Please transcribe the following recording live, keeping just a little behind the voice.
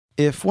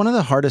If one of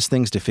the hardest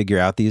things to figure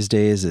out these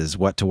days is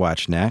what to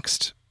watch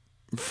next,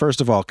 first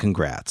of all,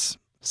 congrats.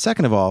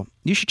 Second of all,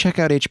 you should check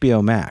out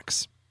HBO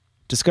Max.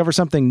 Discover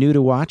something new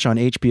to watch on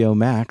HBO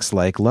Max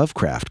like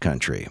Lovecraft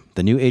Country,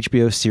 the new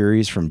HBO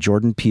series from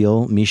Jordan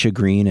Peele, Misha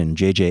Green, and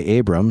J.J.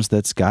 Abrams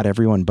that's got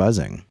everyone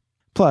buzzing.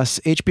 Plus,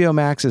 HBO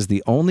Max is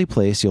the only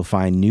place you'll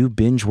find new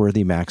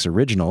binge-worthy Max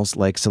originals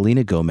like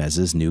Selena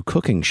Gomez's new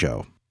cooking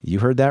show. You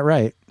heard that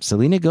right.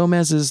 Selena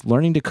Gomez is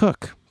learning to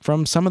cook,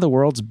 from some of the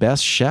world's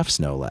best chefs,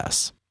 no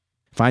less.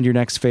 Find your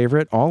next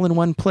favorite all in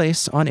one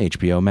place on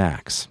HBO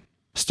Max.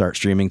 Start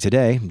streaming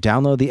today,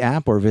 download the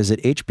app, or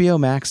visit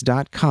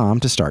hbomax.com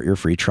to start your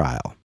free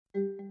trial.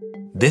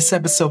 This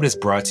episode is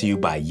brought to you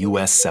by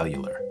US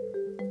Cellular.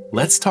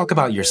 Let's talk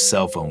about your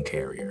cell phone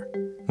carrier.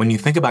 When you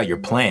think about your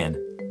plan,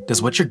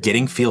 does what you're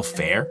getting feel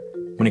fair?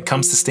 When it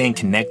comes to staying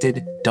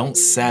connected, don't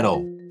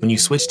settle. When you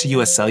switch to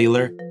US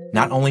Cellular,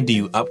 not only do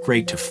you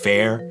upgrade to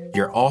fair,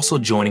 you're also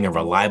joining a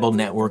reliable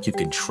network you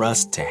can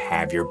trust to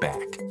have your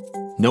back.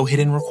 No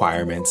hidden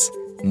requirements,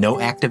 no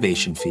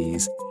activation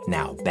fees.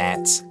 Now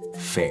that's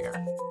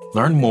fair.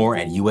 Learn more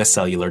at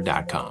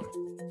uscellular.com.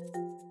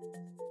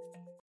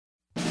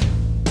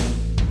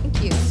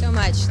 Thank you so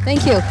much.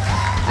 Thank you.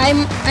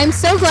 I'm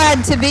so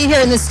glad to be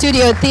here in the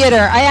studio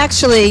theater. I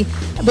actually,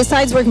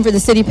 besides working for the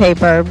City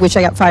Paper, which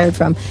I got fired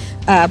from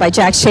by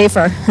Jack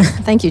Schaefer.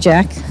 Thank you,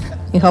 Jack.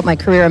 You helped my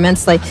career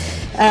immensely.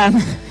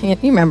 You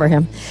remember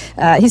him.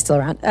 He's still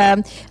around.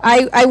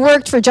 I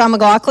worked for John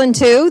McLaughlin,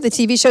 too, the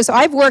TV show. So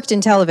I've worked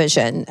in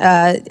television.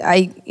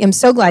 I am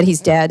so glad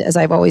he's dead, as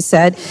I've always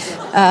said.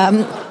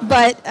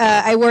 But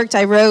I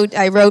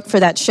wrote for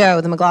that show,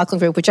 the McLaughlin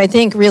Group, which I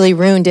think really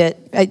ruined it.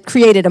 It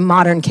created a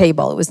modern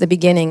cable. It was the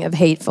beginning of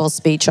hateful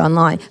speech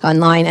online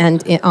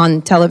and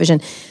on television.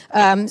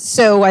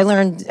 So I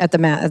learned at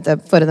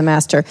the foot of the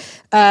master.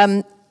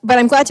 But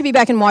I'm glad to be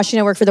back in Washington.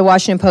 I work for the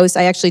Washington Post.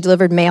 I actually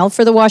delivered mail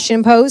for the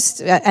Washington Post,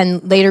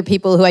 and later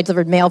people who I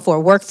delivered mail for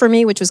worked for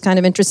me, which was kind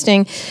of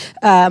interesting.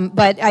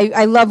 But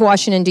I love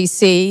Washington,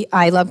 D.C.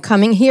 I love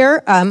coming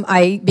here.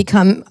 I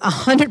become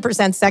 100%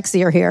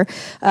 sexier here.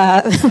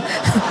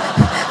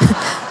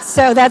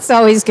 So that's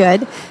always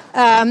good.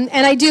 And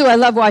I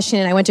love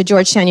Washington. I went to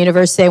Georgetown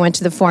University. I went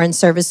to the Foreign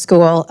Service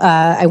School.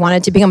 I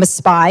wanted to become a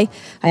spy.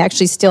 I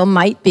actually still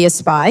might be a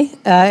spy.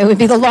 It would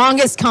be the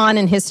longest con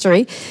in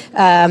history.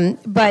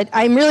 But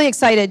I'm really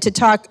excited to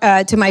talk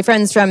to my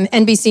friends from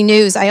NBC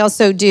News. I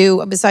also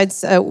do,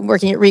 besides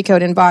working at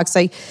Recode and Vox,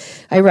 I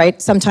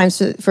write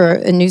sometimes for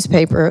a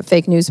newspaper, a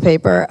fake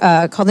newspaper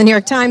called the New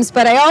York Times.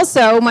 But I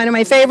also, one of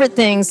my favorite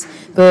things,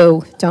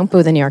 don't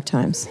boo the New York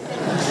Times.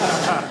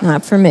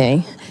 Not for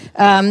me.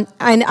 But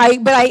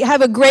I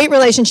have a great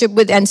relationship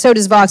with, and so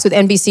does Vox, with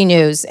NBC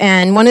News.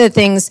 And one of the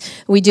things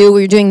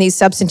we're doing these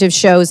substantive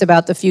shows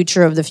about the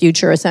future of the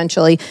future,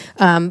 essentially.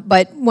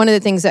 But one of the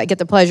things that I get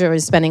the pleasure of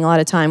is spending a lot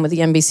of time with the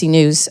NBC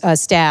News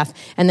staff.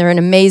 And they're an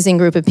amazing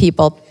group of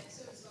people.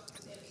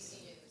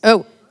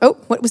 Oh,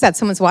 what was that?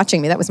 Someone's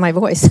watching me. That was my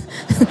voice.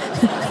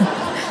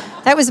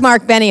 That was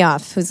Mark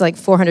Benioff, who's like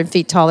 400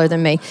 feet taller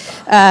than me.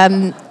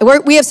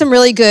 We have some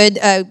really good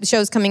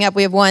shows coming up.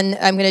 We have one,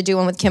 I'm going to do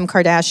one with Kim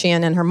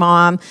Kardashian and her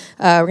mom.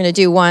 We're going to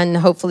do one,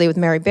 hopefully, with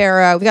Mary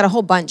Barra. We've got a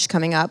whole bunch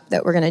coming up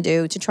that we're going to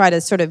do to try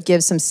to sort of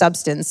give some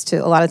substance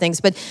to a lot of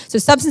things. But so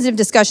substantive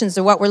discussions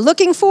are what we're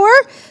looking for,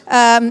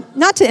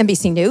 not to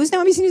NBC News.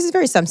 No, NBC News is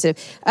very substantive.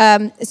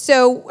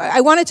 So I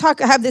want to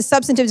have this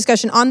substantive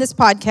discussion on this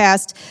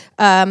podcast.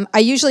 I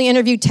usually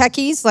interview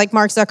techies like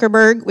Mark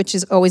Zuckerberg, which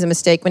is always a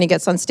mistake when he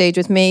gets on stage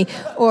with me,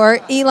 or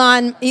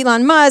Elon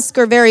Musk,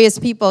 or various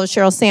people,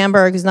 Sheryl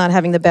Sandberg, who's not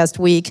having the best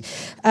week.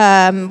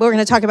 We're going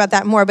to talk about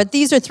that more, but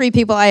these are three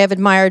people I have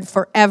admired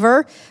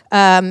forever,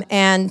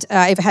 and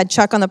I've had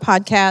Chuck on the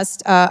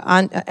podcast.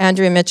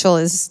 Andrea Mitchell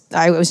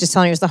I was just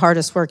telling you, is the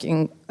hardest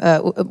working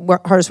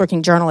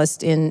journalist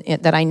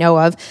that I know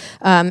of,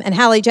 and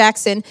Hallie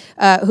Jackson,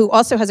 who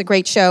also has a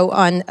great show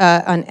on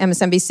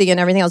MSNBC and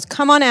everything else.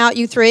 Come on out,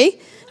 you three,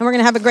 and we're going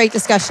to have a great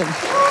discussion.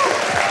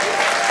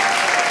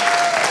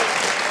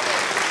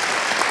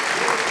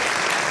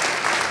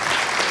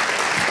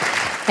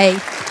 Hey.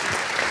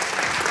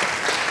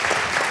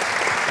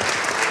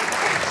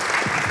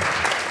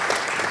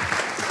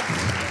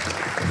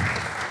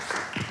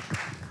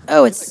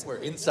 Oh, it's like we're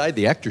inside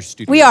the actor's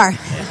studio. We are.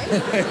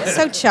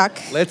 So, Chuck.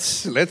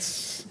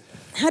 Let's.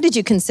 How did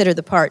you consider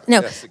the part?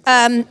 No. Yes,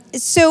 exactly.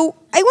 So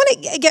I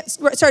want to get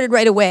started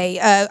right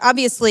away.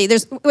 Obviously,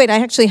 I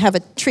actually have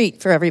a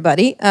treat for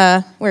everybody.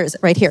 Where is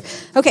it? Right here.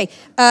 Okay.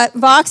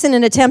 Vox, in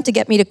an attempt to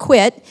get me to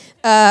quit,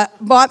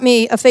 bought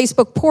me a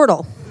Facebook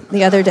portal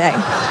the other day.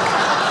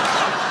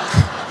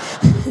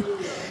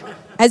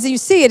 As you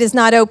see, it is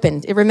not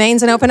open. It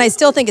remains unopened. I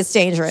still think it's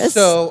dangerous.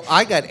 So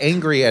I got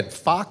angry at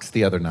Fox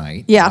the other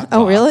night. Yeah.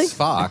 Oh, really?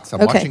 Fox. I'm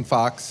okay. watching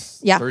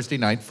Fox Thursday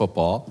night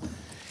football,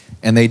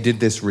 and they did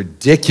this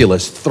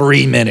ridiculous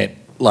 3-minute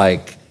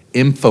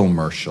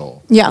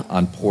infomercial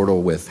on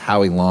Portal with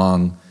Howie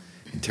Long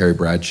and Terry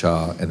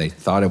Bradshaw, and they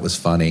thought it was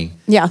funny.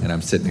 Yeah. And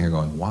I'm sitting here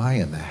going, why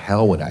in the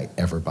hell would I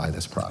ever buy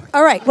this product?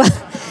 All right. Well,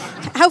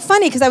 How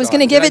funny, because I was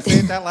going to give it. Say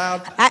it that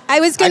loud? I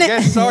was going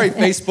to. Sorry,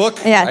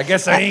 Facebook. Yeah. I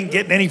guess I ain't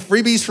getting any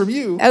freebies from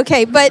you.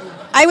 Okay, but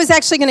I was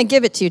actually going to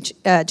give it to you,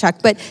 Chuck,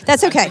 but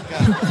that's okay.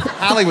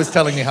 Hallie was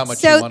telling me how much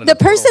she So wanted the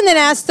to person that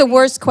asked the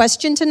worst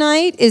question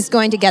tonight is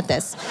going to get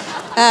this.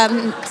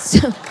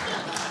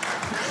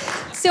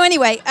 So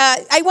anyway,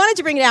 I wanted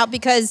to bring it out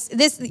because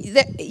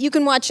you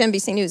can watch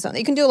NBC News on it.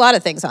 You can do a lot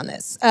of things on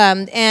this.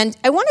 And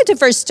I wanted to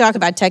first talk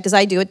about tech because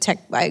I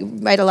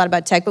write a lot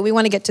about tech, but we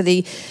want to get to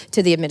the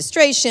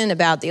administration,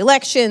 about the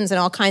elections and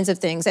all kinds of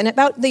things, and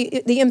about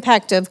the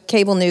impact of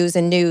cable news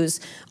and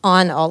news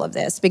on all of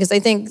this. Because I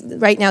think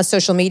right now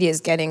social media is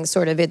getting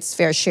sort of its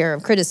fair share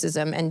of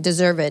criticism and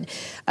deserved.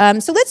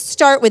 So let's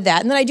start with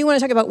that. And then I do want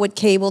to talk about what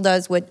cable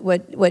does,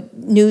 what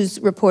news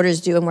reporters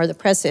do, and where the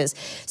press is.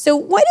 So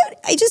what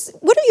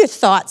are your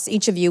thoughts,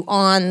 each of you,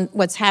 on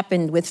what's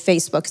happened with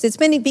Facebook? Because it's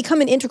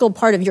become an integral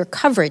part of your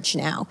coverage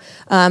now.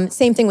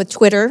 Same thing with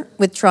Twitter,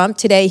 with Trump.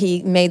 Today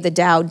he made the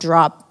Dow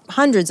drop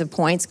hundreds of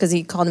points because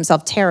he called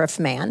himself Tariff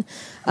Man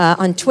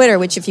on Twitter,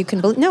 which if you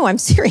can believe, no, I'm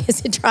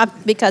serious, it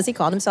dropped because he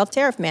called himself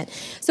Tariff Man.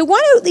 So why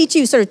don't each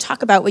of you sort of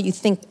talk about what you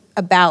think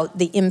about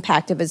the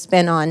impact of it's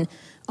been on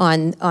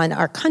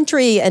our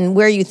country and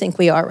where you think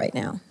we are right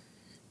now?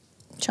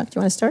 Chuck, do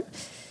you want to start?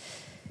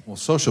 Well,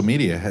 social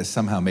media has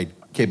somehow made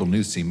cable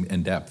news seem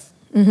in-depth.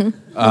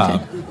 Mm-hmm.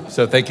 Okay.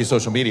 So thank you,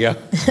 social media.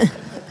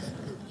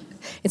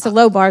 It's a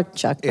low bar,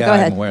 Chuck. Yeah, go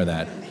ahead. I'm aware of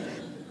that.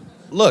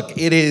 Look,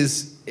 it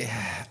is,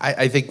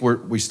 I think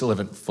we still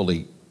haven't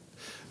fully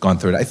gone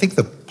through it. I think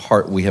the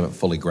part we haven't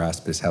fully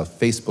grasped is how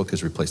Facebook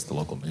has replaced the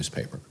local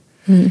newspaper.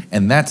 Mm-hmm.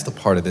 And that's the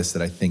part of this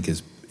that I think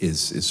is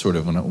sort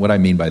of, what I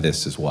mean by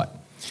this is what?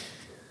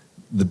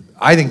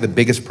 I think the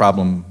biggest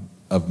problem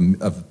of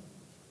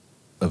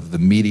the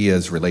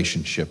media's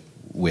relationship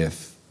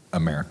with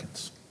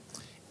Americans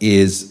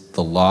is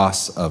the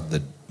loss of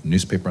the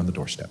newspaper on the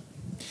doorstep.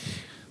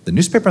 The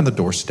newspaper on the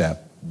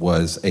doorstep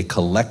was a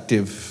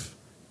collective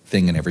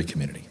thing in every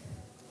community.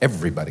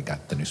 Everybody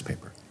got the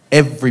newspaper.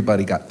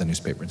 Everybody got the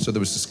newspaper. And so there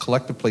was this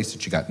collective place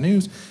that you got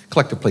news,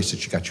 collective place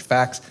that you got your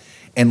facts.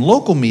 And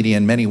local media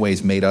in many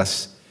ways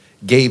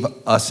gave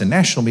us in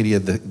national media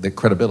the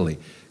credibility.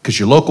 Because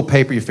your local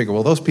paper, you figure,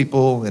 well, those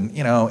people, and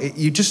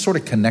you just sort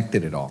of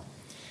connected it all.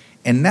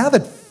 And now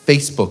that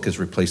Facebook has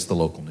replaced the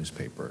local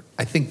newspaper,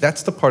 I think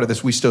that's the part of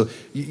this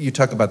you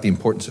talk about the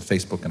importance of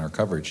Facebook in our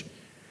coverage.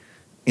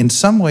 In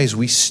some ways,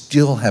 we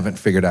still haven't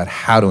figured out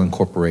how to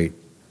incorporate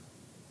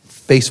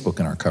Facebook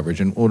in our coverage,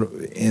 and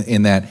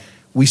in that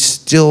we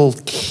still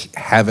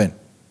haven't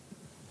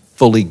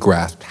fully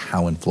grasped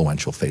how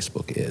influential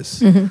Facebook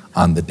is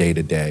on the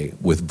day-to-day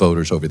with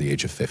voters over the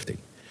age of 50.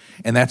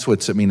 And that's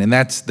and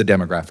that's the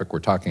demographic we're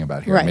talking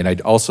about here. Right. I mean, I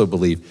also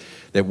believe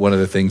that one of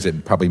the things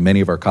that probably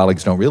many of our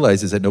colleagues don't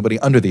realize is that nobody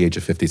under the age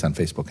of 50 is on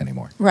Facebook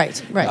anymore. Right.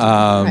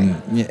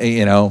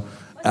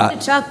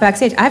 Chuck,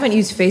 backstage, I haven't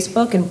used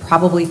Facebook in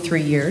probably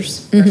 3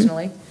 years,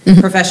 personally.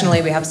 Mm-hmm.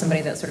 Professionally, we have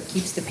somebody that sort of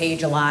keeps the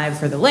page alive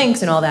for the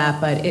links and all that,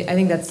 but I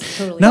think that's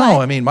totally...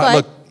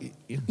 Look...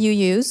 You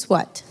use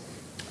what?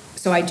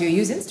 So I do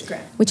use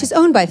Instagram. Which is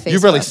owned by Facebook.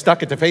 You've really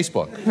stuck it to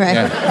Facebook. Right.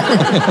 Yeah.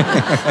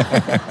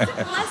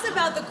 Less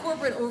about the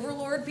corporate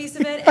overlord piece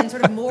of it and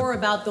sort of more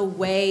about the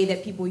way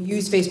that people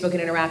use Facebook and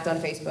interact on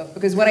Facebook.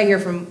 Because what I hear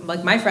from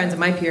my friends and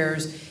my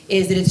peers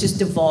is that it's just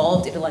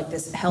devolved into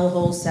this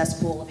hellhole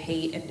cesspool of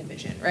hate and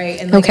division, right?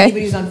 And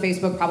anybody who's on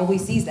Facebook probably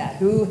sees that.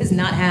 Who has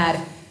not had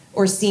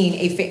or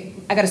seen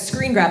I got a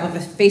screen grab of a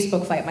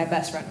Facebook fight my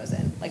best friend was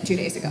in 2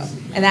 days ago.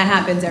 And that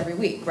happens every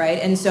week, right?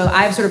 And so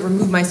I've sort of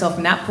removed myself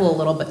from that pool a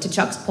little, but to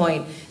Chuck's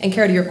point, and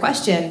Kara, to your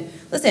question,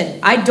 listen,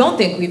 I don't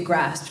think we've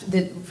grasped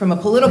that from a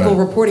political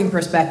reporting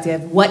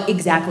perspective, what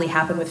exactly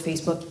happened with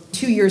Facebook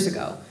 2 years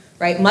ago,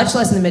 right? Much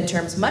less in the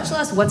midterms, much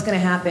less what's going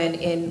to happen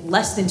in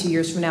less than 2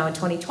 years from now in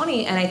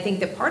 2020. And I think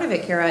that part of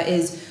it, Kara,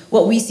 is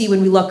what we see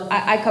when we look.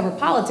 I cover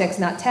politics,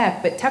 not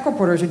tech, but tech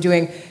reporters are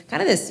doing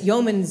kind of this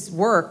yeoman's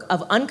work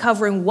of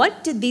uncovering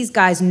what did these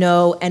guys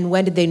know and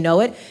when did they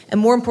know it?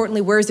 And more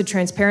importantly, where's the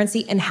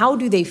transparency and how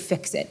do they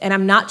fix it? And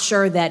I'm not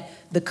sure that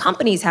the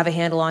companies have a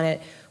handle on it,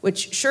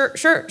 which sure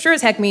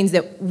as heck means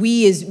that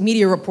we as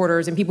media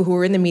reporters and people who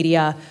are in the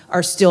media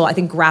are still, I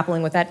think,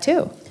 grappling with that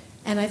too.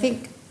 And I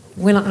think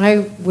when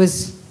I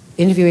was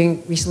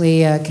interviewing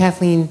recently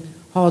Kathleen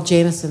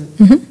Hall-Jamieson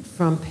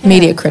from Penn,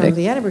 media critic, from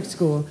the Edinburgh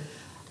School,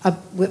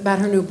 about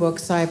her new book,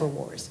 Cyber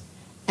Wars.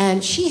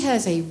 And she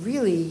has a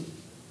really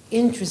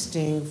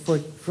interesting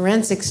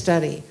forensic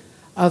study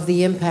of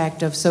the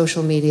impact of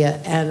social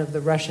media and of the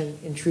Russian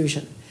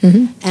intrusion.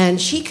 Mm-hmm. And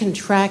she can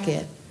track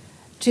it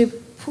to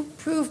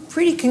prove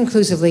pretty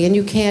conclusively, and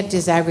you can't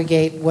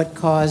disaggregate what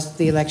caused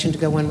the election to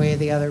go one way or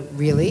the other,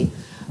 really,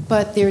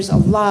 but there's a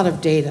lot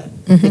of data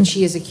that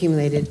she has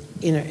accumulated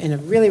in a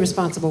really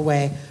responsible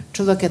way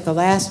to look at the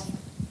last,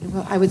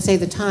 I would say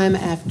the time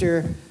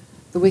after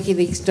the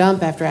WikiLeaks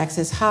dump, after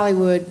Access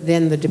Hollywood,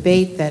 then the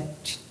debate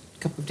that a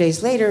couple of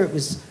days later, it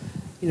was,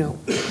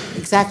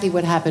 exactly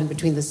what happened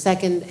between the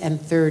second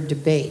and third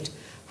debate.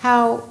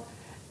 How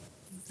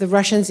the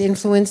Russians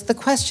influenced the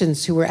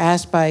questions who were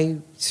asked by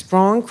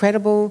strong,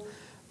 credible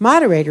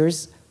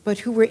moderators, but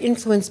who were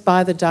influenced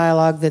by the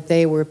dialogue that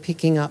they were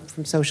picking up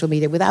from social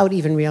media without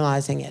even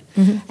realizing it,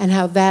 and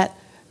how that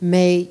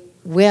may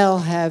well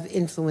have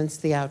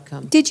influenced the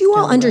outcome. Did you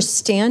all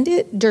understand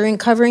it during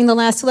covering the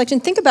last election?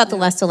 Think about the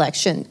last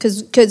election,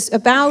 because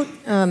about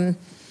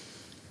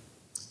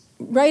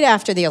right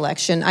after the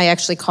election, I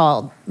actually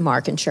called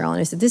Mark and Cheryl, and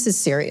I said, this is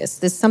serious.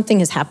 Something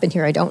has happened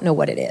here. I don't know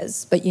what it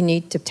is, but you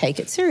need to take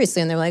it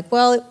seriously. And they're like,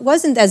 well, it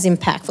wasn't as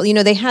impactful. You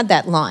know, they had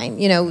that line.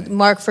 You know,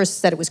 Mark first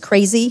said it was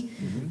crazy,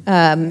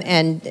 and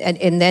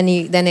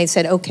then they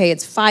said, okay,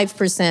 it's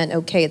 5%,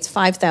 okay, it's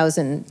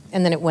 5,000,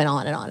 and then it went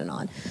on and on and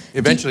on.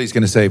 Eventually, he's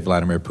going to say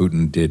Vladimir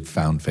Putin did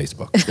found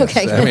Facebook. Yes.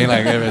 Okay. I mean,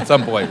 like, at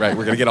some point, right,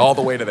 we're going to get all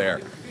the way to there.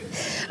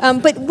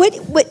 But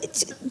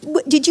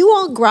what did you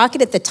all grok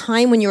it at the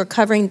time when you were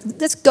covering?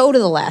 Let's go to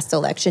the last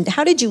election.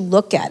 How did you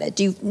look at it?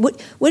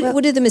 What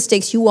are the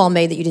mistakes you all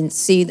made that you didn't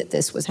see that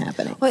this was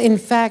happening? Well, in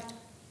fact,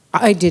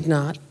 I did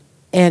not.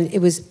 And it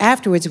was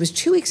afterwards, it was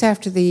 2 weeks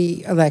after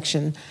the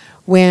election,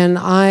 when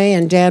I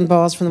and Dan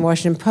Balls from the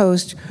Washington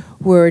Post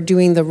were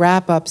doing the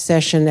wrap-up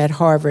session at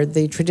Harvard,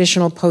 the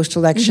traditional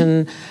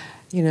post-election,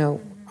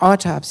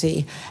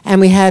 autopsy. And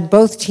we had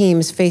both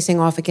teams facing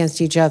off against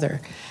each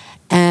other.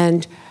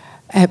 And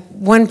at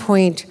one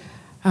point,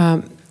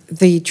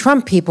 the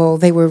Trump people,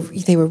 they were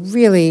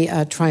really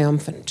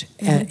triumphant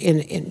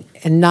and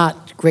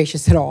not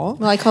gracious at all.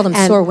 Well, I call them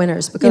sore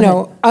winners, but go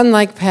ahead.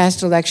 Unlike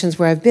past elections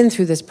where I've been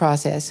through this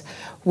process,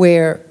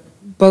 where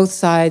both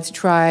sides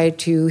tried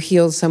to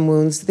heal some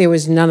wounds, there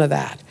was none of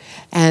that.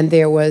 And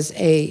there was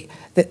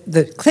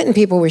the Clinton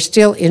people were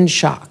still in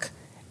shock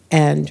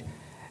and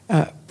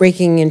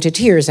breaking into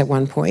tears at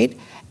one point,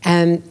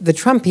 and the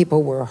Trump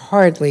people were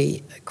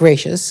hardly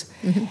gracious.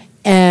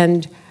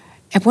 And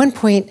at one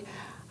point,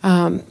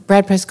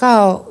 Brad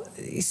Pascal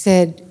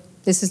said,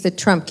 this is the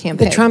Trump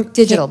campaign, the Trump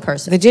digital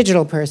person. The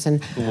digital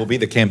person. Who will be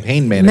the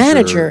campaign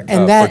manager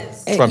and that,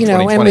 for Trump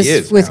 2020 and was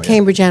is with now,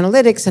 Cambridge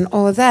Analytics and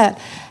all of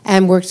that,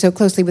 and worked so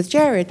closely with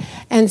Jared.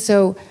 And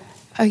so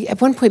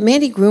at one point,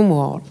 Mandy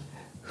Grunwald,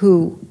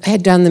 who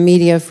had done the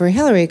media for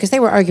Hillary, because they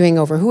were arguing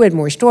over who had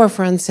more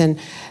storefronts, and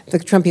the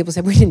Trump people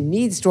said, we didn't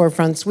need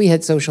storefronts, we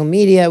had social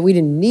media, we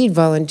didn't need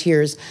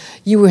volunteers,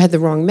 you had the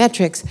wrong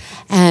metrics.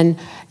 And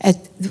at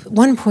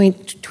one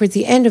point, towards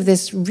the end of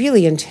this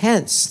really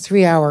intense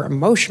 3-hour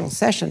emotional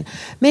session,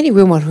 Mandy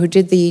Grunwald, who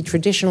did the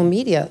traditional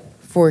media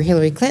for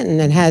Hillary Clinton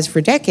and has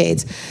for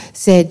decades,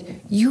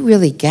 said, you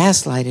really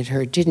gaslighted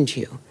her, didn't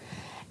you?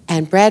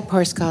 And Brad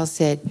Parscale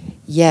said,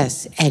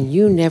 yes, and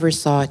you never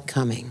saw it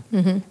coming,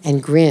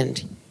 and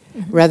grinned,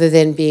 rather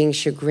than being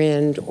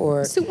chagrined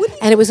or...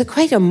 and it was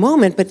quite a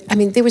moment, but I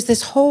mean, there was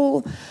this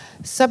whole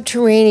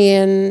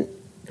subterranean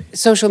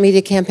social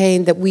media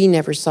campaign that we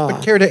never saw.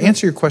 But Kara, to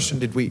answer your question,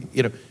 did we,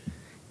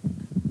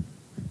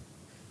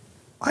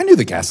 I knew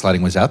the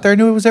gaslighting was out there. I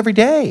knew it was every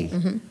day.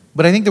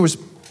 But I think there was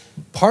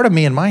part of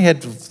me in my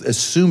head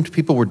assumed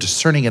people were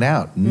discerning it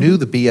out, knew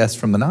the BS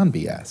from the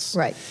non-BS.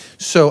 Right.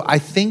 So I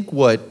think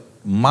what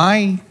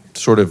my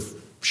sort of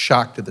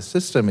shock to the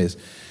system is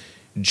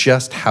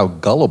just how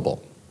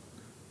gullible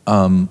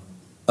a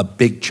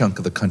big chunk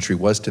of the country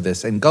was to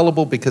this. And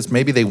gullible because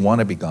maybe they want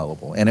to be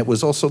gullible. And it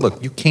was also,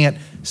 look, you can't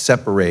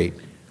separate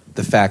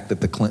the fact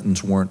that the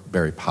Clintons weren't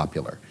very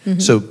popular.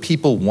 So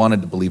people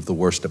wanted to believe the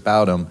worst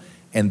about them,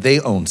 and they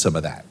own some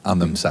of that on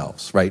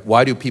themselves, right?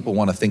 Why do people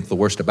want to think the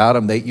worst about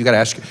them? You got to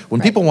ask,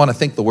 when people want to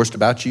think the worst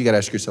about you got to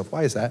ask yourself,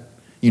 why is that?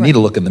 You need to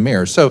look in the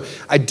mirror. So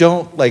I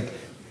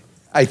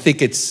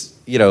think it's,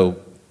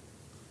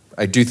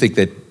 I do think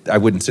that I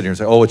wouldn't sit here and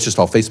say, oh, it's just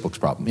all Facebook's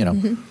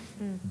problem,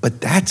 But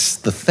that's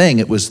the thing.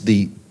 It was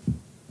the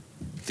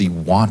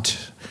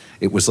want.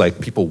 It was like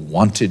people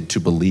wanted to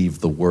believe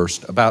the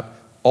worst about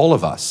all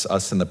of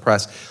us in the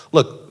press.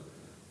 Look,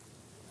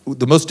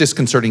 the most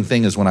disconcerting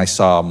thing is when I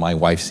saw my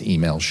wife's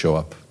email show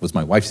up, was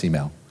my wife's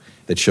email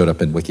that showed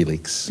up in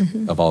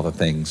WikiLeaks, of all the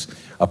things,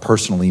 a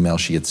personal email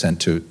she had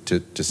sent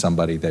to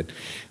somebody that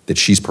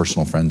she's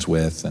personal friends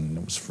with, and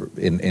it was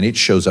and it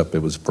shows up, it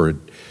was for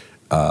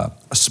a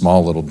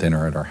small little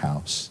dinner at our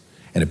house,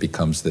 and it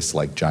becomes this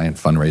like giant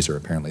fundraiser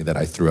apparently that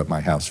I threw at my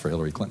house for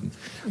Hillary Clinton,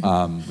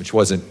 which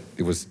wasn't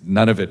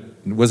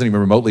even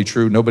remotely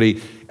true.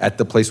 Nobody at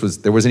the place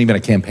there wasn't even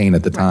a campaign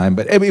at the time,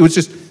 but it was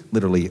just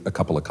literally a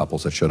couple of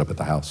couples that showed up at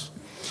the house.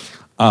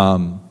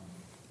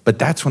 But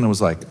that's when it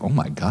was like, oh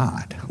my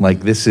God,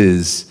 like this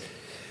is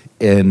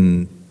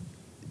You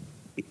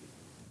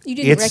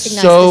didn't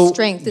recognize the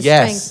strength,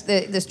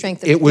 the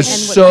strength of it. It was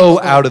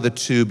so out of the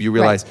tube, you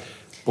realize,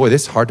 boy,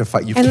 this is hard to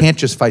fight. You can't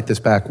just fight this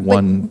back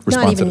one response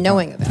not even at a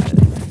knowing time. about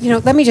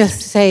it. Let me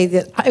just say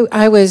that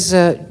I was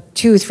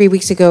 2 or 3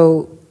 weeks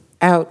ago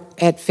out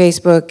at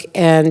Facebook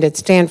and at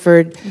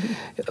Stanford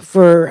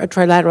for a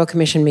Trilateral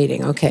Commission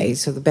meeting. Okay,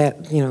 so Wait a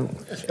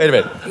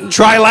minute.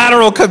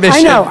 Trilateral Commission.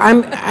 I know.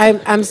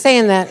 I'm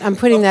saying that. I'm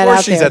putting that out there. Of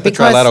course she's at the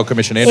Trilateral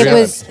Commission,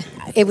 Andrea.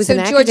 It was so an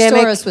George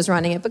academic. Soros was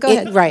running it, but go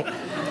ahead. Right.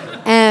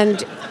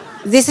 And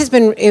this has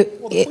been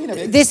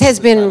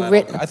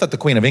written. I thought the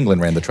Queen of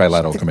England ran the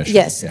Trilateral Commission.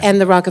 Yes,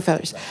 and the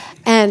Rockefellers.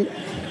 And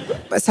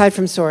aside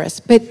from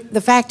Soros. But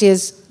the fact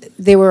is,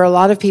 there were a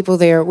lot of people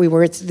there. We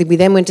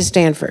then went to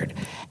Stanford,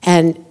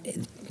 and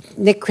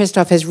Nick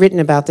Kristof has written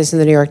about this in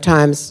the New York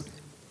Times,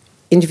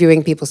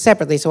 interviewing people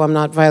separately, so I'm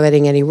not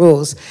violating any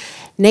rules.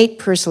 Nate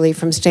Persley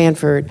from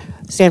Stanford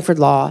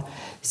Law,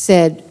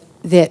 said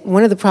that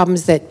one of the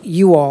problems that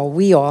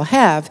we all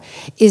have,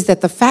 is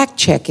that the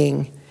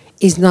fact-checking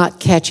is not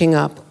catching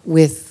up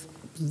with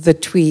the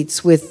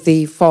tweets, with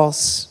the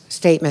false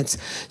statements.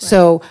 Right.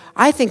 So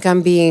I think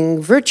I'm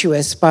being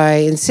virtuous by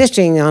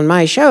insisting on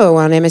my show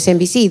on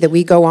MSNBC that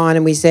we go on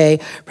and we say,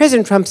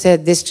 President Trump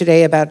said this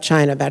today about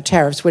China, about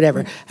tariffs,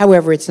 whatever.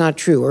 However, it's not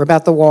true, or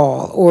about the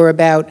wall, or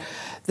about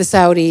the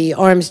Saudi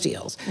arms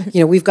deals.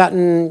 We've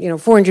gotten,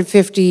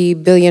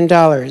 $450 billion.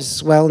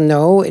 Well,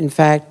 no, in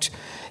fact,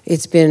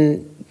 it's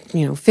been,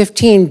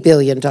 $15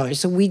 billion.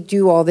 So we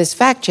do all this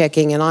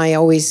fact-checking, and I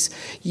always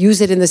use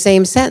it in the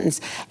same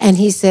sentence. And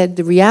he said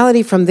the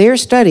reality from their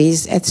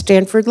studies at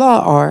Stanford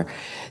Law are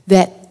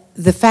that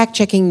the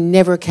fact-checking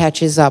never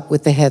catches up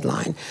with the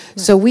headline. Right.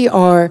 So we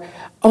are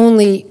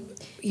only,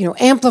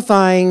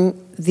 amplifying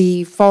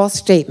the false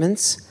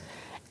statements,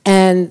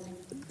 and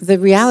the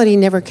reality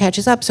never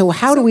catches up. So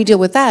how do we deal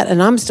with that?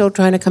 And I'm still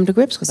trying to come to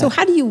grips with that. So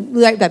how do you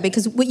like that?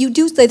 Because what you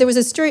do, there was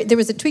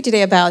a tweet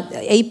today about,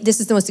 this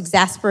is the most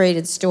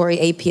exasperated story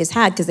AP has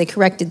had, because they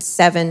corrected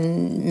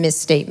 7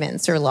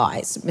 misstatements or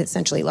lies,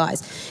 essentially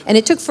lies. And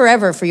it took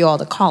forever for you all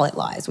to call it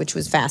lies, which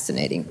was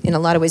fascinating in a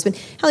lot of ways. But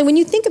Hallie, when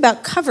you think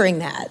about covering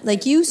that,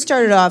 like you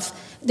started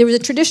off, there was a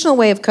traditional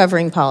way of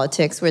covering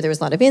politics where there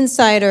was a lot of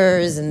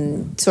insiders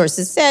and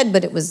sources said,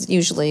 but it was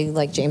usually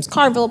like James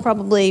Carville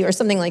probably or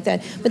something like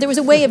that. But there was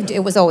a way of,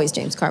 it was always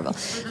James Carville.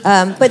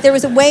 But there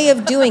was a way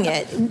of doing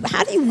it.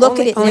 How do you look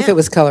at it now? Only if it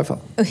was colorful.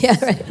 Oh, yeah,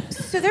 right.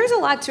 So there's a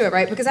lot to it,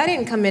 right? Because I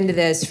didn't come into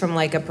this from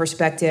like a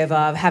perspective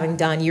of having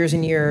done years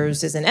and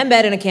years as an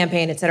embed in a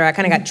campaign, et cetera. I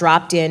kind of got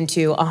dropped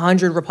into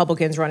 100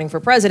 Republicans running for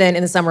president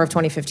in the summer of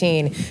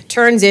 2015.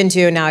 Turns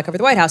into, now I cover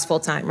the White House full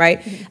time,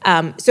 right?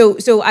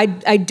 So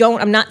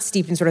I'm not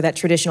steeped in sort of that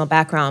traditional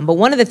background. But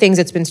one of the things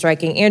that's been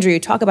striking, Andrea, you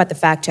talk about the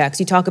fact checks,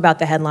 you talk about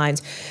the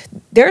headlines.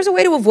 There's a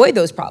way to avoid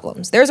those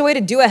problems. There's a way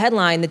to do a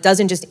headline that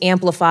doesn't just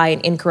amplify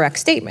an incorrect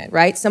statement,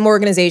 right? Some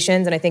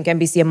organizations, and I think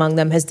NBC among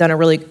them, have done a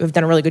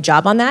really good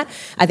job on that.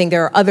 I think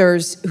there are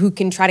others who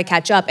can try to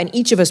catch up, and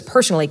each of us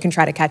personally can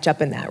try to catch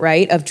up in that,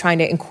 right? Of trying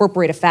to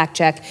incorporate a fact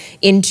check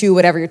into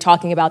whatever you're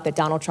talking about that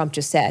Donald Trump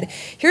just said.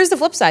 Here's the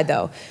flip side,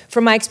 though.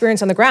 From my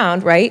experience on the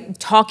ground, right?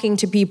 Talking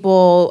to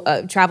people,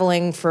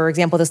 traveling, for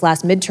example, this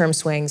last midterm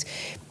swings,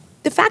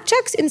 the fact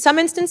checks in some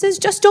instances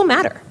just don't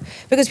matter,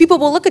 because people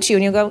will look at you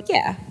and you'll go,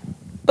 yeah,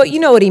 but you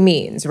know what he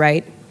means,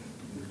 right?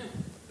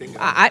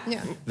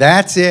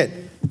 That's it.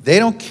 They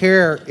don't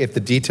care if the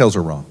details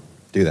are wrong,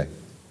 do they?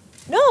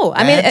 No,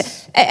 I mean,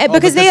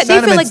 because they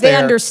feel like they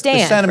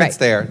understand. The sentiment's right.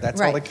 there.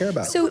 That's all they care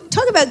about. So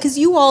talk about, because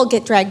you all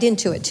get dragged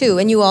into it too,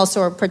 and you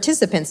also are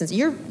participants. And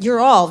you're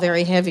all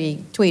very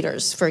heavy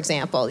tweeters, for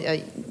example,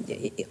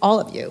 all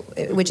of you,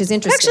 which is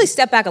interesting. I actually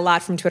stepped back a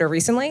lot from Twitter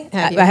recently.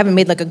 I haven't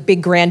made like a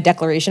big grand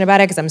declaration about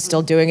it because I'm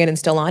still doing it and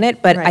still on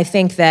it. But right. I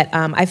think that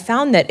I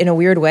found that in a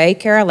weird way,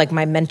 Kara, like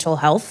my mental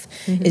health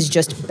is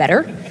just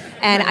better.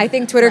 And I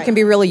think Twitter can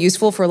be really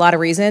useful for a lot of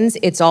reasons.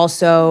 It's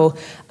also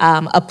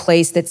a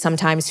place that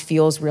sometimes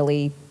feels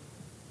really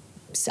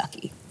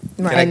sucky.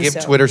 Can I give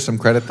Twitter some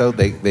credit though?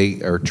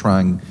 They are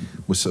trying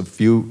with a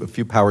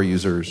few power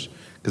users,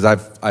 because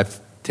I've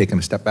taken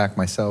a step back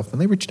myself,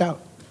 and they reached out.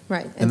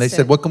 Right. And they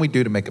said, "What can we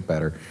do to make it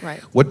better?" Right.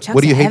 What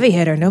do you hate? Heavy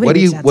hitter.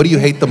 Nobody. What do you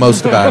hate the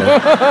most about it?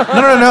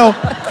 No.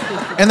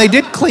 And they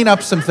did clean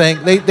up some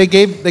things. They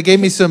gave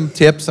me some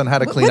tips on how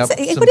to clean up some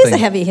things. What is a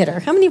heavy hitter?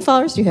 How many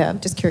followers do you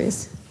have? Just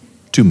curious.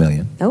 2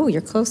 million. Oh, you're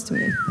close to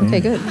me.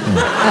 Okay, good.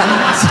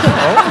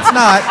 Oh, it's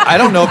not. I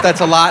don't know if that's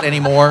a lot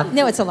anymore.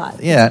 No, it's a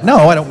lot. Yeah,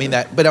 no, I don't mean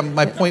that. But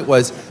my point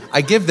was, I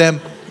give them,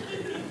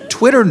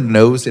 Twitter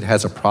knows it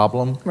has a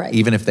problem, right.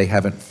 Even if they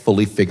haven't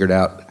fully figured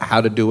out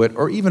how to do it,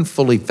 or even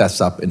fully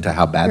fess up into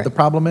how bad the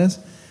problem is.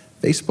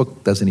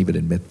 Facebook doesn't even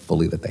admit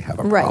fully that they have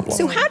a problem. Right.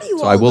 So how do you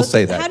all I will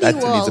say that. That to me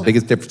is the all,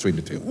 biggest difference between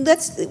the two.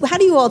 How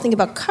do you all think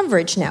about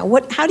coverage now?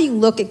 How do you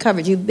look at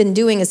coverage? You've been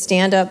doing a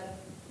stand-up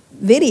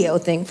video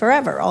thing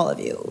forever, all of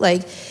you.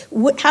 Like,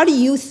 how do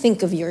you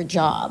think of your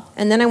job?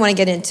 And then I want to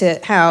get into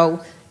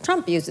how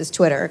Trump uses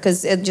Twitter,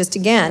 because just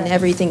again,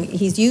 everything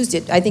he's used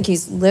it. I think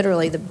he's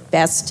literally the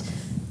best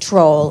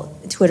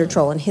Twitter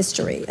troll in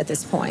history at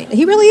this point.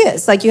 He really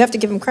is. Like, you have to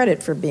give him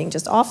credit for being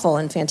just awful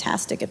and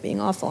fantastic at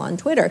being awful on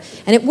Twitter,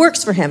 and it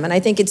works for him. And I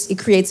think it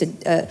creates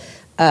a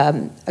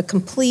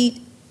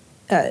complete,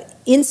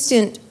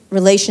 instant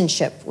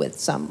relationship with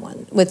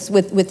someone,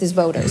 with his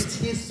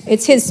voters.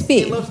 It's his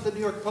speed. He loves the New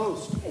York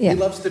Post. Yeah. He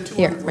loves the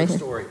 200-word here.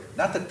 story,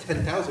 not the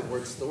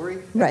 10,000-word story.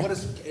 Right.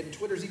 And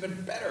Twitter's even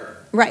better.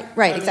 Right,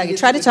 exactly.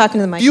 Try to talk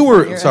into the microphone.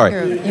 You're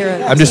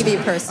a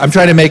TV person. I'm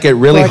trying to make it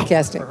really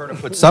hard for her to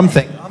put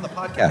something on the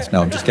podcast.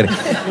 No, I'm just kidding.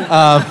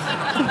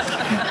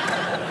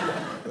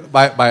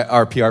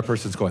 Our PR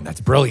person's going,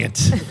 that's brilliant.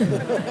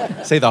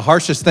 Say the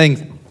harshest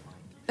thing.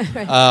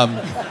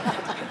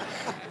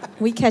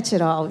 We catch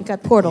it all. We've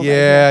got Portal.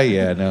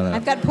 Yeah, no.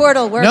 I've got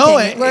Portal working.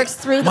 It works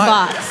through the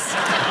box.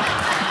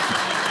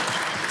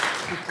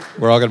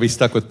 We're all going to be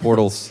stuck with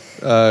portals,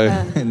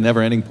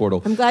 never-ending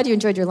portal. I'm glad you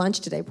enjoyed your lunch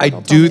today, I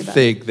Portal. do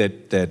think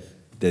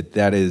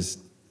that is,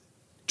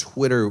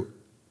 Twitter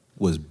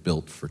was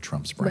built for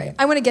Trump's brain. Right.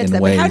 I want to get to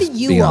that, but how do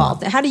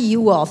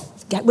you all,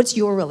 what's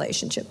your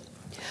relationship,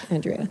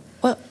 Andrea?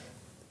 Well,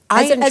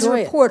 as a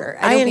reporter.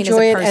 I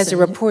enjoy it as a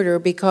reporter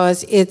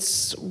because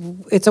it's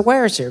a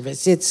wire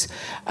service. It's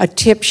a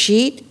tip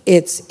sheet.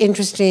 It's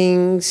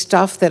interesting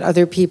stuff that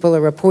other people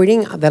are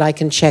reporting that I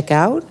can check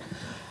out.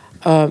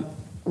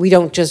 We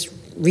don't just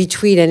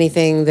retweet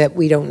anything that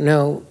we don't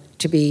know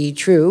to be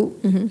true.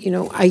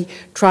 Mm-hmm. I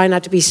try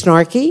not to be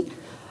snarky,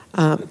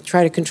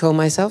 try to control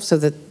myself so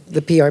that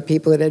the PR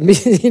people at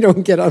NBC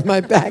don't get on my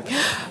back.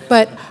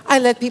 But I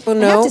let people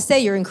know. I have to say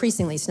you're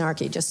increasingly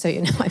snarky, just so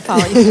you know. I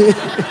follow you.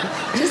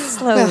 Just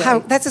slowly.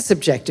 Well, that's a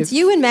subjective. It's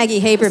you and Maggie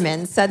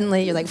Haberman.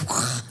 Suddenly you're like,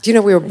 do you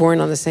know we were born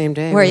on the same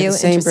day? Were you? The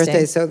same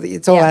birthday, so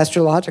it's all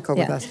astrological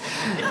with us.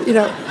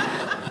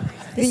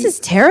 This is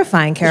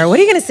terrifying, Kara. What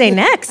are you going to say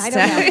next? I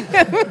don't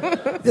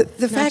know.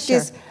 The fact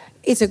is,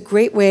 it's a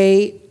great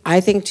way, I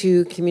think,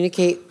 to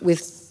communicate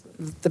with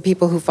the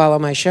people who follow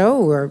my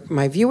show or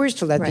my viewers,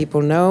 to let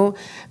people know.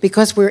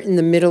 Because we're in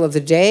the middle of the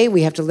day,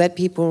 we have to let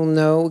people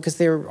know because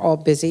they're all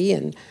busy.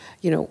 And,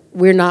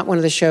 we're not one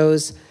of the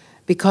shows,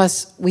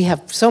 because we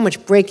have so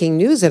much breaking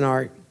news in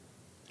our...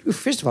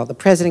 First of all, the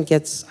president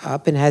gets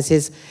up and has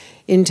his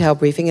intel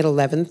briefing at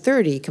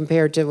 11:30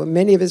 compared to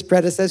many of his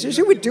predecessors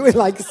who would do it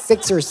like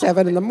 6 or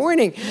 7 in the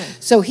morning.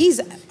 So he's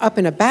up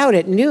and about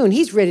at noon.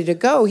 He's ready to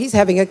go. He's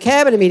having a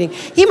cabinet meeting.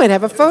 He might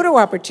have a photo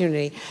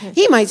opportunity.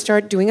 He might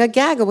start doing a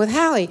gaggle with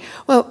Hallie.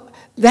 Well,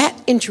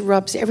 that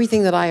interrupts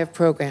everything that I have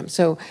programmed.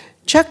 So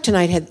Chuck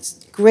tonight had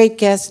great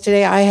guests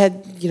today. I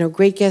had,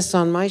 great guests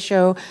on my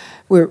show.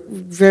 We're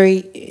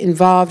very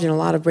involved in a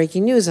lot of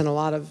breaking news and a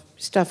lot of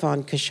stuff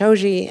on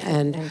Khashoggi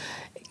and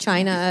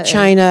China,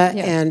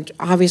 and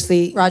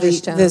obviously Roger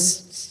Stone.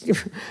 This,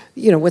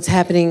 what's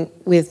happening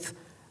with,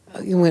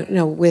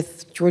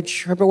 with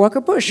George Herbert Walker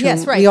Bush.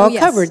 Yes, right. We all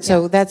covered,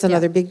 so that's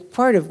another big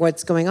part of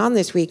what's going on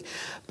this week.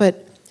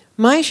 But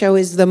my show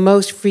is the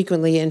most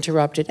frequently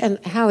interrupted, and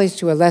Hallie's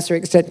to a lesser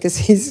extent because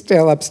he's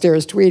still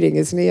upstairs tweeting,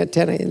 isn't he, at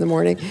 10 in the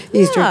morning?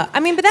 Yeah,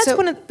 but that's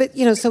one of. But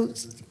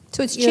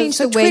So it's changed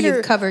the way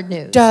you've covered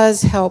news.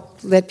 Does help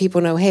let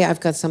people know, hey, I've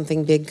got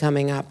something big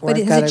coming up. Or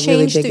But I've got has it a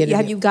really changed? big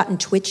Have you gotten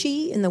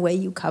twitchy in the way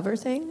you cover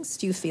things?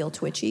 Do you feel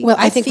twitchy? Well,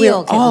 I think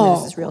feel we're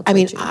all. News is real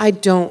twitchy. I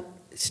don't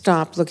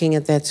stop looking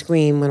at that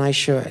screen when I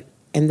should,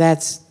 and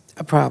that's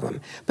a problem.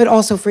 But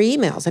also for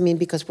emails.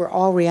 Because we're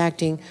all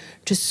reacting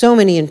to so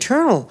many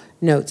internal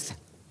notes.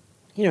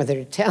 That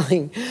are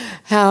telling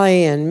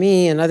Hallie and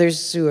me and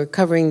others who are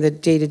covering the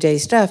day-to-day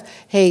stuff,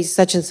 hey,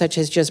 such and such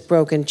has just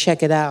broken,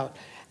 check it out.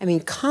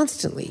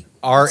 Constantly.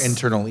 Our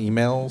internal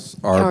emails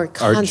are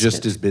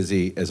just as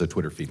busy as a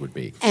Twitter feed would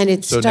be. And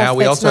it's so stuff now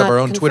we that's also have our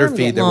not own Twitter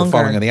feed that we're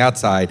following on the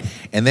outside,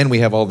 and then we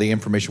have all the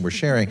information we're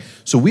sharing.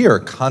 So we are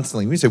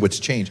constantly, when we say what's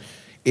changed,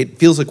 it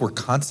feels like we're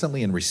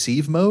constantly in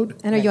receive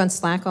mode. And are you on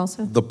Slack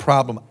also? The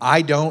problem,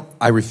 I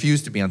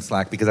refuse to be on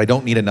Slack because I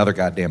don't need another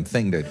goddamn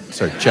thing to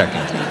start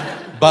checking.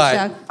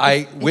 But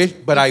I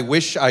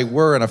wish I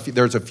were. And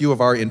there's a few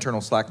of our internal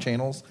Slack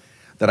channels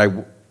that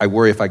I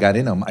worry if I got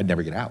in them, I'd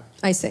never get out.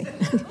 I see.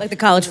 Like the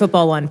college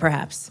football one,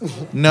 perhaps.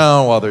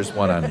 No, well, there's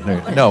one on.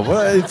 No,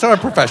 well, it's our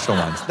professional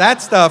ones.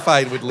 That stuff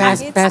I would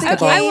leave.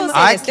 Basketball.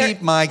 I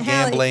keep my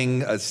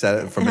gambling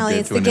set from Hallie,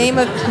 a to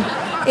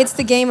it's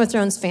the Game of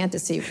Thrones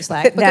fantasy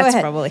Slack. But That's go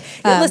ahead. probably.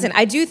 Listen,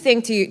 I do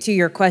think to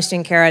your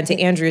question, Kara, and to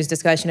Andrew's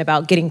discussion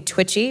about getting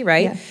twitchy,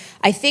 right? Yeah.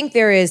 I think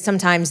there is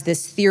sometimes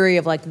this theory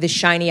of like the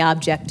shiny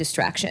object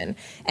distraction.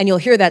 And you'll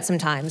hear that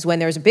sometimes when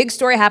there's a big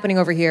story happening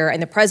over here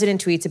and the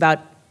president tweets about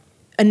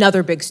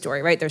another big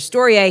story, right? There's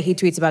story A, he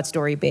tweets about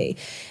story B.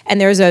 And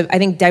there's I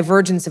think,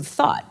 divergence of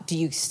thought. Do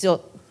you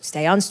still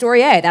stay on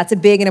story A? That's a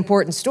big and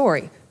important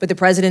story. But the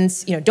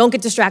president's, don't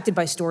get distracted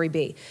by story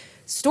B.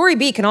 Story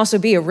B can also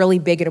be a really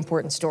big and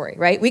important story,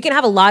 right? We can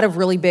have a lot of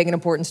really big and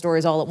important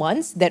stories all at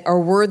once that are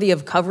worthy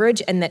of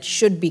coverage and that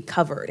should be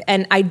covered.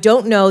 And I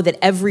don't know that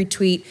every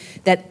tweet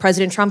that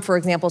President Trump, for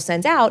example,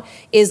 sends out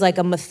is like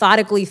a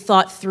methodically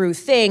thought through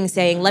thing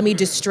saying, let me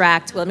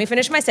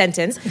finish my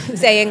sentence,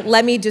 saying,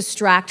 let me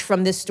distract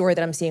from this story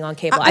that I'm seeing on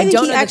cable. I don't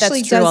know that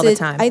that's true all the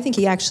time. I think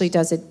he actually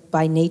does it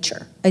by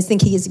nature. I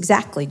think he is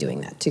exactly doing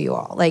that to you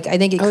all. Like, I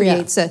think it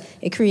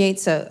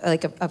creates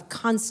a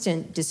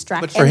constant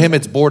distraction. But for him,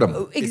 it's boredom.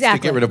 Exactly. It's to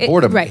get rid of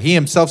boredom. Right. He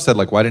himself said,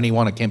 why didn't he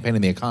want to campaign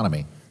in the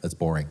economy? That's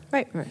boring.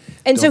 Right.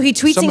 And so he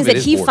tweets Some things of it that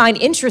is he boring.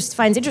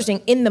 finds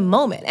interesting in the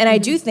moment. And I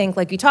do think,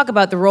 like you talk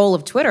about the role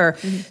of Twitter,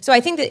 so I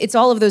think that it's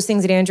all of those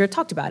things that Andrea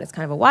talked about. It's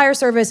kind of a wire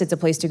service. It's a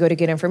place to go to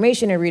get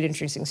information and read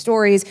interesting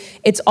stories.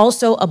 It's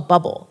also a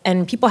bubble.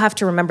 And people have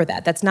to remember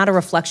that. That's not a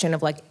reflection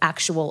of like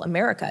actual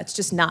America. It's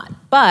just not.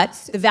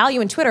 But the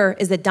value in Twitter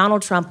is that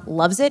Donald Trump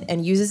loves it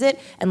and uses it.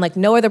 And like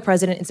no other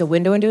president, it's a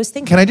window into his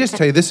thinking. Can I just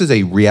tell you, this is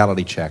a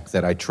reality check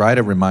that I try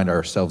to remind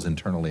ourselves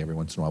internally every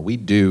once in a while.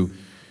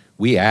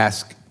 we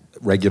ask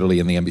regularly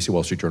in the NBC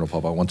Wall Street Journal poll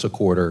about once a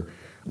quarter,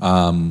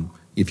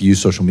 if you use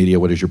social media,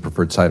 what is your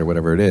preferred site or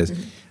whatever it is.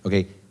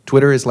 Okay,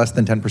 Twitter is less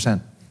than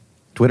 10%.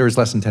 Twitter is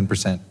less than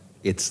 10%.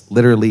 It's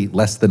literally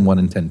less than 1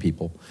 in 10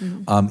 people.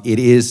 It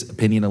is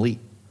opinion elite.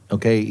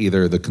 Okay,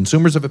 either the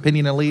consumers of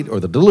opinion elite or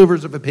the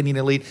delivers of opinion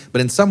elite,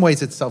 but in some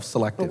ways it's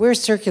self-selective. But we're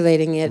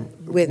circulating it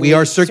with. We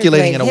are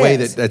circulating in a way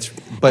hits. that's,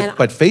 but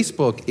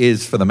Facebook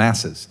is for the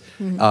masses.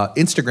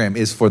 Instagram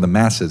is for the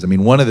masses. I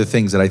mean, one of the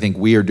things that I think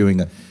we are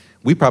doing,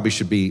 we probably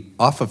should be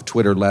off of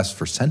Twitter less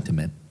for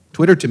sentiment.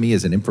 Twitter to me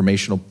is an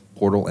informational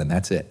portal and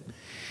that's it.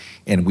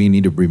 And we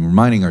need to be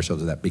reminding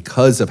ourselves of that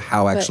because of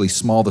how actually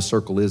small the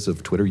circle is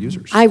of Twitter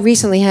users. I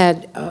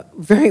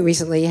very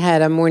recently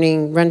had a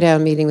morning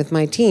rundown meeting with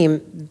my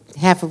team,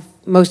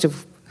 most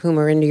of whom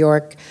are in New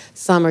York,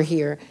 some are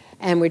here,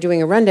 and we're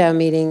doing a rundown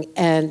meeting,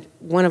 and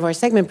one of our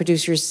segment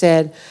producers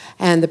said,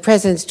 and the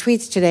president's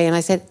tweets today, and I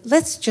said,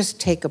 let's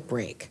just take a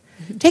break.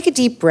 Take a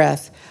deep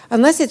breath.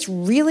 Unless it's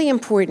really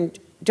important,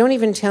 don't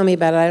even tell me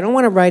about it. I don't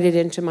want to write it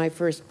into my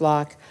first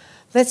block.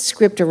 Let's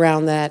script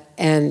around that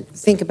and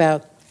think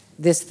about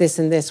this,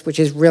 and this, which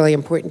is really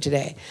important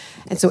today.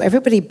 And so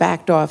everybody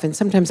backed off, and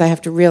sometimes I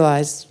have to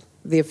realize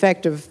the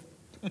effect of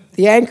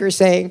the anchor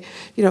saying,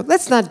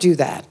 let's not do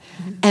that.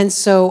 And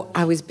so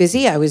I was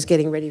busy, I was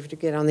getting ready to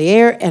get on the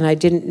air, and I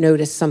didn't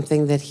notice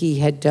something that he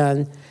had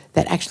done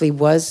that actually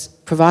was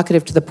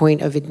provocative to the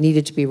point of it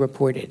needed to be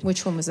reported.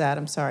 Which one was that?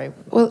 I'm sorry.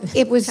 Well,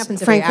 it was,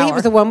 happens every frankly, hour. it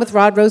was the one with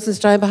Rod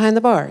Rosenstein behind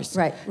the bars.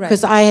 Right.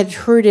 Because I had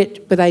heard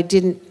it, but I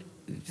didn't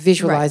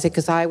visualize it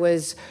because I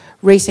was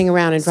racing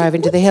around and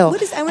driving to the hill.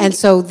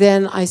 So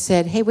then I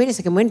said, hey, wait a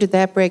second, when did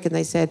that break? And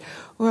they said,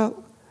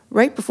 well,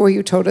 right before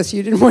you told us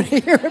you didn't want to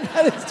hear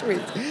about his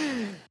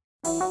tweets.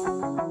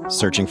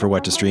 Searching for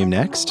what to stream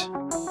next?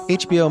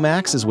 HBO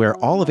Max is where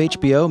all of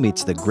HBO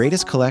meets the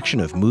greatest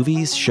collection of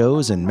movies,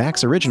 shows, and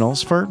Max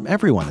originals for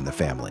everyone in the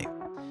family.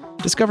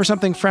 Discover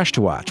something fresh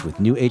to watch with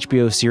new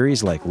HBO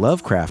series like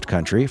Lovecraft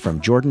Country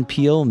from Jordan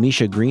Peele,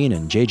 Misha Green,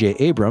 and J.J.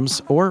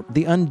 Abrams, or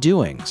The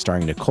Undoing,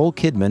 starring Nicole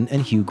Kidman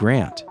and Hugh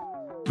Grant.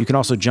 You can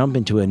also jump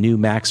into a new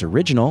Max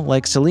original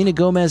like Selena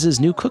Gomez's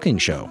new cooking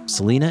show,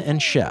 Selena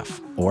and Chef,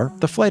 or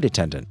The Flight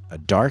Attendant, a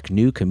dark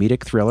new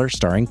comedic thriller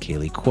starring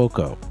Kaylee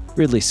Cuoco.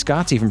 Ridley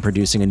Scott's even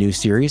producing a new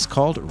series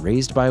called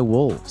Raised by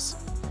Wolves.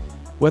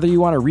 Whether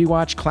you want to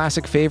rewatch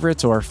classic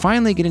favorites or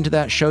finally get into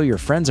that show your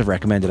friends have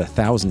recommended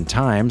 1,000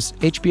 times,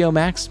 HBO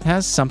Max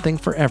has something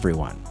for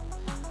everyone.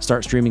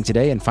 Start streaming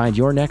today and find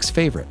your next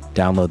favorite.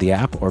 Download the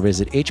app or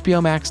visit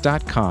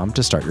hbomax.com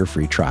to start your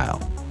free trial.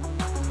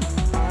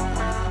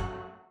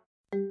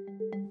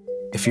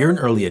 If you're an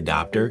early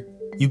adopter,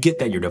 you get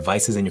that your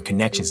devices and your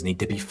connections need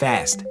to be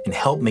fast and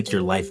help make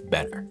your life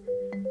better.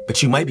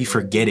 But you might be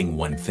forgetting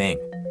one thing.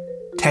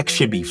 Tech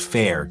should be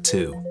fair,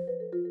 too.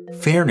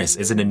 Fairness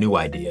isn't a new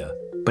idea,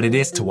 but it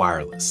is to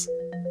wireless.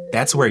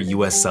 That's where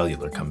US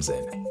Cellular comes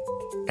in.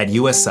 At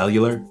US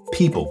Cellular,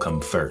 people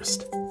come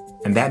first.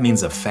 And that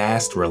means a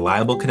fast,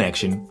 reliable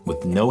connection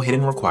with no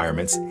hidden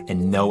requirements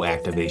and no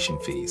activation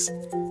fees.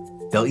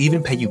 They'll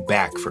even pay you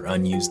back for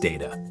unused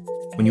data.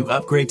 When you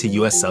upgrade to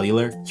US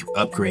Cellular, you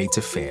upgrade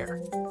to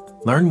fair.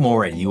 Learn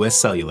more at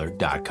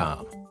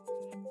uscellular.com.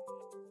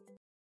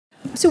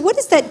 So what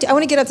is that? I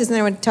want to get off this and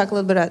then I want to talk a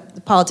little bit about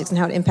the politics and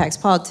how it impacts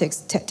politics,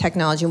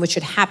 technology, and what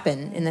should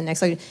happen in the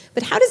next election.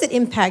 But how does it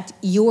impact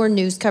your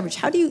news coverage?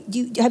 How have you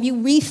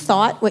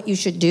rethought what you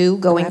should do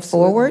going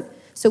forward?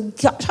 So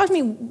talk to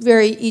me,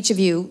 each of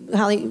you.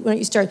 Hallie, why don't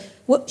you start?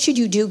 What should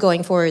you do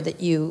going forward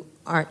that you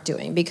aren't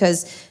doing?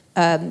 Because,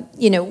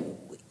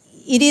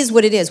 it is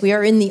what it is. We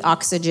are in the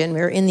oxygen.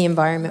 We are in the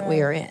environment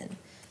we are in.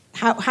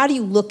 How do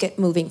you look at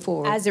moving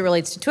forward? As it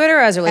relates to Twitter,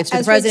 as it relates to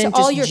the president,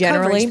 all just your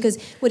generally?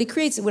 Because what it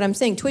creates, what I'm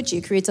saying, Twitchy,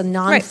 it creates a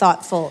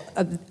non-thoughtful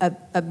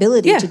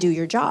ability to do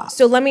your job.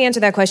 So let me answer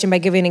that question by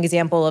giving an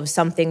example of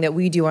something that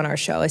we do on our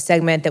show, a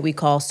segment that we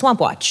call Swamp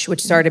Watch,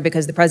 which started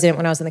because the president,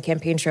 when I was on the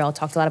campaign trail,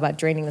 talked a lot about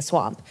draining the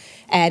swamp.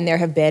 And there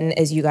have been,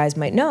 as you guys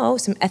might know,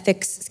 some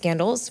ethics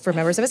scandals for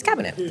members of his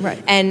cabinet.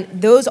 Right. And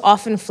those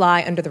often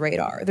fly under the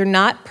radar. They're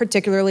not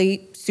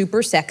particularly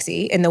super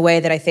sexy in the way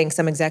that I think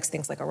some execs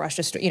think, like a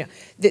Russia story.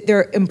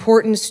 They're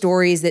important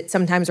stories that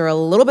sometimes are a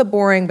little bit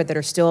boring, but that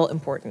are still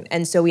important.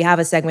 And so we have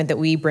a segment that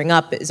we bring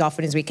up as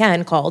often as we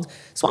can called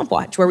Swamp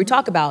Watch, where we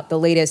talk about the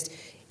latest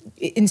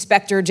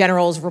Inspector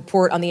General's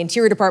report on the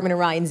Interior Department and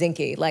Ryan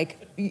Zinke. Like,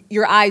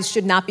 your eyes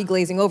should not be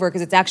glazing over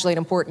because it's actually an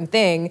important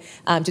thing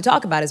to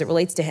talk about as it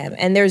relates to him.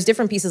 And there's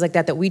different pieces like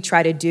that we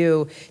try to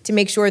do to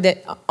make sure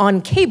that on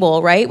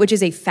cable, right, which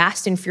is a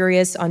fast and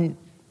furious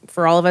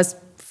for all of us,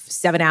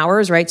 7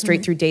 hours, right,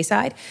 straight through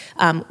dayside.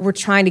 We're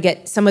trying to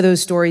get some of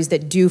those stories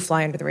that do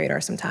fly under the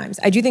radar sometimes.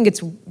 I do think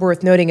it's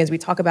worth noting as we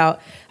talk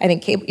about, I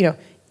think, cable,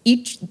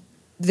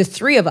 the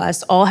three of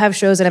us all have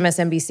shows at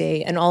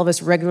MSNBC, and all of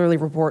us regularly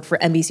report for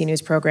NBC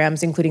News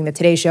programs, including the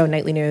Today Show,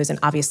 Nightly News, and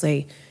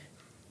obviously,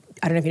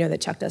 I don't know if you know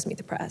that Chuck does Meet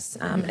the Press.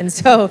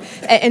 So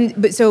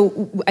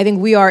I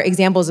think we are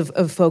examples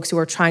of folks who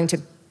are trying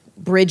to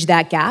bridge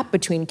that gap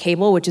between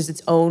cable, which is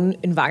its own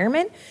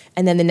environment,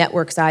 and then the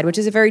network side, which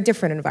is a very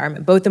different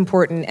environment, both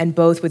important and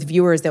both with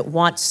viewers that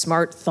want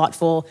smart,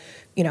 thoughtful,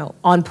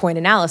 on-point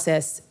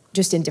analysis,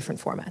 just in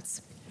different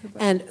formats.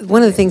 And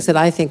one of the things that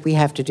I think we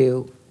have to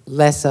do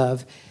less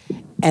of,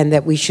 and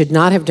that we should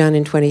not have done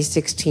in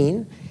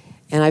 2016,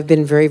 and I've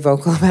been very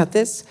vocal about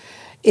this,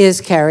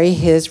 is carry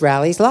his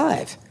rallies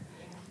live.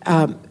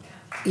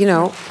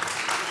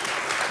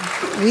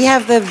 We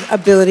have the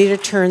ability to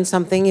turn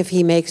something if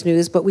he makes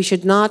news, but we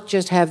should not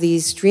just have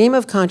these stream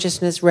of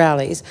consciousness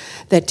rallies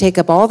that take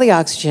up all the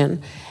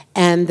oxygen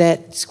and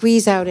that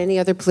squeeze out any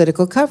other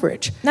political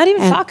coverage. Not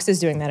even Fox is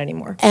doing that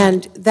anymore.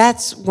 And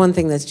that's one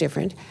thing that's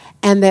different.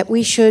 And that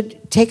we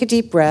should take a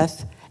deep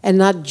breath and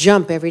not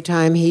jump every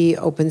time he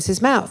opens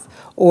his mouth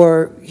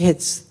or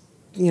hits,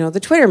 the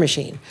Twitter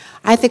machine.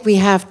 I think we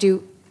have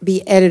to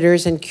be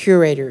editors and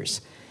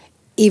curators,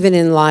 even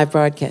in live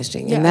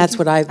broadcasting, and that's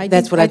what I've been trying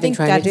to do. I think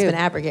that's been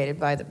abrogated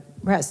by the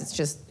press. It's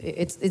just,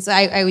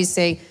 I always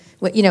say,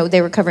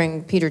 they were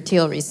covering Peter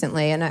Thiel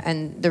recently, and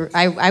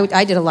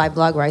I did a live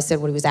blog where I said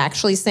what he was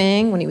actually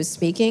saying when he was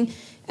speaking,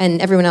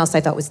 and everyone else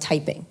I thought was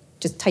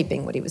just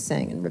typing what he was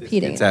saying and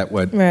repeating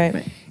it.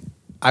 Right.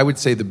 I would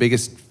say the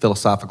biggest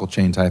philosophical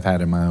change I've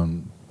had in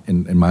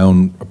my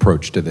own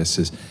approach to this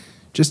is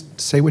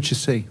just say what you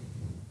see.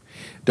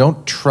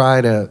 Don't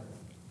try to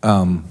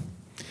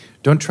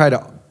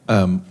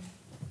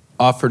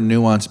offer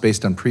nuance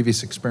based on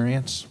previous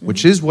experience,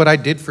 which is what I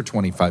did for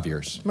 25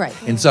 years. Right.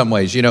 In some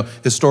ways,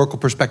 historical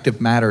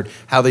perspective mattered.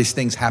 How these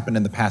things happened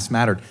in the past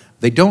mattered.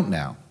 They don't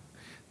now.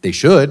 They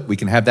should. We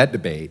can have that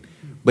debate.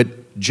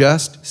 But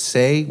just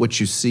say what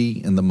you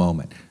see in the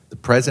moment. The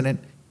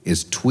president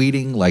is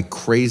tweeting like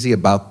crazy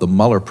about the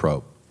Mueller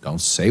probe.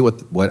 Don't say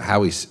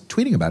how he's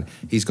tweeting about it.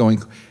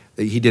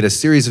 He did a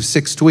series of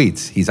 6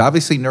 tweets. He's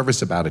obviously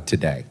nervous about it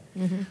today.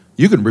 Mm-hmm.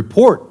 You can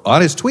report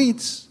on his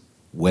tweets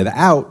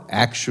without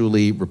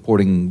actually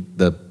reporting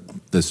the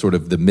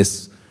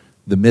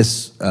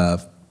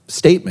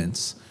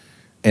misstatements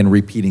and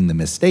repeating the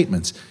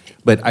misstatements.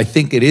 But I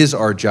think it is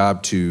our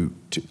job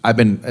I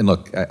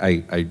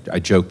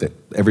joke that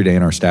every day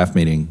in our staff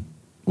meeting,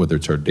 whether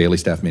it's our daily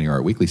staff meeting or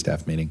our weekly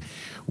staff meeting,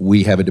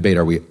 we have a debate.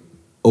 Are we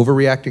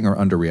overreacting or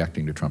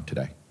underreacting to Trump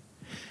today?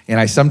 And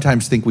I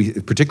sometimes think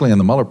particularly on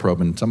the Mueller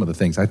probe and some of the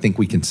things, I think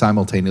we can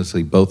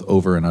simultaneously both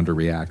over and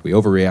underreact. We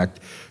overreact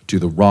to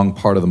the wrong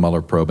part of the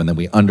Mueller probe, and then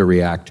we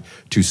underreact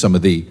to some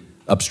of the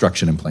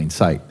obstruction in plain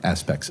sight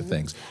aspects of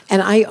things.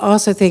 And I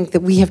also think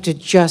that we have to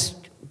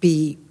just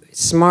be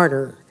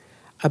smarter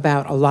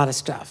about a lot of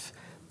stuff.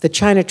 The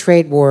China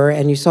trade war,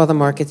 and you saw the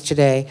markets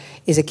today,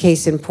 is a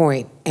case in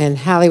point. And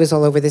Hallie was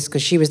all over this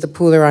because she was the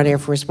pooler on Air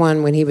Force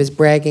One when he was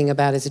bragging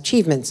about his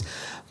achievements.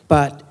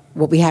 But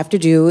what we have to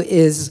do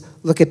is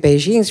look at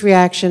Beijing's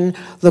reaction,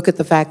 look at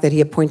the fact that he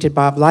appointed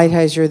Bob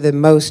Lighthizer, the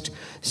most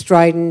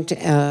strident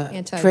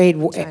trade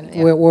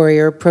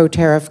warrior,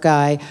 pro-tariff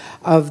guy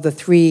of the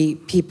 3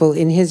 people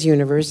in his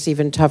universe,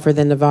 even tougher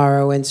than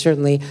Navarro and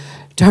certainly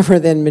tougher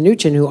than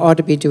Mnuchin, who ought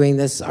to be doing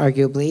this,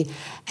 arguably,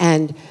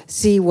 and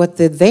see what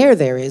the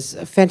there is.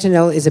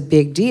 Fentanyl is a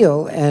big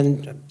deal,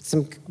 and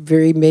some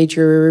very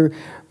major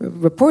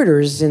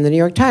reporters in the New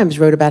York Times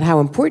wrote about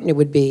how important it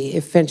would be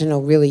if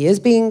fentanyl really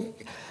is being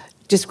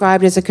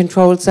described as a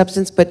controlled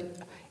substance, but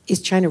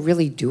is China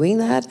really doing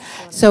that?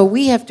 So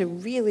we have to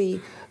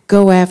really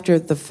go after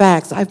the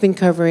facts. I've been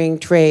covering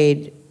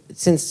trade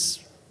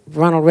since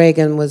Ronald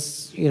Reagan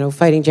was,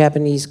 fighting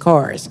Japanese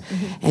cars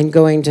and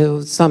going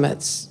to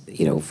summits,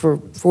 for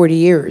 40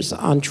 years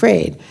on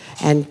trade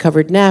and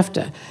covered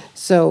NAFTA.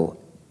 So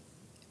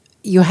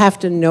you have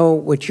to know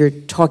what you're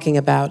talking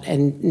about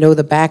and know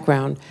the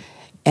background.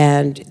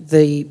 And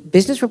the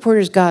business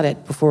reporters got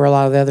it before a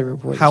lot of the other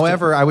reporters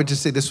However, did. I would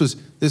just say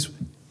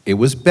it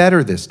was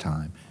better this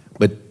time.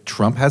 But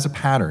Trump has a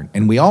pattern,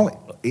 and we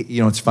all,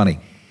 it's funny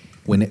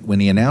when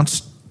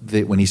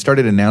he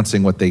started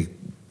announcing what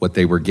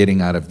they were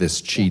getting out of this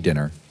Xi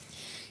dinner.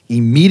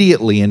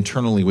 Immediately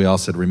internally, we all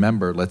said,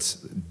 "Remember, let's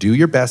do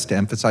your best to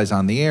emphasize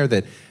on the air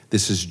that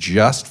this is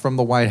just from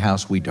the White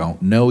House. We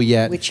don't know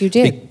yet." Which you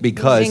did.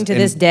 Because Beijing to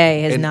this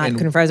day has not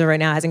confirmed right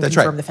now, hasn't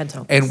confirmed the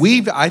fentanyl. And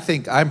I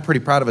think I'm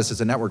pretty proud of us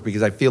as a network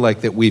because I feel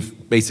like that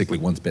we've basically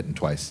once bitten,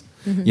 twice.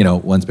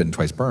 Once bitten,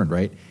 twice burned,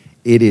 right?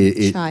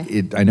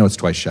 I know it's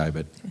twice shy,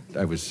 but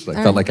I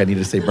felt like I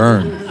needed to say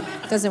burn.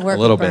 It doesn't work.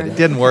 A little bit. It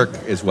didn't work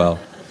as well.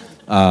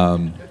 I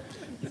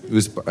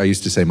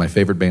used to say my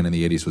favorite band in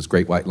the 80s was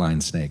Great White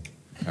Lion Snake.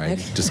 All right,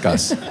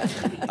 discuss.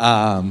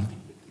 Now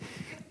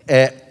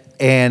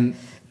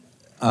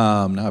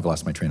I've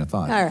lost my train of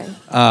thought. All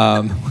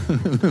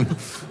right.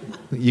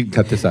 You can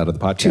cut this out of the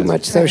podcast. Too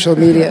much social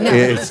media. No.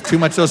 It's too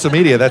much social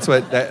media. That's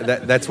what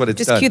it's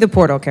Just done. cue the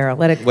portal, Carol.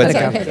 Let it go.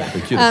 Cue the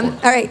portal.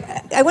 All right.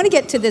 I want to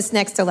get to this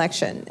next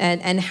election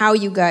and how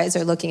you guys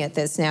are looking at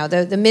this now.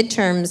 The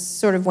midterms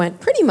sort of went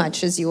pretty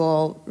much as you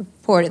all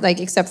reported,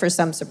 except for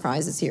some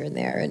surprises here and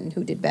there and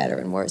who did better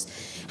and worse.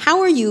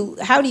 How do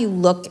you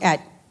look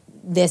at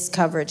this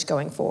coverage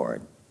going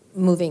forward,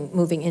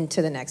 moving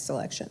into the next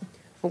election?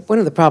 One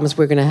of the problems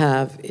we're going to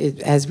have,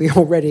 as we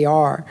already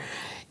are,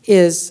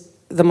 is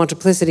the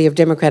multiplicity of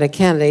Democratic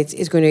candidates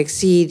is going to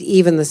exceed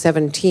even the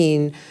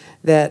 17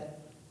 that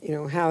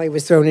Hallie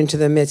was thrown into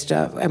the midst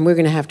of, and we're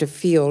going to have to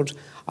field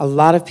a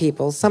lot of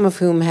people, some of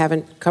whom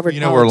haven't covered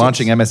politics. We're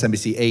launching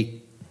MSNBC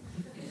 8.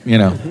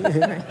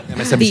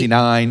 MSNBC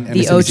 9, the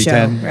MSNBC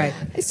 10. Right.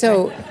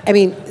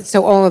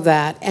 So all of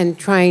that, and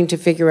trying to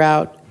figure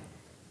out,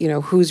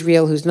 who's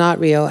real, who's not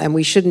real, and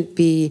we shouldn't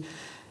be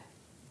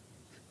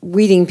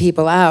weeding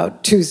people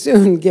out too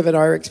soon, given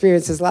our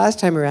experiences last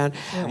time around.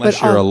 Unless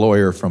you're a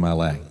lawyer from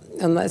LA.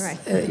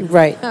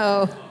 Right.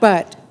 Oh.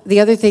 But the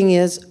other thing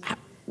is,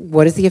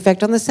 what is the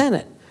effect on the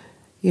Senate?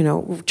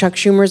 Chuck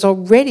Schumer's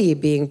already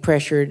being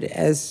pressured,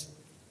 as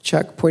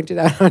Chuck pointed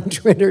out on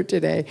Twitter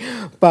today,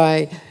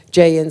 by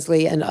Jay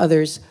Inslee and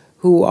others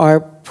who are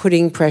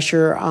putting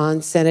pressure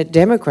on Senate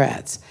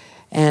Democrats.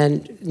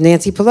 And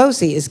Nancy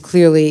Pelosi is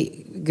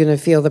clearly going to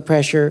feel the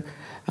pressure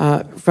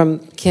from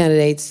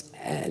candidates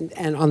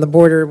and on the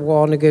border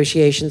wall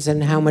negotiations,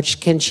 and how much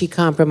can she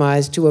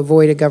compromise to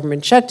avoid a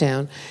government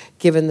shutdown,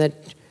 given that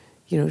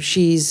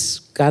she's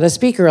got a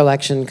speaker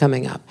election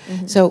coming up.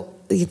 Mm-hmm. So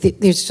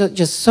there's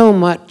just so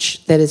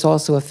much that is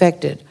also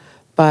affected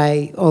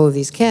by all of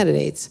these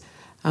candidates.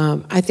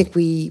 I think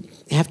we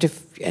have to,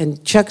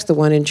 and Chuck's the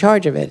one in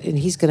charge of it, and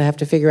he's going to have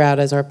to figure out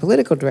as our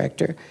political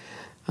director.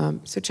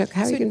 So Chuck,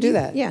 how are you going to do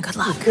that? Yeah, good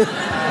luck.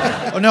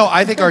 Oh no,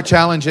 I think our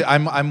challenge.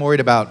 I'm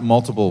worried about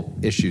multiple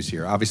issues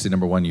here. Obviously,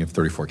 number one, you have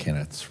 34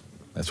 candidates.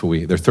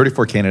 There's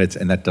 34 candidates,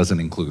 and that doesn't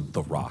include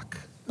The Rock.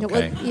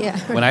 Okay. Yeah.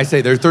 When I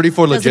say there's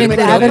 34 legitimate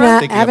include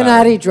candidates,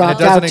 Avenatti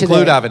dropped out it doesn't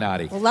include today.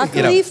 Avenatti. Well,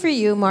 luckily for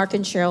you, Mark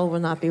and Cheryl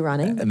will not be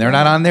running. And they're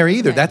not on there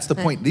either. Right. That's the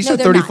point. These No, are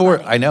they're not 34.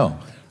 running. I know.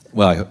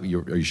 Well, are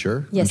you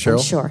sure? Yes, Cheryl?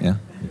 I'm sure. Yeah.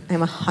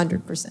 I'm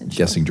 100% sure.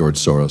 Guessing George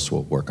Soros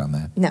will work on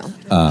that. No.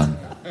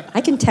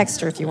 I can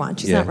text her if you want.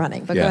 She's not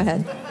running, but go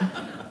ahead.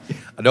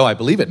 No, I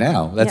believe it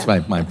now. That's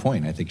Yeah. my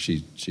point. I think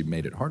she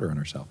made it harder on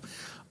herself.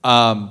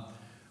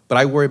 But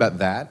I worry about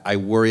that. I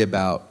worry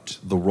about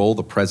the role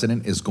the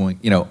president is going,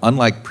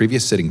 unlike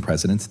previous sitting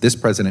presidents, this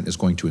president is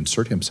going to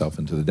insert himself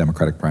into the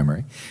Democratic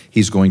primary.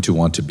 He's going to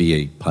want to be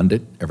a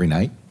pundit every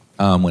night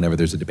whenever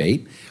there's a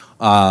debate.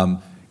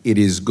 It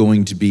is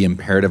going to be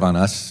imperative on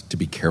us to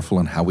be careful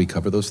on how we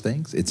cover those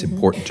things. It's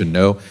important to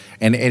know.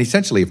 And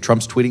essentially, if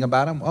Trump's tweeting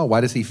about him,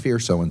 why does he fear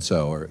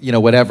so-and-so? Or,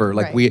 whatever.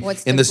 Like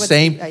Right. in the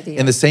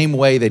same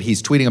way that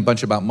he's tweeting a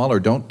bunch about Mueller,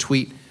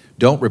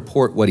 don't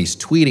report what he's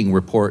tweeting,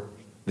 report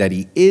that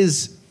he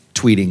is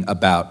tweeting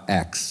about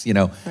X.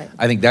 Right.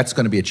 I think that's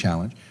going to be a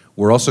challenge.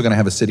 We're also going to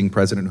have a sitting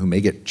president who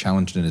may get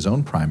challenged in his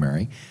own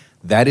primary.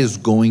 That is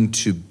going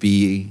to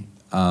be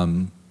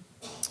an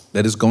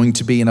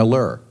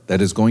allure.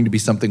 That is going to be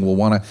something we'll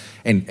want to.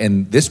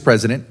 And this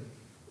president,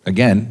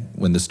 again,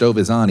 when the stove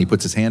is on, he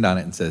puts his hand on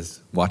it and says,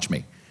 "Watch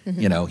me."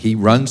 Mm-hmm. He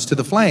runs to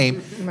the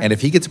flame, Right. and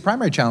if he gets a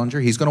primary challenger,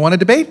 he's going to want to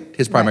debate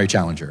his primary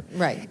challenger.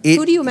 Right.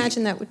 Who do you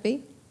imagine that would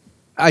be?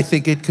 I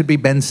think it could be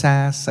Ben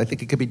Sass. I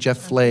think it could be Jeff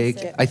Flake.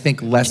 I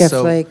think less Jeff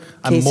so. Flake,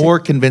 I'm Kasich. more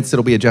convinced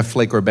it'll be a Jeff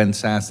Flake or a Ben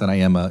Sass than I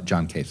am a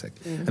John Kasich.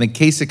 Mm-hmm. I think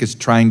Kasich is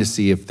trying to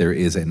see if there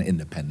is an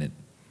independent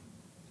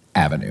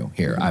avenue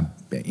here.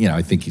 Mm-hmm.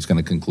 I think he's going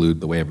to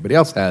conclude the way everybody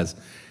else has.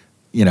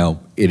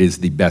 It is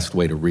the best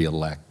way to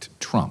reelect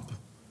Trump.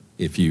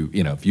 If you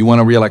want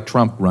to reelect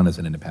Trump, run as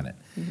an independent.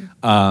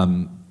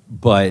 Mm-hmm.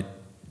 But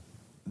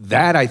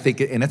that, I think,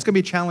 and it's going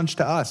to be a challenge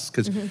to us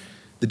because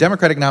the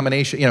Democratic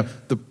nomination,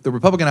 the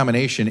Republican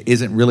nomination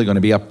isn't really going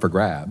to be up for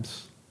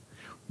grabs,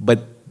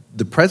 but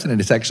the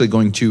president is actually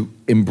going to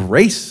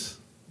embrace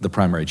the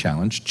primary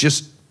challenge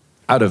just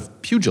out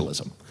of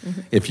pugilism,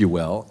 if you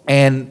will,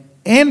 and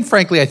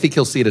frankly, I think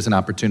he'll see it as an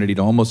opportunity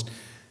to almost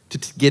to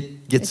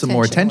get some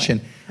more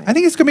attention. Right. I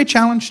think it's going to be a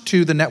challenge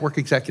to the network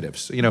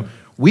executives.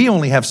 We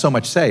only have so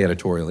much say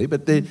editorially,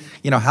 but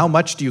how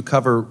much do you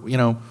cover?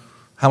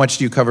 How much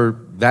do you cover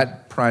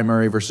that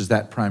primary versus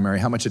that primary?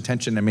 How much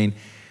attention?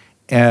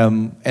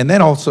 And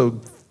then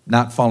also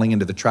not falling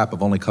into the trap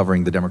of only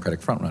covering the Democratic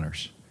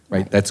frontrunners,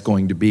 right? That's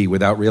going to be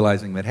without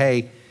realizing that,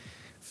 hey,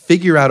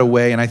 figure out a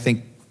way, and I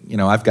think,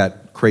 I've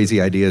got crazy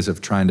ideas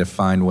of trying to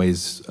find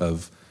ways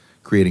of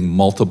creating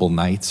multiple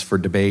nights for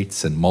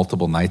debates and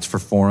multiple nights for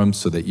forums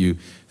so that you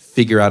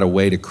figure out a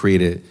way to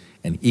create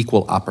an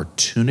equal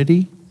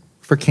opportunity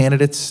for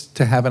candidates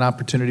to have an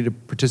opportunity to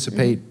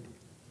participate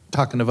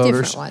talking to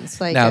voters. Different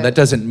ones. Now, that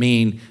doesn't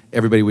mean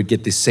everybody would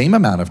get the same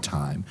amount of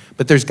time,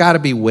 but there's got to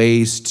be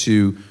ways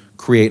to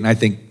create, and I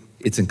think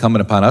it's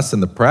incumbent upon us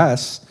in the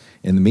press,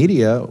 in the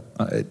media,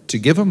 to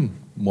give them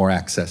more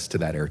access to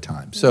that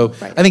airtime. So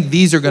Right. I think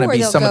these are going to Or be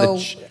they'll some of go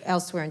the...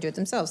 elsewhere and do it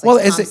themselves. Well,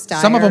 Like Tom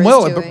some of Steyer them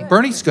will. is doing.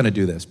 Bernie's going to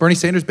do this. Bernie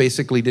Sanders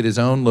basically did his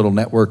own little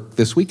network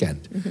this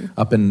weekend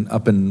up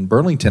in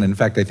Burlington. In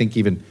fact, I think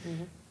even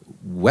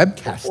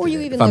webcasted Or you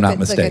it, even if I'm look not at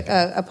mistaken.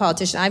 like a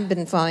politician. I've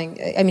been following.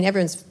 I mean,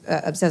 everyone's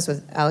obsessed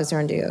with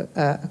Alexandria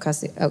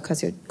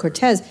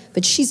Ocasio-Cortez,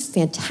 but she's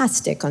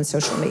fantastic on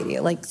social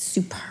media, like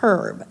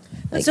superb.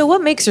 Like, So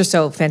what makes her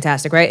so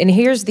fantastic, right? And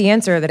here's the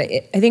answer that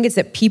I think it's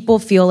that people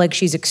feel like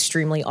she's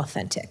extremely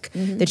authentic.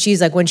 That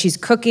she's like, when she's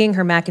cooking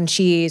her mac and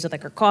cheese with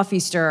like her coffee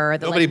stirrer.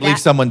 Nobody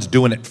believes someone's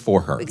doing it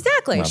for her.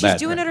 Exactly. Well, She's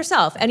doing it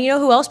herself. And you know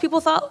who else people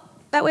thought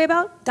that way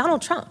about?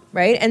 Donald Trump,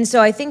 right? And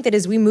so I think that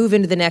as we move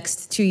into the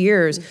next 2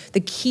 years, the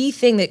key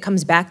thing that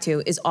comes back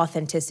to is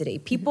authenticity.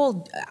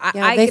 People,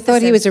 I they get the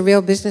thought he sense- was a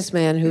real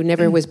businessman who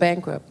never was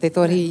bankrupt. They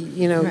thought he,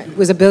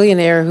 was a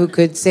billionaire who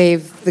could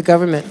save the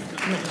government.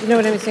 You know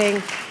what I'm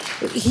saying?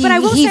 But I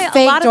will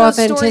say a lot of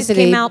those stories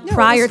came out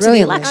prior to the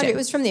election. It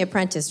was from The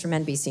Apprentice from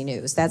NBC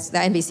News. That's the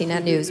NBC,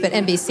 not news, but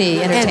NBC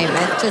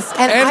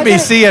Entertainment.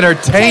 NBC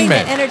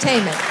Entertainment.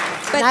 Entertainment.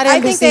 But Not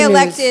I think NBC they News.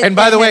 elected. And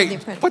by the The way,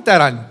 Apprentice.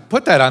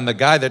 put that on the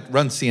guy that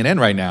runs CNN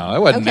right now. I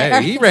wasn't Okay.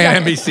 there. He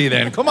ran NBC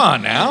then. Come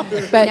on now.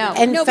 But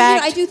in But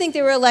fact, I do think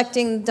they were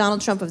electing Donald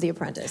Trump of The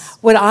Apprentice.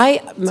 what I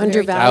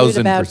undervalued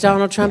about 1000%.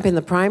 Donald Trump in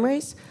the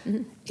primaries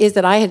is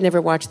that I had never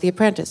watched The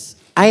Apprentice.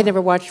 I had never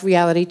watched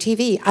reality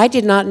TV. I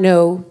did not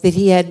know that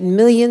he had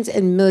millions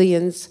and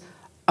millions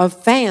of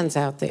fans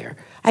out there.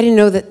 I didn't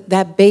know that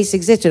that base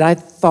existed. I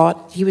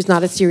thought he was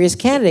not a serious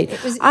candidate.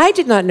 I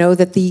did not know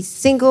that the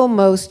single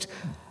most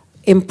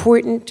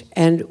important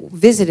and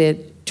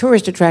visited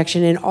tourist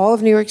attraction in all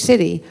of New York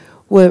City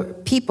were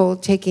people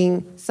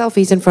taking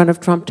selfies in front of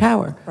Trump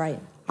Tower. Right.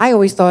 I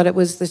always thought it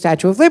was the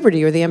Statue of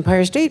Liberty or the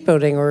Empire State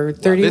Building or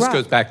 30 This Rock.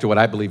 goes back to what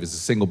I believe is the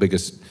single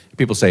biggest.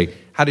 People say,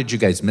 "How did you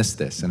guys miss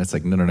this?" And it's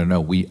like,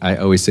 no. I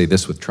always say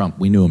this with Trump: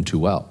 we knew him too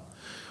well.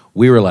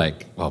 We were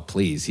like, well,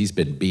 please, he's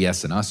been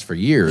BSing us for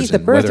years. He's the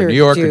and whether birther New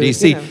York or Jew,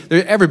 D.C., you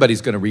know.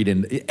 everybody's going to read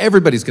in.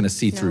 Everybody's going to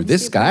see through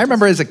this guy. I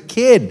remember as a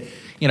kid,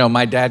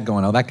 my dad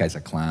going, "Oh, that guy's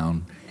a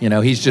clown.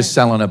 He's just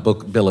selling a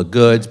bill of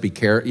goods. Be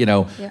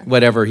careful.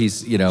 Whatever.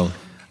 He's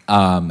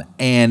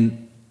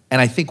and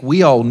I think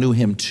we all knew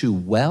him too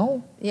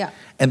well. Yeah.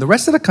 And the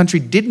rest of the country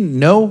didn't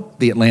know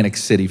the Atlantic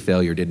City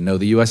failure, didn't know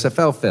the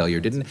USFL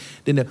failure, didn't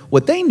know.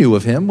 What they knew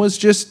of him was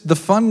just the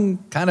fun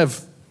Guy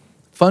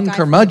from The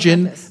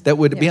curmudgeon Apprentice. that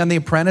would be Yeah. on The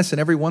Apprentice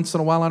and every once in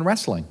a while on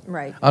wrestling.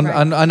 Right, On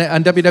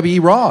WWE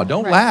Raw.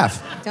 Don't Right.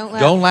 laugh. Don't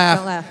laugh. Don't laugh.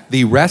 Don't laugh.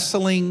 The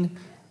wrestling,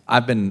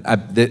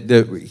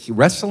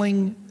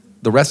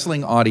 the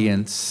wrestling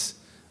audience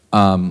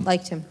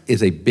Liked him.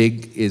 was a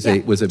big Just so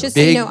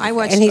big you know, I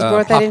watched- And he's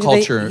brought that pop into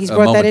culture he's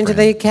brought that moment into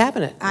for him. the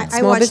cabinet. I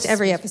Small watched business.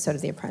 every episode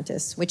of The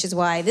Apprentice, which is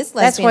why this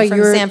That's lesbian why from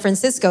you're- San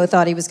Francisco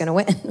thought he was going to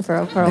win.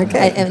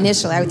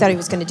 Initially, I thought he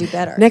was going to do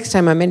better. Next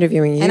time I'm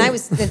interviewing you. And I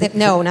was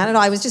no, not at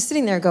all. I was just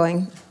sitting there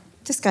going,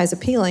 "This guy's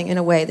appealing in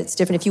a way that's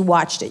different." If you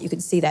watched it, you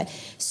could see that.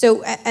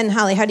 So, and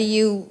Hallie,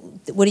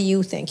 what do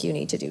you think you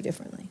need to do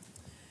differently?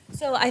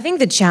 So I think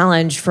the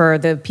challenge for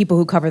the people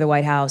who cover the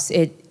White House,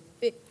 it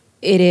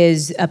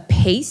is a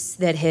pace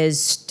that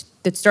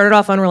started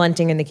off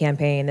unrelenting in the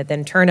campaign, that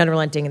then turned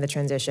unrelenting in the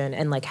transition,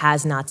 and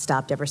has not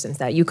stopped ever since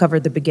that. You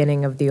covered the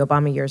beginning of the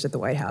Obama years at the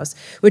White House,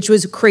 which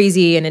was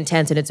crazy and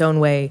intense in its own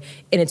way,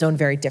 in its own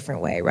very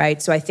different way,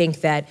 right? So I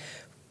think that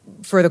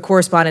for the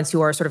correspondents who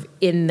are sort of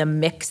in the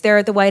mix there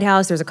at the White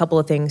House, there's a couple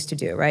of things to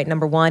do, right?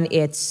 Number one,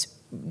 it's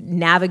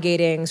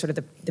navigating sort of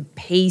the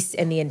pace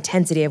and the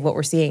intensity of what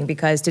we're seeing,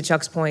 because to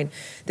Chuck's point,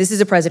 this is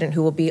a president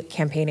who will be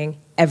campaigning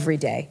every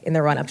day in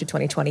the run-up to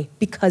 2020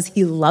 because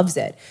he loves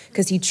it,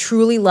 because he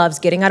truly loves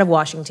getting out of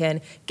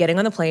Washington, getting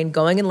on the plane,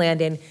 going and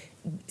landing,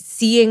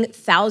 seeing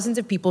thousands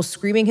of people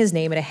screaming his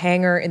name at a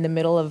hangar in the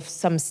middle of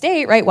some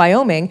state, right,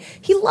 Wyoming.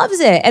 He loves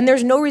it, and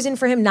there's no reason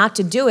for him not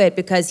to do it,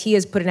 because he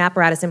has put an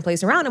apparatus in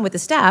place around him with the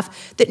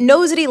staff that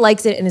knows that he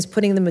likes it and is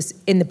putting them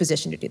in the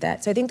position to do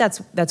that. So I think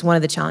that's one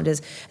of the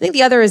challenges. I think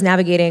the other is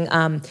navigating,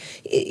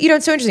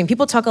 it's so interesting.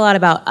 People talk a lot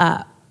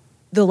about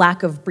the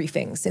lack of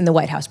briefings in the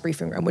White House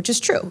briefing room, which is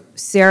true.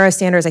 Sarah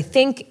Sanders, I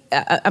think,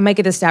 I might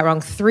get this stat wrong,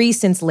 3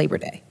 since Labor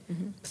Day,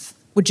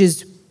 which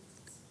is,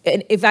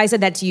 and if I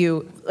said that to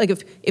you,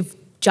 if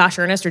Josh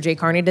Earnest or Jay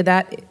Carney did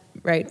that,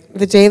 right?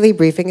 The daily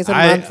briefing is a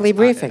monthly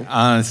briefing.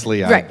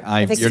 Honestly, Right.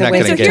 I think you're so. not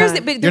going So to here's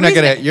get. the You're not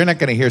reason- going to. You're not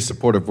going to hear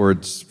supportive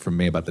words from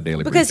me about the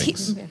daily Because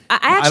briefings. I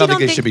actually don't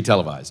think it should be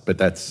televised, but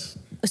that's.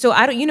 So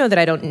that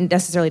I don't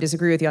necessarily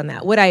disagree with you on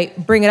that. What I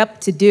bring it up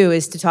to do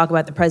is to talk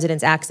about the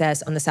president's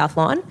access on the South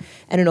Lawn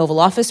and in Oval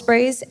Office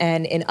sprays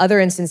and in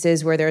other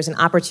instances where there's an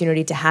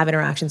opportunity to have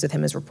interactions with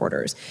him as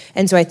reporters.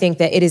 And so I think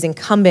that it is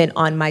incumbent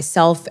on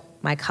myself,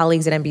 my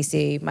colleagues at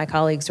NBC, my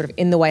colleagues sort of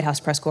in the White House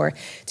press corps,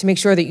 to make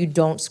sure that you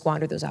don't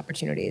squander those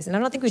opportunities. And I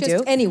don't think we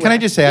do. Anywhere. Can I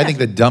just say, I think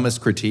the dumbest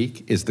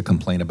critique is the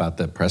complaint about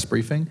the press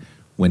briefing,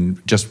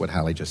 when just what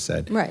Hallie just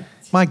said. Right.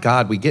 My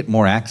God, we get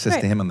more access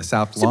Right. to him on the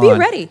South So Lawn. be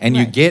ready. And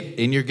Right.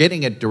 you're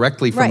getting it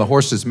directly from Right. the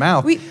horse's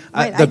mouth. Right.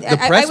 The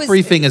press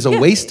briefing is a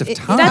waste of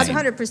time. That's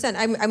 100%.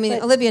 I mean,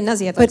 Olivia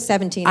Nuzzi had like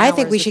 17 hours. I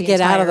think we with should the get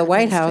out of the entire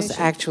White House,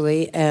 administration.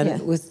 actually, and Yeah.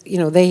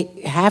 with, they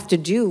have to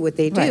do what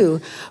they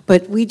do.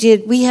 But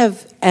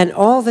and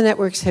all the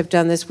networks have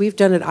done this. We've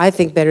done it, I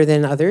think, better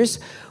than others.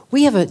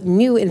 We have a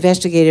new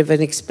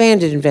an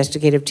expanded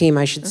investigative team,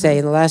 I should say,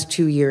 in the last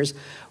 2 years.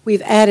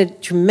 We've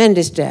added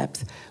tremendous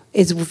depth.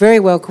 It's very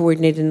well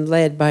coordinated and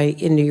led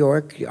in New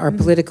York, our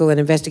political and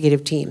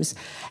investigative teams.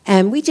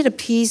 And we did a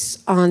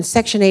piece on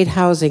Section 8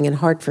 housing in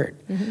Hartford,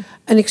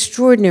 an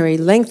extraordinary,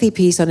 lengthy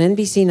piece on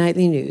NBC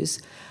Nightly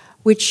News,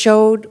 which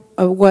showed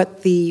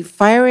what the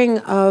firing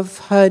of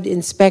HUD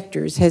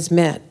inspectors has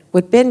meant,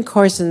 what Ben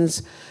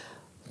Carson's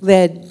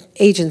led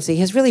agency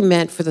has really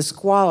meant for the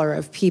squalor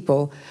of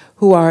people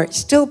who are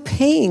still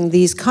paying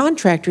these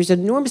contractors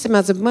enormous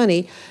amounts of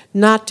money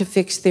not to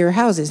fix their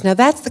houses. Now,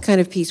 that's the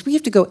kind of piece. We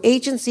have to go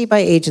agency by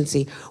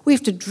agency. We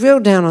have to drill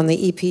down on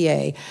the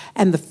EPA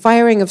and the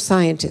firing of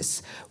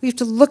scientists. We have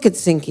to look at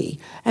Zinke,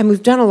 and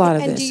we've done a lot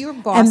of and this. Do your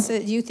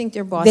bosses? Do you think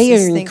their bosses? They are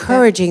think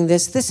encouraging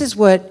this. This is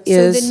what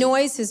is. So the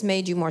noise has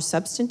made you more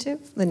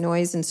substantive. The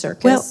noise and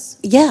circus. Well,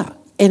 yeah.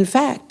 In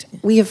fact,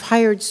 we have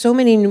hired so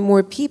many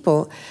more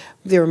people.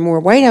 There are more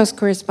White House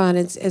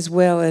correspondents as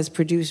well as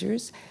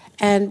producers.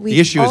 And the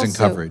issue isn't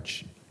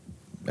coverage.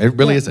 It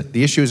really isn't.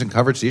 The issue isn't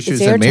coverage. The issue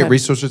isn't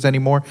resources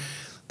anymore.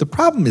 The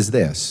problem is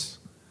this,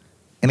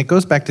 and it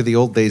goes back to the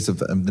old days of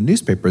the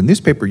newspaper. In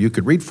newspaper, you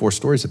could read 4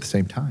 stories at the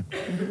same time.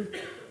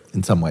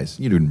 In some ways,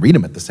 you didn't read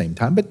them at the same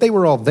time, but they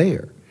were all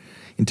there.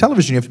 In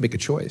television, you have to make a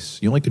choice.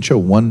 You only can show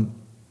one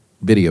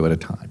video at a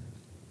time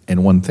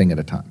and one thing at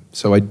a time.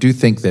 So I do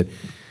think that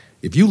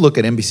if you look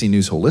at NBC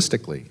News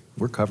holistically,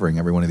 we're covering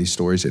every one of these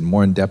stories in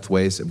more in-depth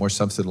ways and more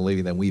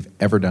substantively than we've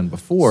ever done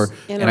before.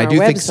 And I do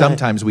think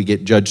sometimes we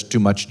get judged too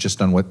much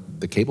just on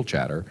what the cable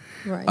chatter,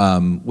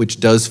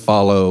 which does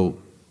follow,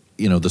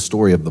 the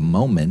story of the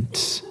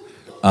moment,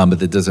 but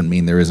that doesn't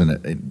mean there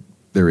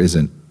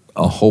isn't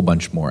a whole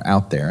bunch more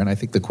out there. And I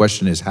think the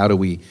question is, how do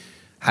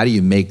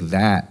you make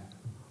that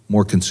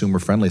more consumer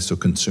friendly so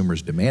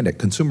consumers demand it?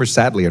 Consumers,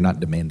 sadly, are not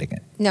demanding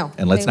it. No. Oh,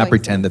 And let's not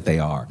pretend that they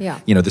are. Yeah.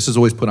 This is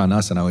always put on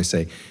us, and I always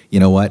say, you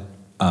know what?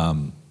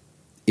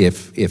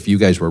 If you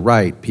guys were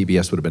right,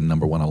 PBS would have been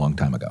number 1 a long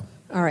time ago.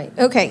 All right.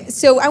 Okay.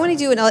 So I want to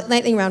do a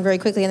lightning round very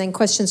quickly, and then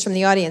questions from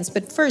the audience.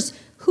 But first,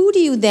 who do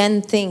you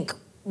then thinks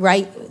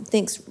right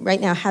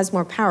now has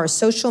more power,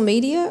 social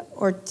media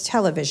or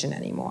television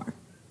anymore?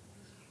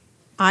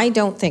 I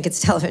don't think it's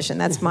television.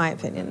 That's my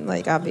opinion.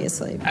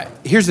 Obviously.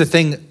 Here's the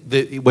thing.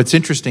 What's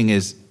interesting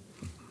is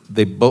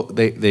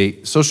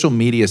social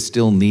media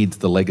still needs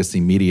the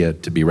legacy media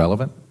to be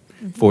relevant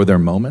for their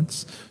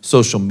moments.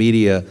 Social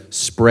media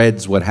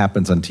spreads what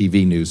happens on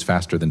TV news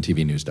faster than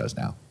TV news does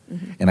now.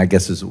 And I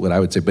guess is what I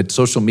would say. But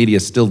social media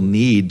still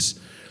needs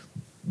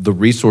the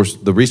resources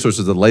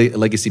of the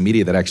legacy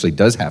media that actually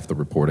does have the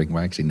reporting.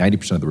 Well, actually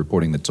 90% of the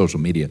reporting that social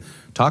media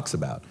talks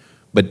about.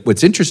 But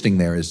what's interesting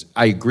there is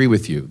I agree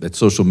with you that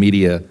social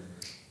media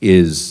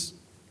is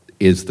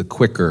the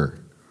quicker,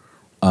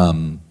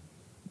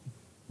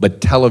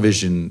 but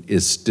television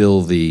is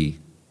still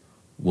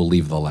will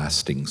leave the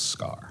lasting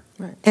scar.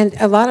 Right. And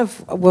a lot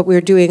of what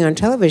we're doing on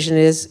television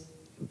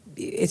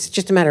it's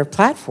just a matter of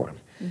platform.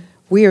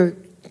 We are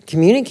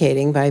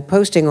communicating by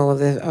posting all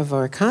of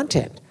our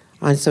content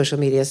on social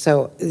media,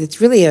 so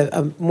it's really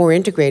a more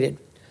integrated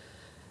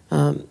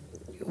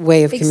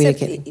way of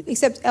communicating.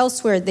 Except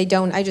elsewhere, they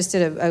don't. I just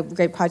did a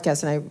great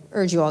podcast, and I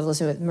urge you all to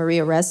listen to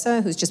Maria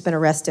Ressa, who's just been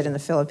arrested in the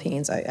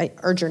Philippines. I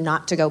urge her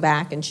not to go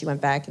back, and she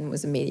went back and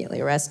was immediately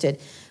arrested.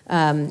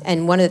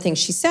 And one of the things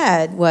she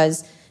said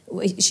was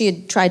she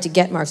had tried to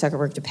get Mark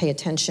Zuckerberg to pay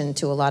attention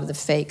to a lot of the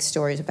fake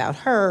stories about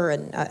her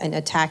and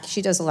attack.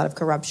 She does a lot of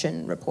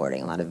corruption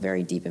reporting, a lot of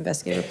very deep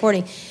investigative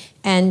reporting.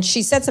 And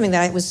she said something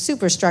that I was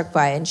super struck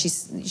by, and she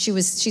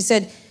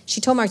said, she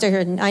told Mark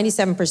Zuckerberg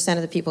 97%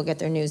 of the people get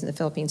their news in the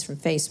Philippines from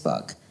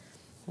Facebook.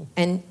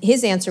 And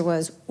his answer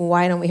was,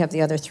 why don't we have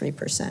the other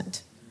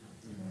 3%?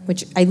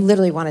 Which I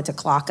literally wanted to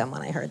clock him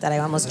when I heard that. I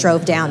almost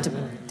drove down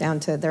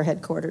to their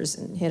headquarters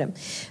and hit him.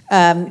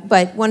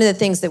 But one of the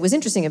things that was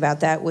interesting about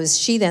that was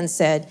she then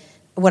said,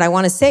 what I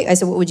want to say, I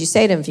said, what would you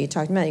say to him if you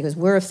talked to him? He goes,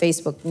 we're a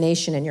Facebook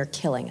nation and you're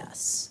killing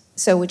us.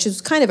 So, which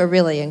is kind of a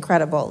really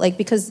incredible,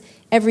 because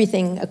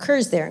everything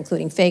occurs there,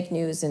 including fake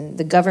news, and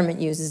the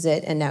government uses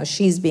it, and now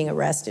she's being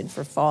arrested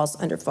for false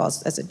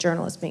as a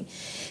journalist being.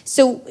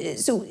 So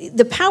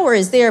the power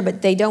is there,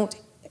 but they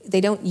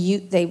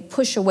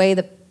push away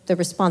the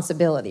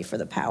responsibility for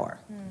the power.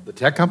 The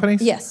tech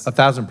companies? Yes.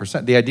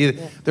 1,000%. The idea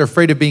that they're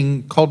afraid of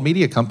being called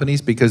media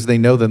companies because they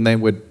know then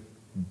the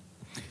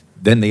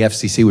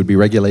FCC would be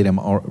regulating them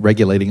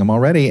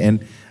already,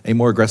 and a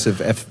more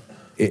aggressive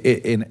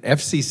an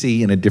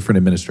FCC in a different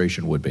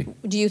administration would be.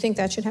 Do you think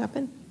that should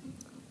happen?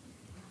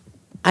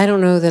 I don't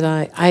know that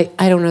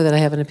I don't know that I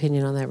have an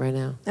opinion on that right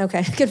now.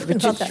 Okay, good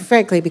about that.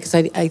 Frankly, because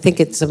I think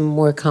it's a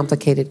more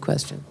complicated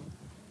question.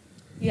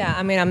 Yeah,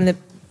 I mean,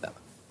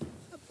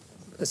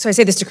 so I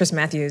say this to Chris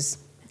Matthews.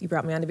 You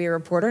brought me on to be a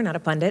reporter, not a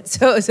pundit,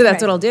 so that's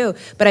what I'll do.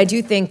 But I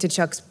do think, to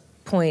Chuck's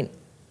point,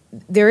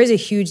 there is a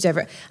huge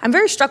I'm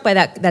very struck by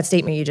that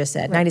statement you just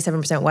said,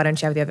 97%, why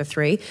don't you have the other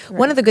 3? Right.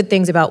 One of the good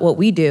things about what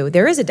we do,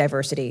 there is a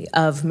diversity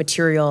of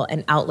material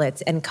and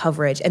outlets and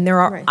coverage, and there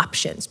are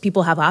options.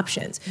 People have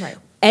options. Right.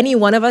 Any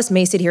one of us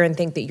may sit here and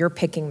think that you're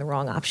picking the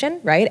wrong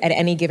option, right, at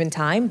any given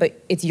time,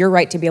 but it's your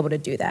right to be able to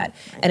do that.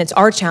 Right. And it's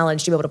our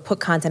challenge to be able to put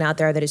content out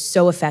there that is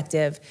so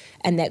effective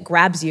and that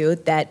grabs you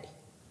that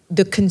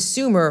the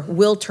consumer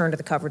will turn to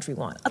the coverage we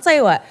want. I'll tell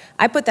you what,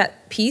 I put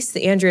that piece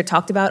that Andrea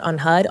talked about on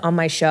HUD on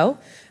my show,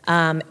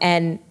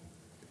 and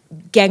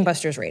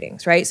gangbusters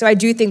ratings, right? So I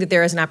do think that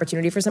there is an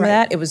opportunity for some of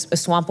that. It was a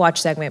Swamp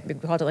Watch segment. We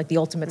called it like the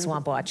ultimate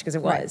Swamp Watch because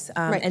it was.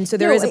 And so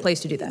there is a place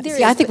to do that.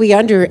 See, I think we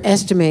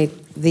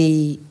underestimate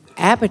the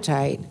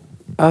appetite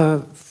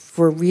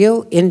for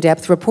real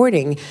in-depth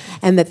reporting,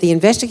 and that the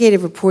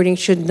investigative reporting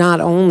should not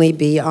only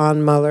be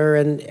on Mueller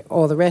and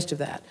all the rest of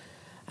that.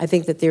 I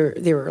think that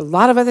there are a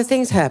lot of other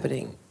things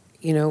happening,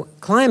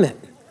 climate,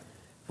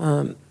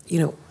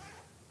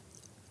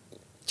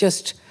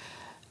 just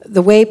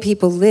the way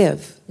people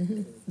live,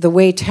 the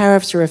way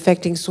tariffs are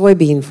affecting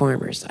soybean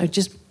farmers. I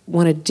just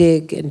want to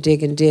dig and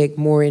dig and dig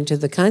more into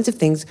the kinds of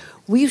things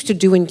we used to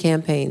do in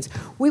campaigns.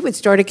 We would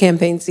start a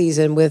campaign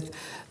season with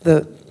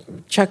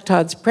Chuck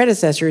Todd's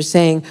predecessors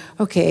saying,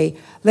 okay,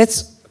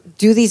 let's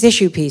do these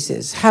issue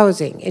pieces,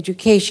 housing,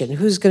 education,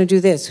 who's going to do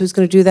this, who's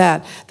going to do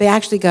that. They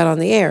actually got on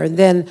the air. And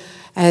then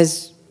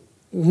as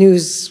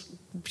news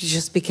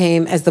just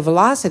became, as the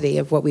velocity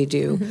of what we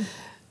do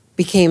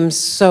became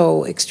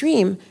so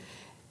extreme,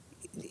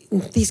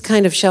 these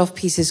kind of shelf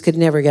pieces could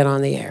never get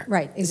on the air.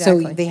 Right,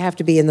 exactly. So they have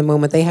to be in the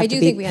moment. They have to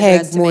be we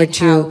pegged more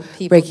to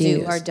breaking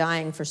news. Are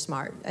dying for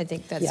smart. I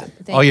think that's a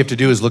thing. All you have to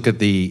do is look at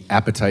the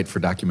appetite for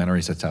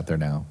documentaries that's out there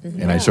now.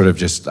 And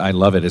I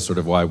love it. It's sort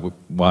of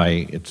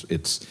why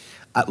it's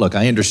look,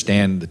 I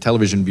understand the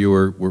television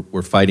viewer,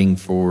 we're fighting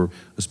for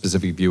a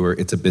specific viewer.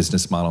 It's a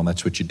business model, and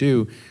that's what you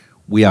do.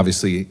 We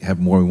obviously have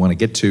more we want to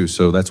get to,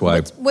 so that's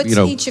why, What's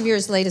each of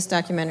yours latest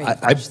documentary you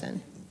watched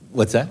then?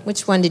 What's that?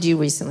 Which one did you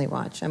recently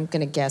watch? I'm going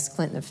to guess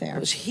Clinton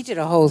Affair. He did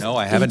a whole. No,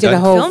 I haven't he did done a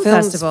whole film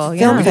festival. We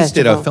just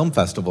did a film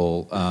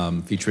festival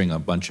featuring a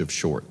bunch of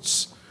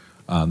shorts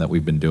that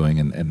we've been doing,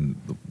 and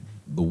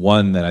the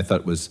one that I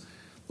thought was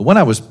the one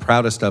I was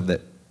proudest of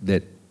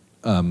that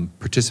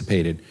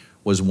participated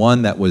was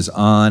one that was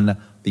on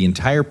the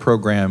entire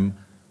program,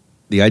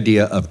 the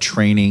idea of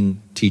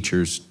training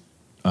teachers,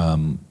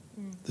 to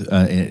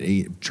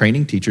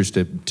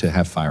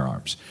have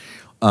firearms.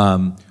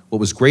 What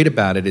was great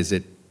about it is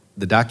that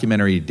the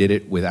documentary did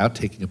it without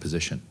taking a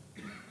position,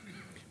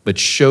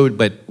 but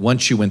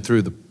once you went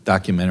through the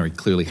documentary,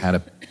 clearly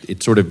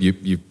it sort of,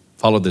 you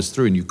followed this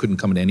through and you couldn't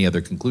come to any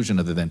other conclusion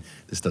other than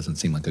this doesn't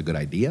seem like a good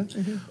idea.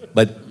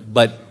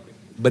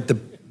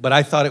 But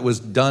I thought it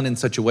was done in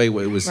such a way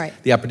where it was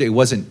the opportunity.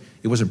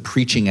 It wasn't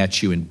preaching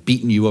at you and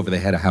beating you over the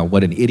head of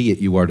what an idiot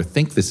you are to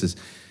think this is.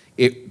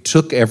 It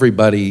took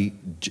everybody.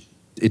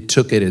 It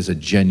took it as a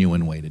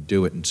genuine way to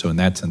do it, and so in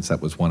that sense,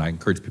 that was one I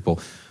encourage people.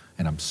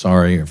 And I'm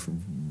sorry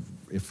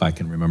if I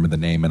can remember the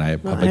name,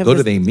 and go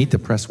to the Meet the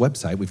Press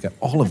website. We've got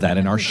all of that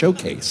in our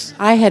showcase.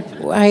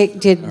 I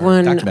did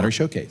one documentary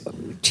showcase.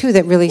 Two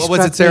that really struck me. What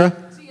was it, Sarah?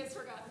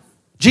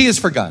 G is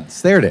for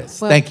Guns. There it is.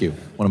 Well, thank you.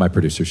 One of my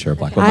producers, Sarah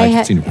Black.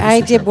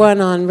 I did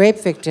one on rape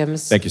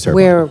victims. Thank you, Sarah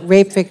where Black.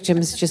 Rape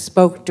victims just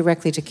spoke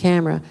directly to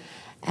camera,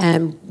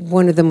 and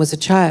one of them was a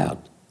child,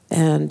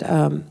 and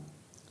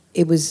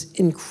it was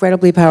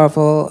incredibly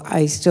powerful.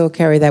 I still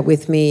carry that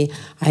with me.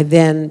 I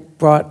then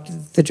brought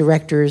the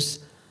directors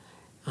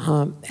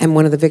and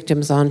one of the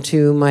victims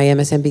onto my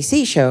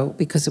MSNBC show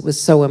because it was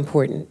so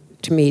important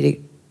to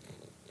me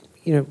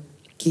to,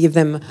 give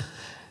them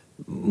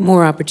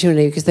more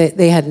opportunity because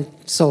they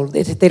hadn't sold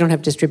it. They don't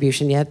have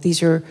distribution yet.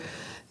 These are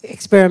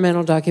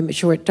experimental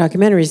short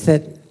documentaries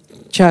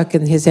that Chuck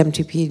and his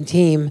M2P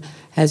team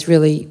has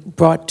really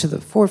brought to the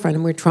forefront,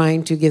 and we're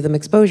trying to give them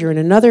exposure. And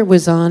another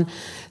was on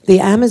the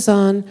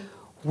Amazon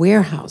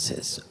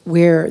warehouses,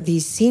 where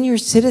these senior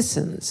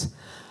citizens,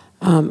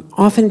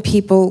 often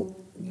people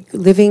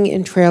living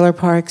in trailer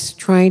parks,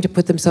 trying to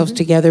put themselves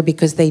together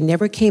because they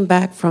never came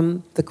back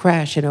from the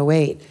crash in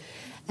 2008,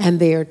 and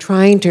they are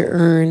trying to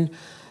earn,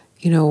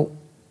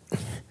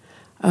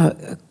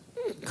 a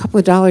couple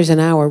of dollars an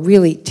hour,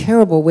 really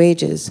terrible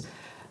wages,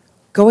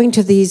 going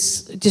to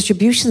these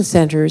distribution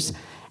centers,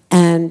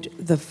 and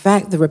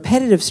the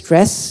repetitive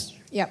stress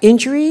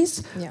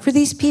injuries for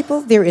these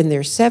people. They're in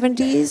their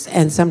 70s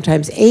and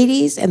sometimes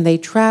 80s, and they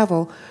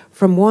travel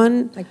from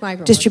one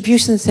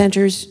distribution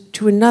centers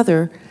to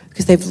another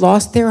because they've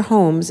lost their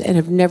homes and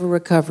have never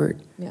recovered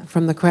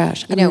from the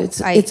crash. It's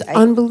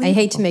unbelievable. I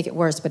hate to make it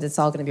worse, but it's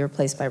all going to be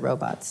replaced by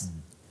robots.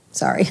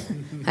 Sorry.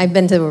 I've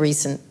been to a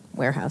recent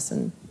warehouse,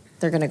 and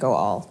they're going to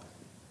go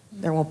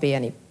there won't be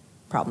any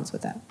problems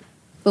with that.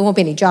 There won't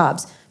be any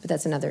jobs, but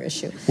that's another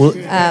issue. Well,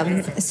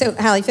 so,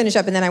 Hallie, finish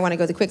up, and then I want to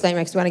go to the quick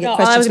lightning because we want to get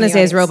questions. All I was going to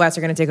say is robots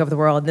are going to take over the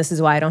world. This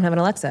is why I don't have an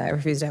Alexa. I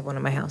refuse to have one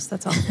in my house.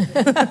 That's all.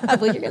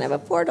 Well, you're going to have a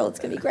portal. It's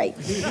going to be great.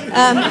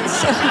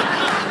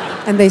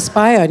 And they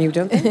spy on you,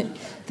 don't they?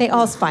 They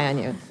all spy on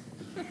you.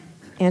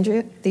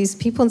 Andrea, these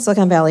people in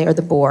Silicon Valley are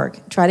the Borg.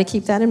 Try to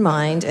keep that in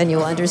mind, and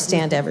you'll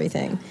understand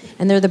everything.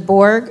 And they're the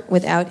Borg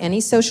without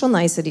any social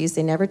niceties.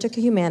 They never took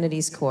a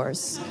humanities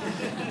course.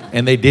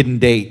 And they didn't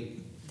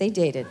date. They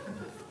dated.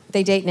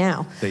 They date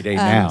now. They date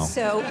now.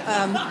 So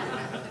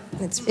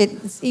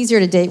it's easier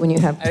to date when you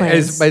have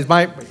plans.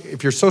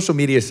 If your social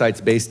media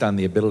site's based on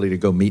the ability to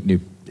go meet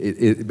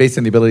based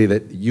on the ability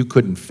that you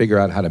couldn't figure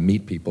out how to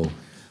meet people,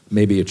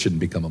 maybe it shouldn't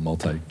become a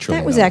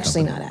multi-trillion. That was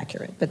actually not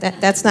accurate, but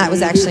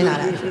was actually not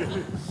accurate.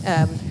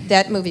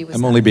 That movie was.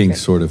 I'm only being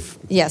sort of.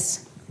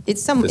 Yes,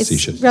 it's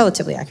facetious.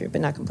 Relatively accurate,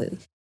 but not completely.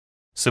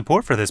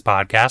 Support for this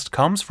podcast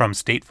comes from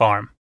State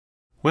Farm.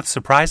 With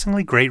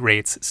surprisingly great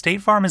rates,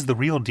 State Farm is the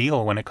real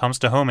deal when it comes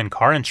to home and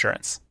car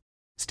insurance.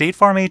 State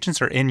Farm agents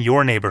are in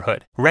your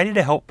neighborhood, ready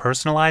to help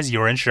personalize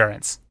your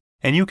insurance.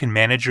 And you can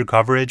manage your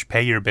coverage,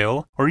 pay your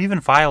bill, or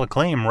even file a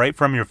claim right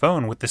from your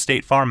phone with the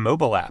State Farm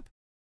mobile app.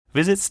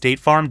 Visit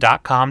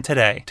statefarm.com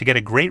today to get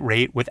a great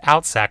rate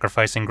without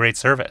sacrificing great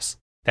service.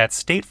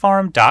 That's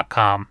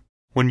statefarm.com.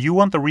 When you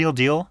want the real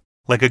deal,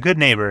 like a good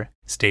neighbor,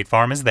 State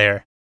Farm is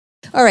there.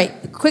 All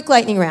right, quick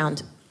lightning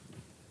round.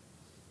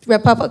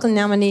 Republican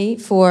nominee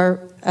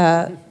for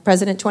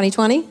President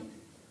 2020?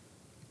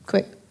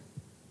 Quick.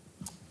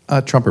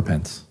 Trump or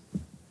Pence?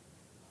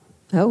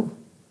 Oh,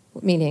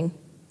 meaning?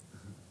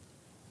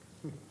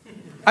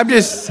 I'm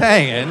just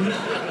saying.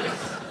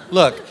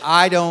 Look,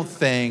 I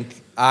think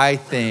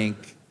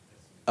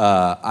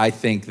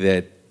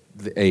that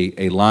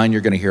a line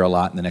you're going to hear a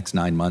lot in the next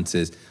 9 months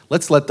is,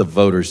 let's let the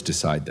voters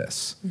decide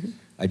this. Mm-hmm.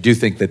 I do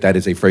think that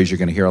is a phrase you're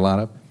going to hear a lot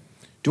of.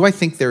 Do I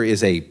think there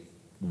is a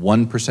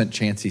 1%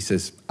 chance he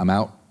says, I'm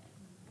out,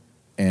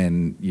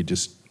 and you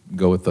just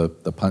go with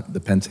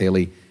the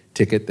Pence-Haley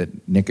ticket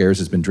that Nick Ayers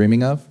has been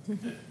dreaming of?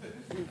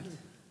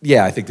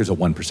 Yeah, I think there's a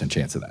 1%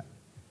 chance of that.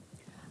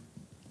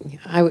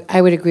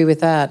 I would agree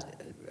with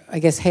that. I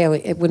guess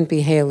Haley, it wouldn't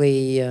be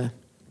Haley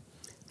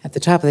at the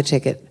top of the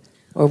ticket,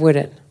 or would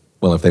it?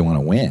 Well, if they want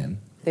to win.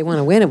 If they want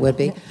to win, it would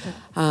be.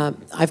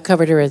 I've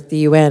covered her at the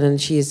UN,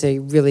 and she's a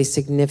really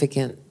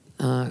significant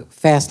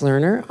fast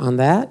learner on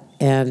that,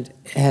 and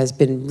has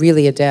been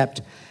really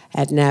adept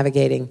at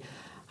navigating.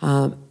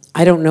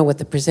 I don't know what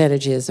the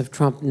percentage is of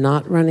Trump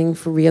not running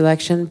for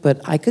re-election,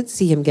 but I could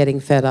see him getting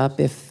fed up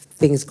if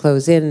things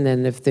close in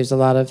and if there's a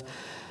lot of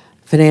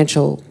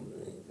financial,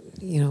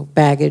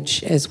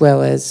 baggage as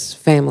well as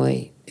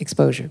family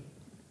exposure.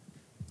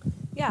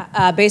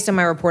 Yeah, based on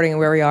my reporting and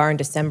where we are in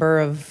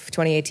December of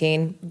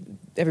 2018,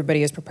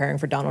 everybody is preparing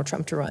for Donald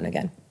Trump to run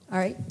again. All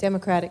right,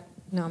 Democratic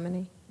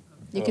nominee.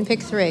 You can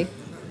pick 3.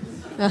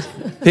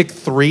 Pick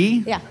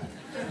 3? Yeah.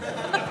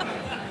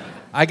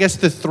 I guess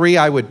the 3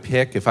 I would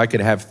pick, if I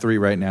could have 3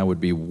 right now, would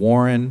be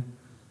Warren,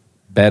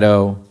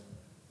 Beto,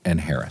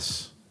 and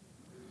Harris.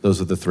 Those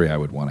are the 3 I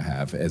would want to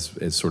have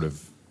as sort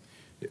of.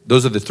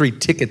 Those are the 3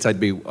 tickets I'd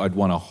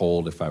want to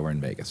hold if I were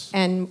in Vegas.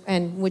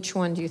 And which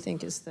one do you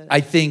think is the? I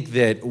think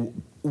that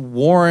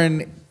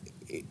Warren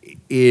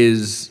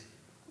has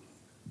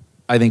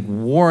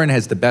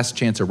the best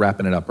chance of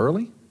wrapping it up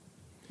early.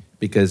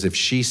 Because if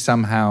she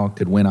somehow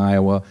could win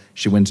Iowa,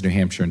 she wins New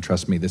Hampshire, and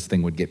trust me, this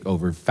thing would get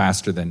over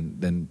faster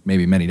than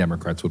maybe many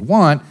Democrats would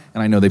want.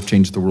 And I know they've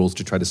changed the rules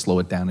to try to slow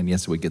it down, and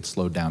yes, it would get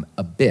slowed down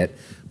a bit.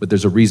 But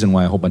there's a reason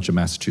why a whole bunch of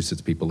Massachusetts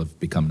people have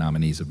become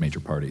nominees of major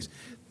parties.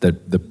 The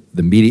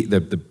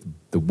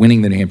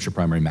winning the New Hampshire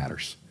primary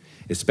matters,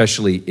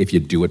 especially if you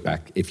do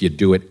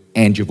it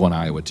and you've won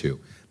Iowa too.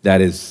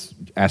 That is,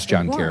 ask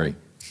John Kerry.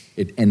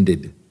 It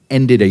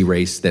ended a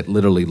race that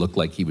literally looked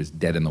like he was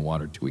dead in the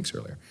water 2 weeks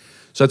earlier.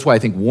 So that's why I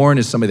think Warren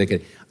is somebody that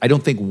could. I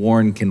don't think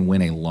Warren can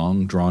win a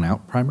long,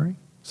 drawn-out primary.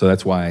 So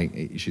that's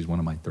why she's one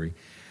of my 3.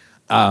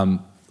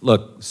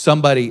 Look,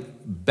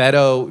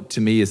 Beto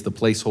to me is the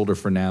placeholder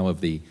for now of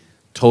the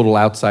total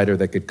outsider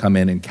that could come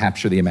in and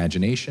capture the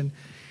imagination.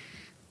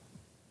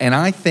 And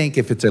I think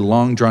if it's a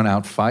long,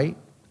 drawn-out fight,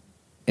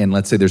 and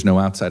let's say there's no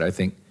outsider, I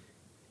think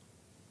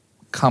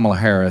Kamala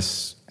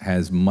Harris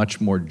has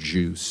much more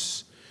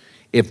juice.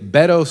 If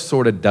Beto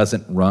sort of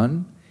doesn't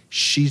run,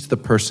 she's the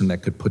person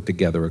that could put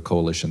together a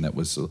coalition that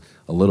was a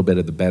little bit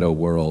of the Beto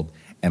world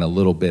and a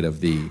little bit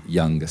of the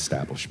young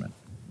establishment.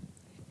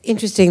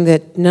 Interesting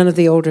that none of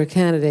the older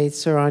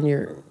candidates are on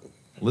your.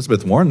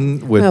 Elizabeth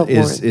Warren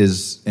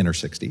is in her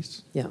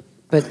 60s. Yeah,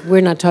 but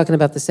we're not talking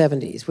about the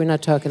 70s. We're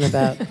not talking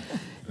about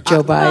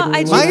Joe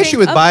Biden. My issue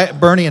with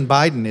Bernie and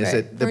Biden is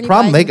that the Bernie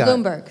problem Biden, they got.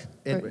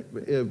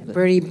 Bloomberg.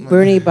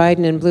 Bernie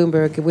Biden and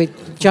Bloomberg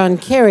with John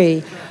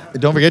Kerry.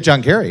 Don't forget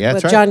John Kerry. Yeah,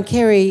 that's right. John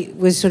Kerry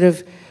was sort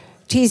of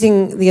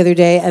teasing the other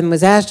day and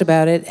was asked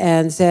about it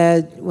and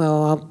said,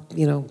 well,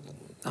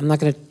 I'm not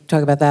going to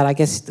talk about that. I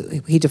guess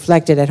he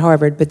deflected at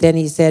Harvard, but then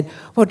he said,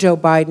 well, Joe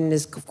Biden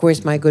is, of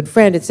course, my good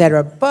friend, et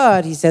cetera.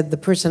 But he said the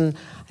person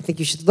I think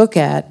you should look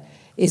at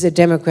is a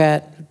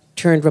Democrat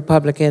turned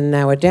Republican,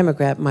 now a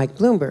Democrat, Mike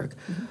Bloomberg,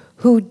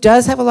 who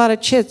does have a lot of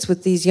chits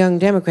with these young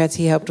Democrats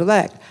he helped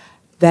elect.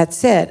 That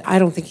said, I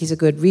don't think he's a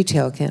good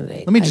retail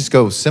candidate. Let me just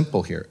go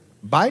simple here.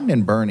 Biden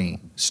and Bernie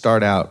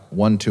start out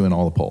 1-2 in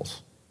all the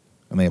polls.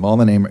 And they have all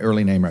the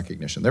early name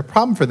recognition. Their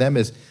problem for them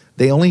is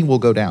they only will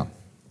go down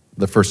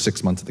the first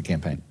 6 months of the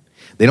campaign.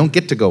 They don't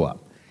get to go up.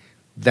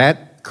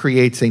 That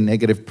creates a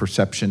negative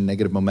perception,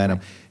 negative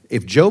momentum.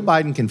 If Joe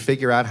Biden can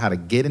figure out how to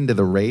get into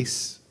the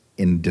race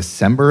in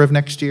December of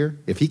next year,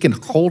 if he can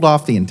hold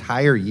off the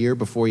entire year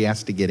before he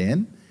has to get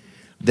in,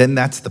 then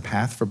that's the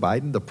path for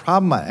Biden. The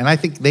problem, and I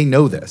think they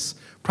know this,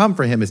 problem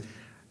for him is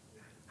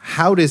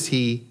how does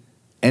he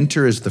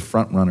enter as the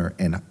front runner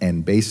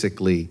and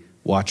basically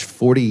watch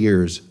 40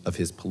 years of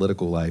his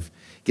political life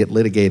get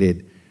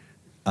litigated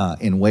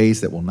in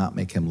ways that will not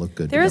make him look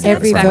good. There is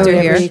Every X factor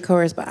vote, here. every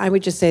correspondent. I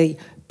would just say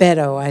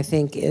Beto, I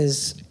think,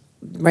 is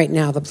right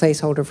now the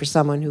placeholder for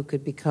someone who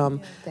could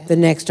become the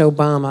next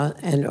Obama.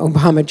 And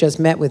Obama just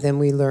met with him,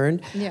 we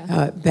learned,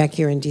 back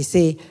here in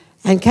D.C.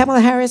 And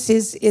Kamala Harris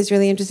is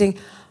really interesting.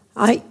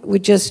 I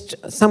would just,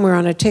 somewhere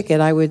on a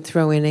ticket, I would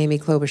throw in Amy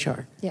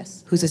Klobuchar.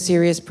 Yes. Who's a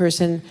serious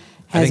person,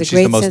 I has think a she's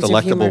great the most sense of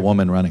electable humor.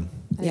 woman running.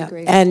 I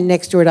agree. And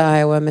next door to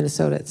Iowa,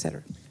 Minnesota, et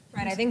cetera.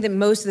 Right, I think that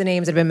most of the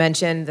names that have been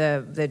mentioned,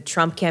 the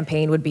Trump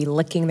campaign would be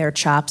licking their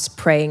chops,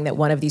 praying that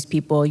one of these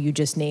people you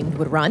just named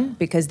would run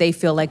because they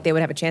feel like they would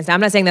have a chance. Now,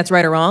 I'm not saying that's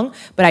right or wrong,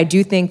 but I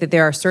do think that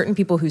there are certain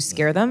people who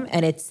scare them,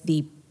 and it's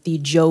the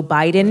Joe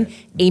Biden,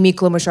 Amy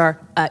Klobuchar,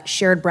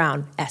 Sherrod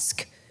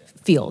Brown-esque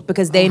field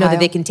because they know that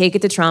they can take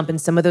it to Trump in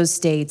some of those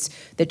states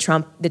that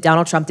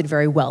Donald Trump did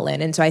very well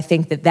in. And so I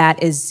think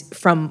that is,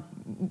 from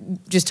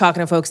just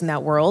talking to folks in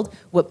that world,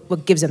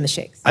 what gives them the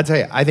shakes. I'd tell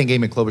you, I think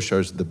Amy Klobuchar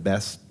is the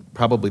best,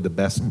 probably the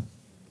best,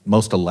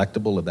 most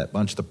electable of that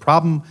bunch. The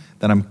problem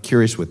that I'm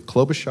curious with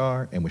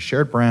Klobuchar and with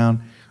Sherrod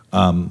Brown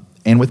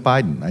and with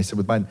Biden, I said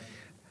with Biden,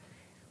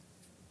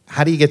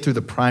 how do you get through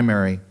the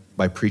primary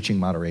by preaching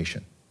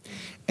moderation?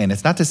 And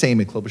it's not to say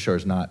Amy Klobuchar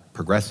is not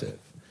progressive,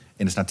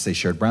 and it's not to say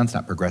Sherrod Brown's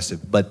not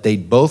progressive, but they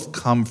both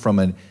come from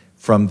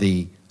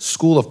the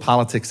school of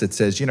politics that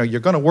says, you're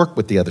going to work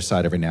with the other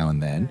side every now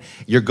and then.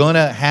 You're going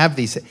to have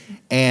these,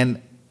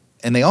 and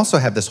they also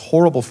have this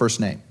horrible first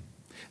name.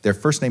 Their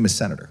first name is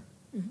Senator,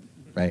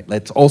 right?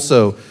 That's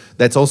also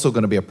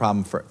going to be a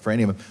problem for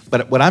any of them.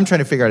 But what I'm trying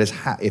to figure out is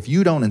how, if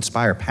you don't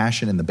inspire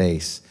passion in the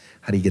base,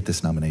 how do you get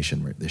this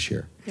nomination this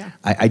year? Yeah.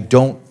 I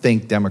don't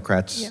think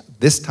Democrats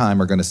this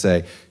time are going to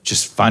say,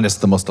 just find us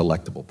the most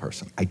electable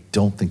person. I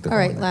don't think they're All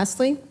going right, there.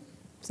 lastly,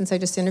 since I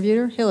just interviewed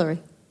her, Hillary.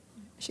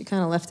 She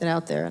kind of left it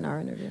out there in our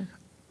interview.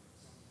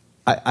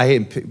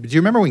 Do you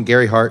remember when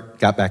Gary Hart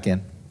got back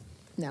in?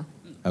 No.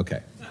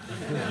 Okay.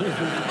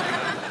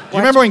 Do you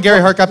remember when Gary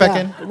Hart got back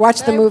in?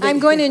 Watch the movie. I'm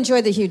going to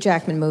enjoy the Hugh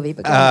Jackman movie,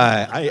 but go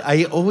ahead.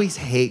 I always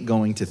hate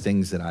going to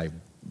things that I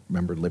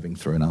remember living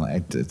through, and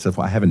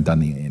I haven't done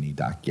the A&E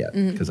doc yet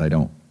because I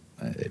don't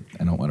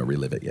want to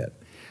relive it yet.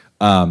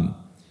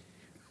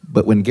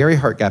 But when Gary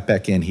Hart got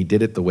back in, he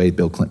did it the way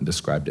Bill Clinton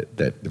described it,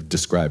 that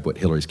described what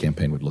Hillary's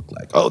campaign would look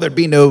like. Oh, there'd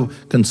be no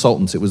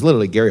consultants. It was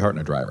literally Gary Hart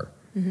and a driver.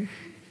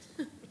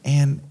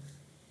 And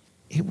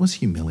it was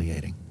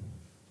humiliating.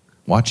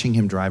 Watching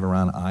him drive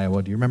around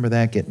Iowa, do you remember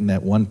that? Getting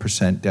that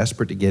 1%,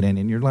 desperate to get in,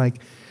 and you're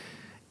like,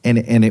 and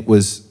it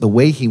was the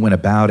way he went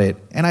about it,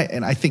 and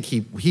I think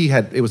he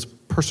had, it was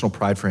personal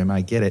pride for him,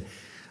 I get it.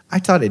 I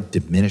thought it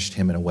diminished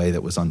him in a way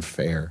that was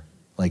unfair.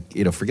 Like,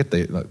 forget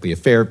the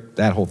affair,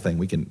 that whole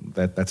thing,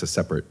 that's a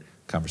separate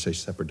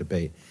conversation, separate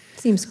debate.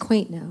 Seems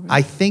quaint now, right?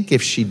 I think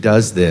if she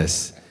does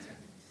this,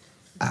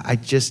 I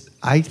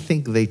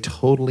think they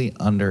totally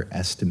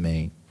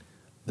underestimate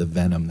the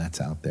venom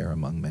that's out there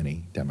among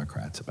many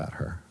Democrats about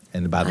her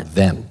and about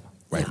them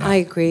right now. I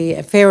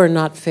agree. Fair or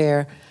not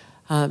fair,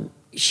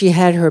 she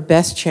had her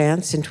best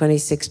chance in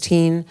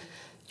 2016.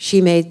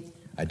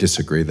 I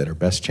disagree that her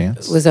best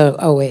chance was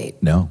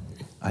 08. No,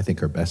 I think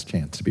her best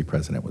chance to be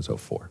president was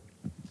 04.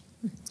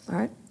 All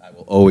right. I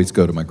will always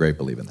go to my grave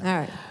believing that. All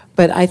right.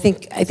 But I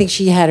think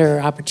she had her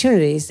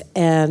opportunities,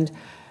 and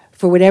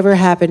for whatever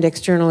happened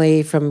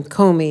externally from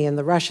Comey and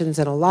the Russians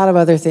and a lot of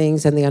other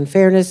things, and the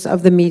unfairness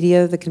of the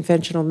media, the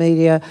conventional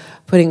media,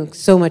 putting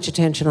so much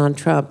attention on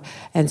Trump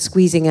and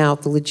squeezing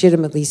out the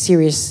legitimately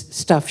serious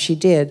stuff she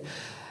did,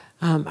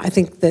 I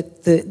think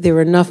that there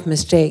were enough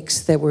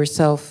mistakes that were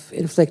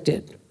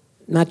self-inflicted.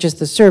 Not just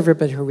the server,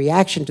 but her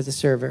reaction to the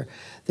server,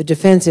 the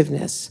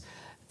defensiveness,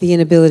 the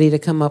inability to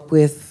come up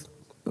with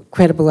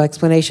credible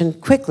explanation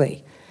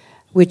quickly,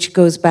 which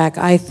goes back,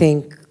 I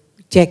think,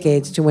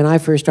 decades to when I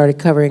first started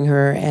covering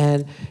her,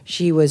 and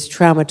she was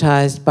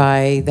traumatized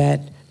by that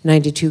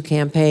 92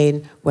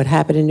 campaign, what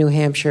happened in New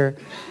Hampshire,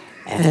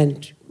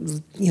 and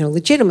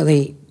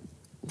legitimately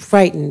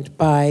frightened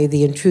by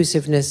the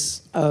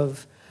intrusiveness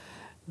of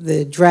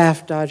the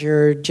draft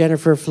dodger,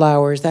 Jennifer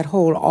Flowers, that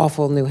whole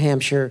awful New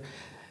Hampshire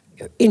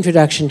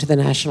introduction to the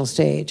national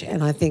stage.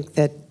 And I think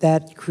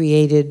that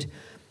created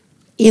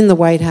in the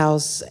White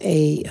House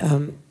a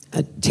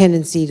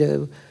tendency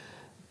to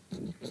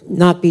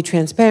not be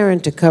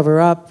transparent, to cover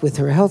up with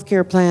her health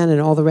care plan and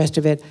all the rest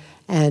of it,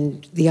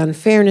 and the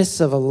unfairness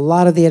of a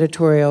lot of the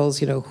editorials,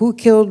 who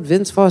killed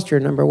Vince Foster,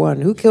 number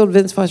one, who killed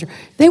Vince Foster?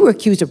 They were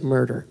accused of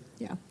murder.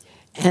 Yeah.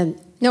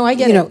 And No, I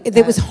get you know, it.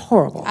 it was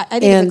horrible. I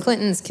think if the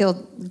Clintons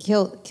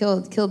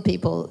killed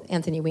people,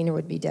 Anthony Weiner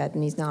would be dead,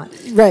 and he's not.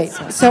 Right.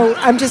 So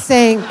I'm just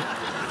saying,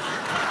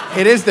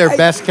 It is their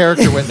best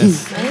character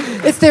witness.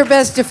 it's their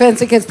best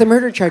defense against the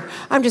murder charge.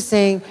 I'm just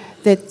saying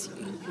that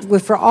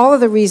for all of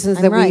the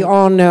reasons that we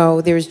all know,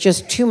 there's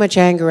just too much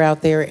anger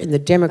out there in the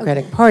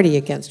Democratic Party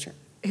against her.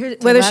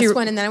 Whether she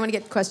one, and then I want to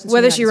get questions.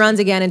 whether she runs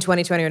again in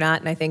 2020 or not,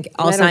 and I think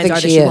all I don't signs think are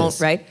that she she is. won't.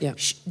 Right? Yeah.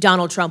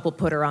 Donald Trump will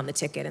put her on the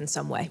ticket in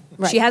some way.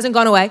 Right. She hasn't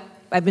gone away.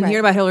 I've been Right.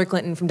 hearing about Hillary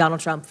Clinton from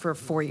Donald Trump for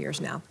 4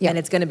 years now, Yeah. and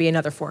it's going to be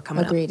another 4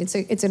 coming up. Agreed.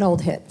 It's an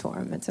old hit for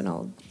him. It's an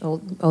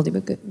oldie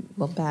but good,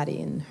 well,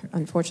 baddie, and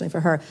unfortunately for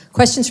her.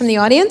 Questions from the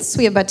audience?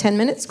 We have about 10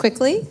 minutes.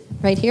 Quickly,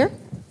 right here.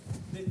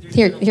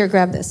 Here,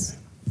 grab this.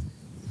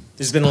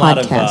 There's been a lot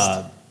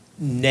Podcast. of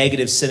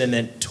negative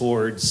sentiment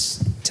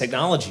towards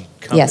technology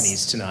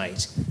companies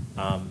tonight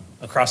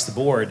across the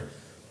board.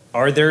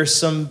 Are there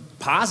some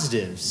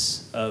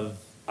positives of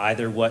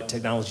either what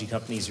technology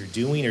companies are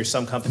doing or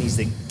some companies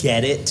that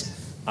get it?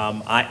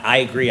 I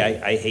agree.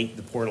 I hate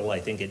the portal. I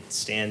think it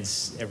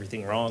stands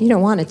everything wrong. You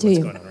don't want it, do what's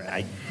you? going on, right?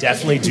 I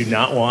definitely do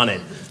not want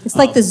it. It's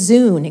like the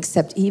Zune,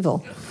 except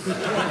evil.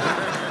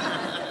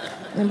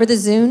 Remember the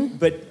Zune?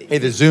 But Hey,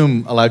 the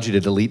Zoom allowed you to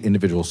delete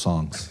individual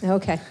songs.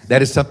 Okay.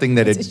 That is something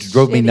that It's it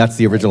drove me shitty. nuts.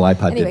 The original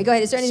iPod Anyway, did. go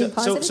ahead. Is there anything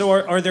positive? So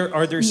are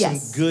there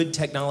Yes. some good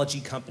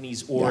technology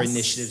companies or Yes.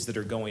 initiatives that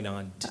are going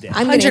on today?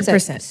 I'm going to answer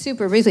 100%.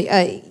 super briefly.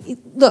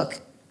 Look,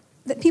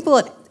 the people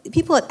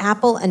at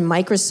Apple and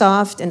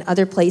Microsoft and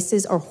other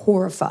places are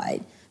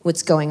horrified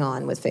what's going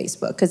on with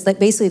Facebook because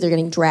basically they're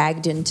getting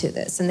dragged into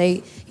this. And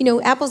they,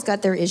 Apple's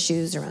got their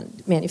issues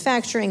around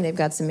manufacturing. They've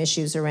got some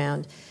issues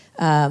around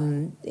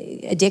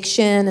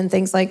addiction and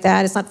things like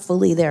that. It's not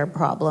fully their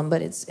problem,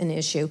 but it's an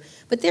issue.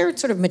 But they're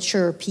sort of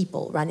mature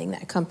people running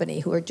that company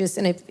who are just,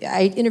 and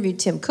I interviewed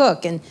Tim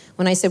Cook, and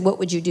when I said, what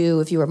would you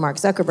do if you were Mark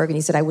Zuckerberg? And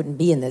he said, I wouldn't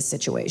be in this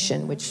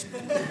situation, which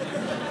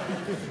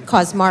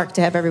caused Mark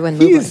to have everyone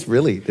move. He's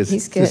really,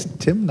 He's good. does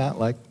Tim not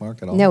like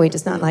Mark at all? No, he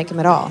does not like him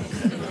at all.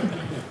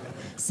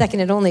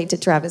 Seconded only to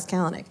Travis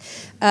Kalanick.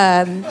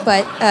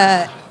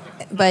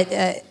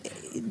 But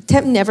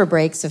Tim never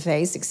breaks a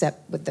face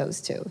except with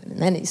those two,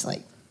 and then he's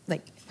like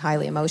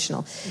highly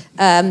emotional.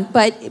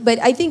 But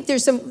I think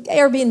there's some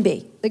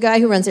Airbnb. The guy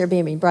who runs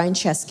Airbnb, Brian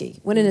Chesky,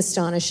 what an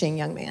astonishing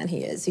young man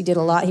he is. He did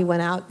a lot. He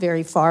went out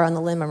very far on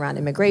the limb around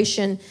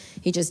immigration.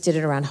 He just did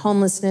it around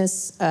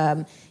homelessness.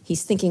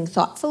 He's thinking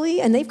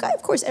thoughtfully, and they've got,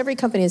 of course, every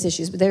company has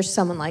issues, but there's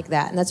someone like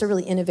that, and that's a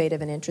really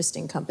innovative and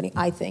interesting company.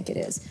 I think it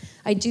is.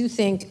 I do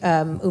think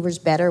Uber's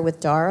better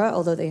with Dara,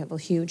 although they have a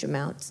huge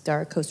amount.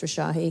 Dara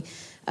Khosrowshahi.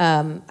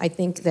 I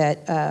think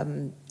that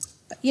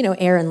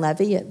Aaron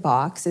Levy at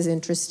Box is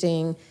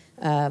interesting.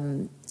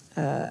 I'm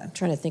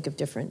trying to think of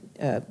different.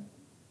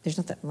 There's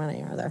not that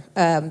many, are there?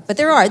 But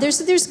there are.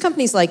 There's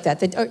companies like that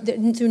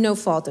through no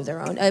fault of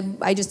their own.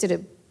 I just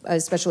did a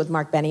special with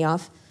Mark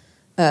Benioff,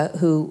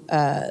 who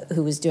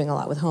was doing a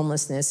lot with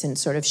homelessness and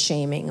sort of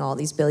shaming all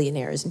these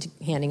billionaires into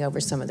handing over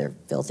some of their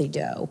filthy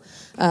dough.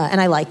 And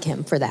I like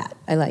him for that.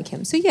 I like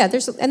him. So yeah,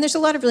 there's a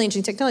lot of really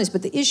interesting technologies,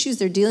 but the issues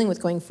they're dealing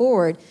with going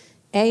forward,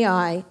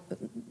 AI,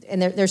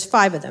 and there's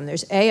 5 of them.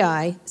 There's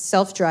AI,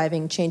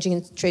 self-driving,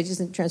 changing changes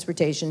in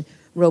transportation,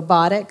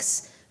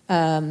 robotics,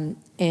 and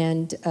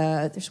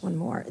there's one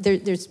more.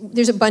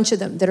 There's a bunch of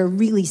them that are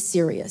really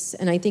serious,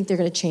 and I think they're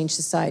going to change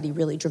society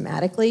really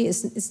dramatically.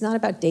 It's not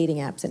about dating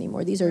apps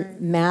anymore. These are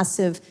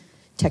massive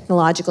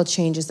technological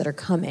changes that are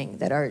coming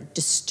that are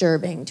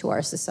disturbing to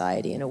our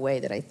society in a way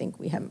that I think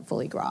we haven't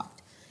fully grokked.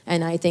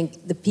 And I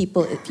think the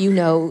people, if you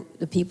know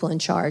the people in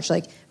charge,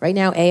 like right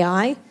now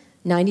AI,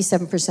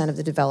 97% of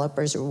the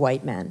developers are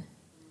white men.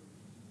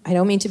 I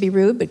don't mean to be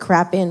rude, but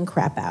crap in,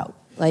 crap out.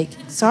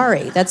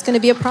 Sorry, that's going to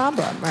be a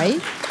problem,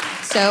 right?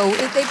 So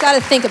they've got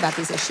to think about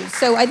these issues.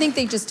 So I think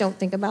they just don't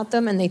think about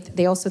them, and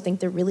they also think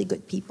they're really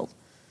good people.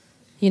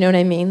 You know what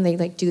I mean? They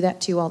do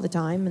that to you all the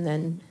time, and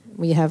then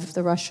we have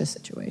the Russia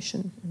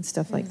situation and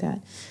stuff like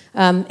that.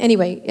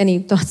 Anyway, any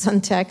thoughts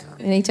on tech?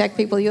 Any tech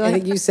people you like? I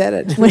think you said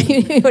it. What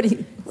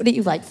do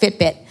you like?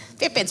 Fitbit.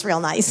 Fitbit's real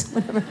nice.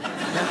 Whatever.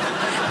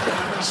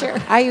 Sure.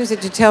 I use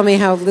it to tell me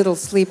how little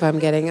sleep I'm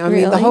getting. I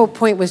mean, the Really? whole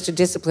point was to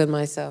discipline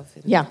myself.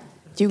 Yeah.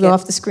 Do you go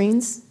off the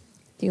screens?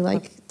 Do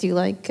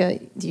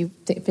you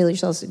feel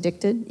yourselves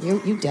addicted?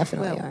 You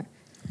definitely are.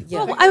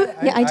 Yeah. Well,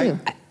 I do.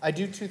 I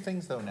do 2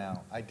 things though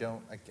now. I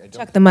don't.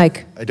 Chuck the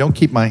mic. I don't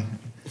keep my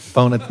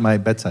phone at my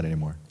bedside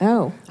anymore.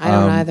 Oh. I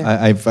don't either.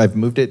 I've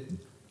moved it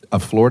a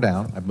floor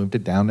down. I've moved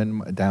it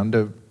down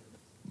to.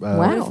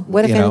 Wow.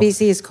 What if you know,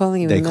 NBC is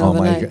calling you in They the middle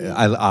call of the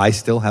night? I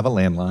still have a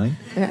landline,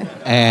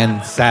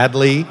 and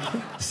sadly,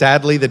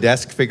 the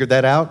desk figured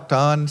that out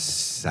on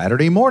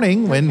Saturday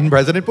morning when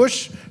President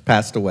Bush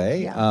passed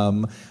away.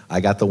 Yeah.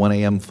 I got the 1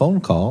 a.m. phone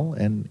call,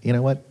 and you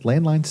know what?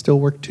 Landlines still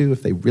work too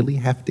if they really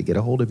have to get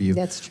a hold of you.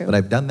 That's true. But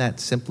I've done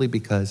that simply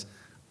because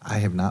I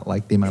have not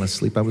liked the amount of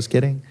sleep I was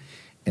getting,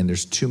 and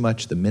there's too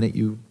much. The minute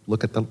you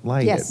look at the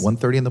light Yes. at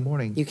 1:30 in the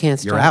morning, You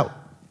can't You're stop. out.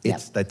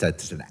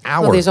 That's an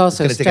hour. Well, there's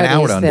also it's going to take an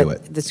hour to studies undo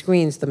that it. the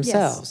screens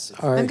themselves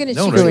are. I'm going to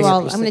No, teach no, you no.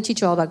 all. I'm going to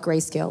teach you all about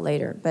grayscale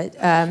later. But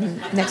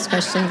next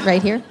question,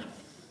 right here.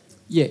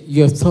 Yeah,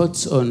 your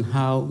thoughts on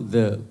how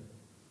the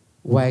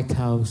White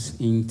House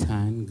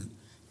intern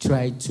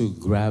tried to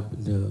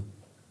grab the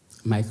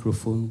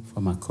microphone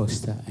from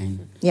Acosta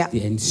and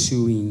the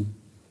ensuing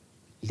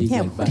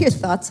legal What are your battle.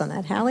 thoughts on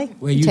that, Hallie?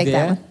 Were you take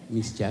there, that one.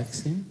 Ms.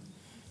 Jackson?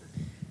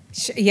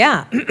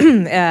 Yeah,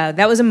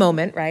 that was a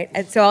moment, right?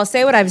 And so I'll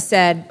say what I've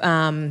said,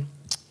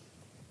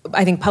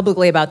 I think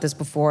publicly about this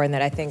before, and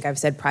that I think I've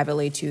said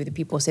privately to the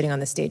people sitting on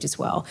the stage as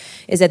well,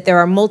 is that there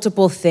are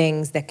multiple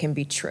things that can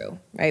be true,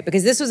 right?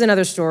 Because this was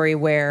another story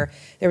where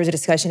there was a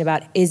discussion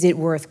about, is it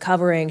worth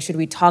covering? Should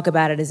we talk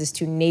about it? Is this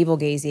too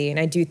navel-gazing? And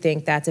I do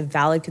think that's a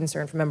valid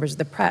concern for members of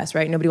the press,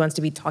 right? Nobody wants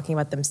to be talking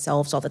about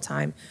themselves all the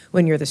time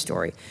when you're the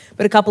story.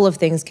 But a couple of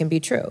things can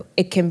be true.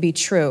 It can be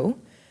true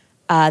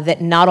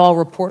that not all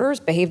reporters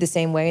behave the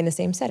same way in the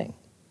same setting.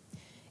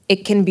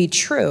 It can be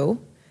true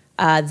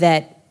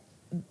that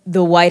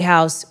the White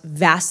House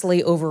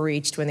vastly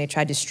overreached when they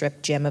tried to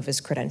strip Jim of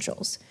his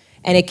credentials.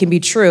 And it can be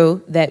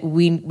true that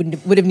we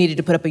would have needed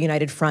to put up a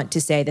united front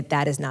to say that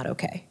that is not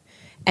okay.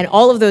 And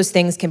all of those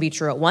things can be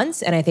true at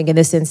once, and I think in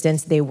this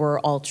instance, they were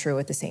all true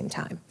at the same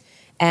time.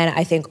 And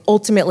I think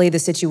ultimately the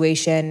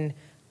situation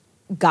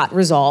got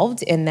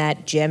resolved in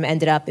that Jim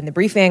ended up in the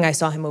briefing. I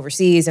saw him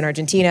overseas in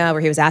Argentina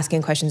where he was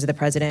asking questions of the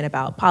president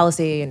about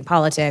policy and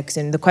politics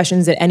and the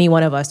questions that any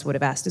one of us would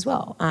have asked as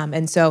well.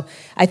 And so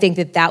I think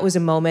that that was a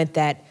moment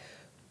that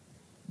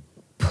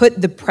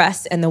put the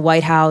press and the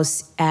White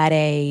House at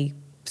a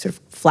sort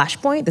of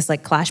flashpoint, this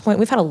like clash point.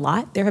 We've had a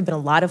lot. There have been a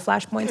lot of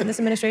flashpoints in this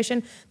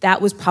administration.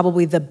 That was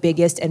probably the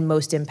biggest and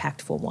most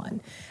impactful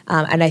one.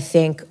 And I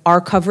think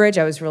our coverage,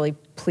 I was really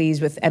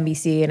pleased with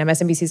NBC and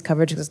MSNBC's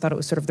coverage because I thought it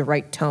was sort of the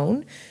right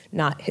tone,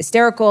 not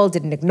hysterical,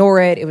 didn't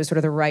ignore it. It was sort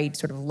of the right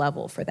sort of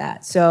level for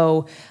that.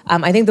 So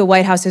I think the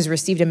White House has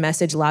received a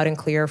message loud and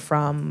clear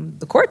from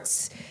the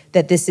courts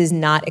that this is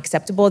not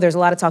acceptable. There's a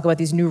lot of talk about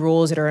these new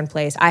rules that are in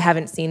place. I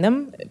haven't seen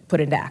them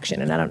put into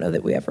action, and I don't know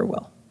that we ever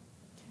will.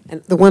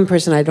 And the one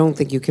person I don't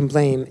think you can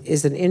blame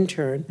is an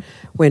intern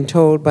when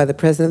told by the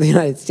President of the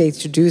United States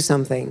to do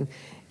something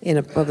in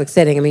a public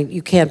setting. I mean,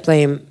 you can't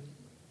blame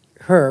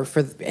her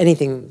for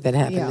anything that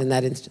happened in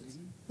that instance.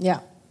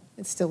 Yeah,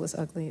 it still was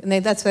ugly. And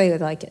that's the way they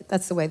like it.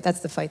 That's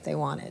the fight they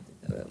wanted.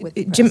 With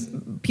the press.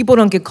 Jim, people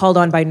don't get called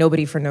on by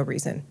nobody for no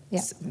reason. Yeah.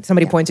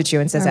 Somebody points at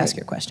you and says, All right. ask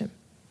your question.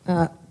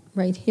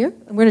 Right here.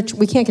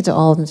 We can't get to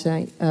all of them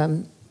tonight,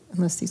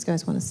 unless these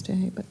guys want to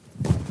stay, but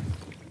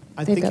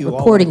they've got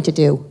reporting to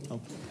do.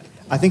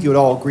 I think you would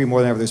all agree more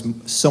than ever there's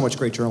so much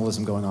great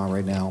journalism going on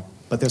right now,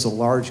 but there's a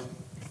large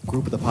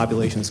group of the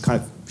population that's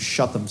kind of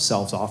shut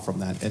themselves off from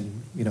that,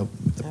 and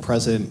the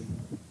president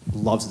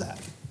loves that.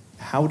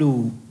 How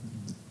do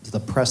the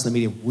press and the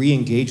media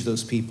re-engage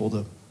those people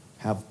to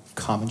have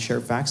common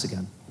shared facts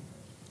again?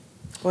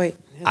 Boy,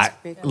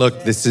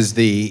 Look, this is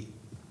I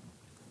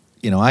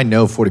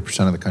know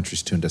 40% of the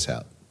country's tuned us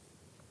out.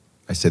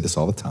 I say this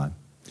all the time.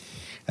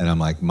 And I'm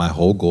like, my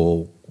whole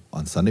goal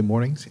on Sunday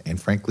mornings,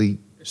 and frankly,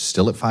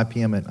 still at 5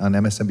 p.m. on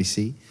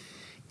MSNBC,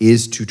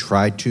 is to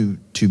try to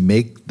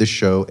make the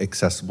show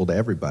accessible to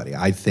everybody.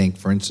 I think,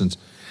 for instance,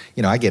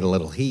 I get a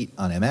little heat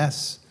on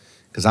MS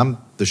because I'm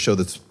the show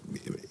that's,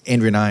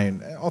 Andrea and I,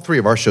 and all three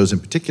of our shows in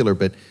particular,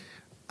 but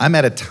I'm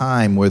at a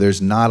time where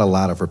there's not a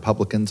lot of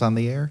Republicans on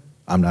the air.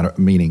 I'm not,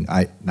 meaning,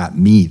 not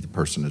me, the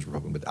person who's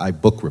Republican, but I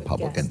book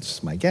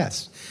Republicans, my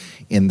guests,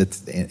 and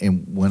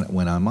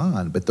when I'm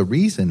on. But the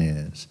reason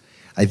is,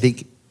 I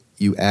think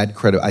you add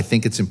credit. I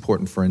think it's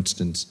important, for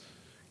instance,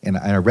 and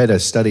I read a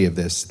study of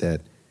this,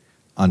 that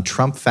on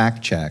Trump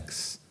fact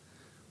checks,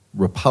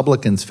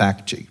 Republicans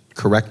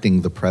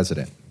correcting the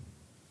president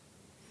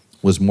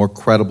was more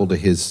credible to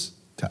his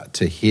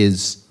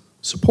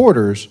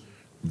supporters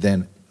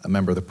than a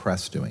member of the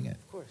press doing it.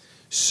 Of course.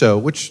 So,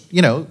 which,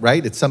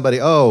 right? It's somebody,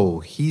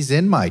 he's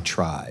in my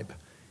tribe,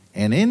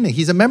 and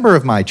he's a member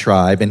of my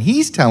tribe, and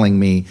he's telling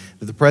me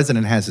that the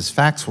president has his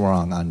facts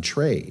wrong on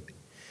trade.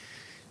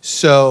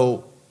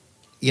 So,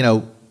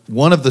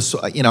 one of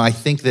the, I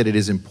think that it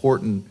is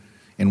important,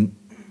 and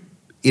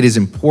it is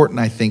important,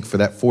 I think, for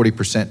that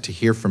 40% to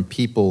hear from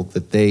people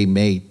that they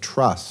may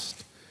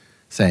trust,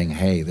 saying,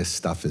 hey, this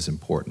stuff is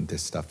important,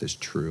 this stuff is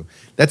true.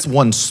 That's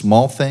one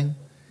small thing.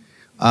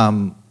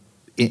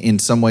 In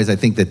some ways, I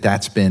think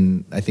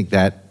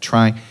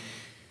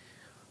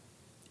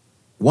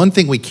one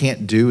thing we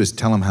can't do is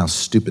tell them how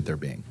stupid they're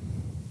being.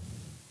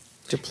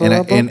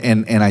 Deplorable.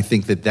 And I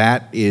think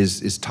that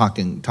is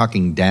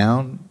talking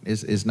down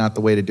is not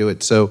the way to do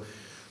it. So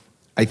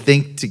I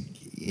think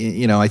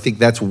I think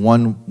that's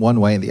one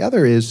way, and the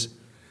other is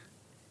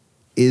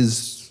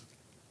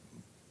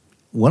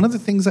one of the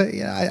things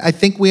I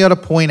think we ought to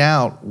point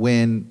out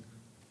when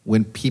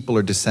people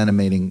are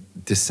disseminating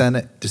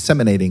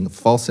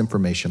false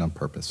information on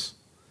purpose,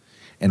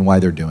 and why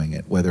they're doing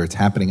it, whether it's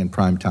happening in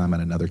prime time on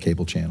another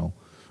cable channel,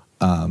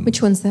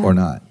 Which one's that? or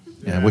not.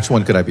 Yeah, which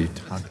one could I be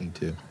talking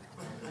to?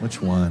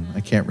 Which one?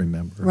 I can't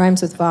remember.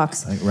 Rhymes with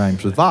Vox. It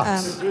rhymes with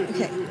Vox.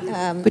 Okay.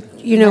 But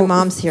you know, my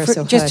mom's here,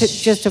 so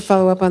just to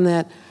follow up on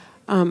that,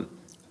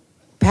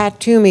 Pat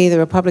Toomey, the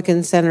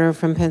Republican senator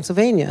from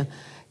Pennsylvania,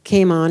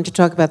 came on to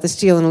talk about the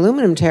steel and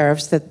aluminum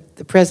tariffs that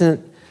the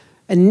president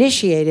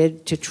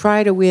initiated to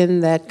try to win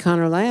that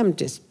Connor Lamb,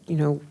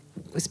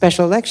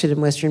 special election in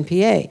Western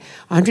PA.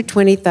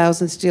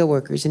 120,000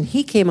 steelworkers, and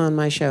he came on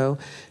my show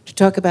to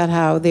talk about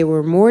how there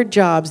were more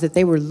jobs that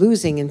they were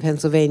losing in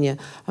Pennsylvania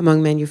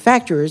among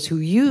manufacturers who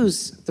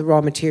use the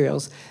raw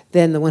materials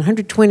than the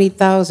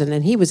 120,000,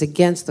 and he was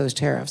against those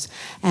tariffs.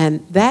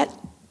 And that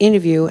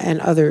interview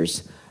and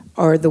others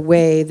are the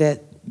way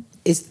that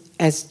is,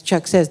 as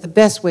Chuck says, the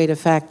best way to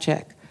fact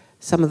check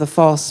some of the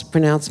false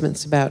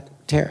pronouncements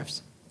about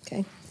tariffs.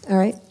 Okay, all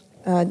right.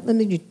 Let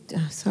me do,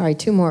 sorry,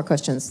 2 more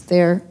questions.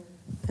 There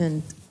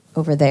and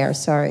over there,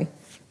 sorry.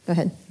 Go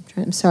ahead.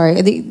 I'm sorry.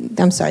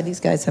 I'm sorry, these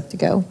guys have to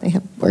go. They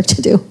have work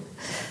to do.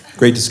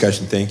 Great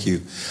discussion, thank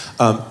you.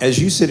 As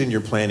you sit in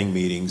your planning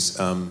meetings,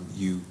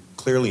 you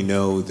clearly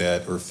know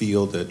that or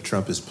feel that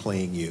Trump is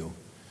playing you.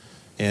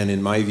 And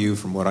in my view,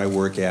 from what I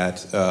work at,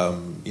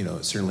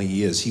 certainly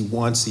he is. He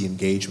wants the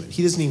engagement.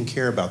 He doesn't even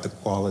care about the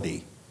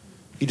quality.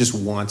 He just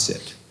wants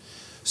it.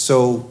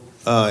 So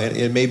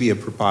it may be a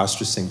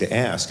preposterous thing to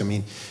ask. I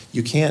mean,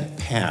 you can't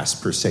pass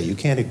per se. You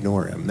can't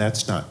ignore him.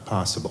 That's not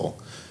possible.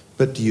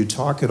 But do you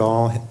talk at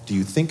all? Do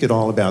you think at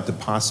all about the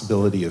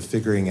possibility of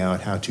figuring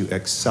out how to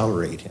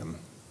accelerate him?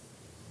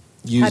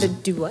 How to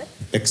do what?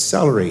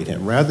 Accelerate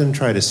him, rather than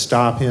try to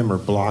stop him or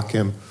block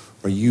him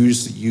or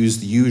use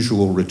the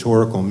usual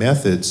rhetorical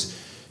methods.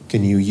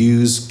 Can you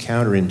use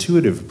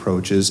counterintuitive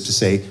approaches to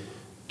say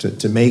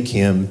to make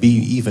him be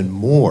even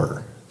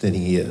more than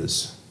he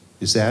is?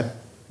 Is that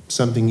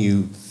something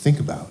you think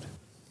about?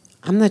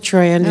 I'm not sure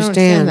I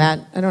understand. I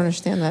don't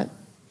understand that.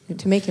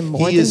 To make him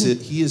more he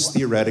is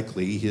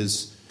theoretically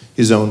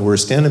his own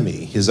worst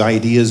enemy. His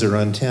ideas are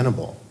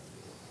untenable.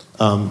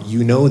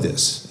 You know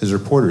this as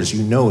reporters.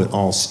 You know it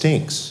all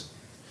stinks.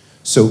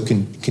 So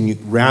can you,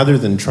 rather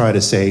than try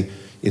to say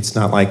it's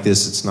not like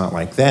this, it's not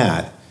like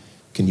that,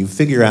 can you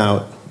figure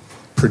out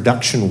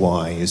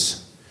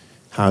production-wise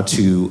how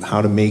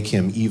to make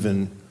him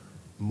even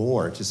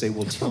more, to say,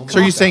 well, tell me. So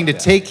you're saying to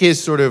take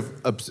his sort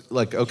of,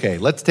 okay,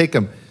 let's take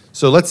him.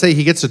 So let's say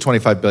he gets to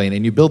 $25 billion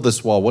and you build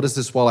this wall. What does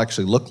this wall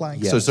actually look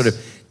like? Yes. So sort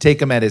of take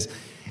him at his,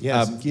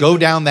 Yes. go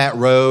down that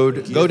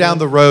road, go down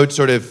the road,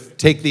 sort of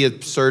take the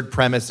absurd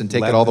premise and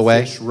take it all the way.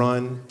 Let the fish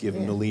run, give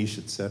him the leash,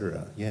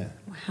 etc. Yeah.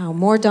 Wow,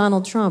 more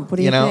Donald Trump. What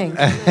do you think?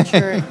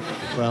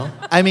 Well,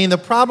 I mean, the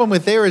problem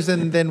with there is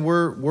then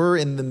we're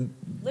in the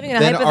Living in a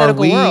then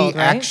hypothetical are we world,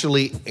 right?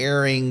 actually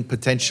airing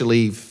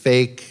potentially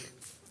fake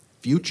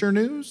future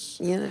news?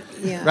 Yeah.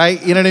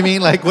 Right? You know what I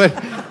mean? Like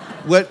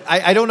what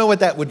I don't know what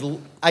that would.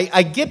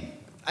 I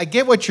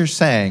get what you're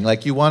saying.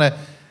 Like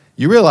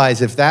you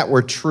realize if that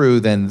were true,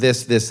 then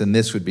this, and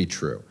this would be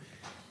true.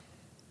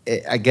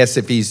 I guess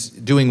if he's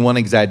doing one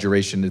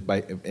exaggeration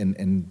by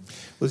and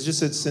well, it's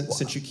just that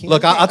since you can't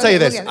look, I'll tell you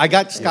this. I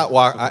got Scott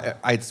Walker.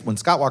 When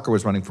Scott Walker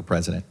was running for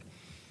president,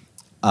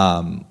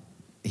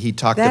 he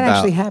talked about that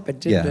actually happened,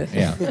 didn't it?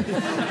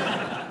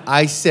 Yeah.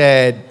 I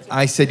said,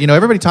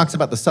 everybody talks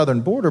about the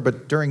southern border,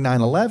 but during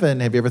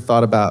 9/11, have you ever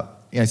thought about?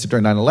 I said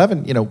during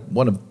 9/11,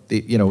 one of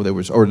the,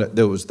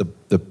 there was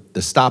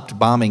the stopped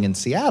bombing in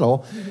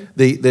Seattle.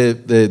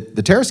 Mm-hmm.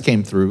 The terrorists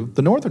came through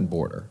the northern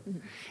border,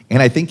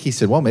 and I think he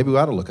said, well, maybe we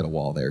ought to look at a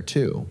wall there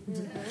too.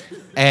 Mm-hmm.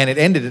 And it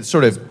ended at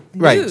sort of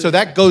right. So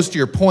that goes to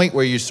your point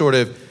where you say,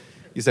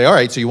 all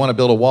right, so you want to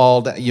build a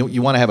wall,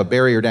 you want to have a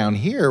barrier down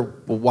here.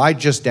 Well, why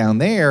just down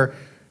there?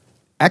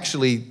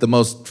 Actually, the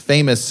most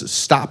famous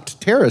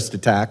stopped terrorist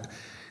attack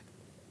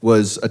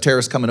was a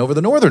terrorist coming over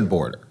the northern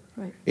border.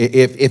 Right.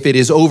 If it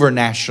is over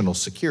national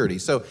security.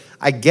 So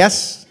I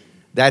guess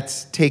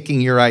that's taking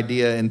your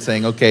idea and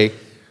saying, okay,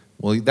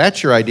 well,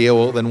 that's your idea.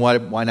 Well, then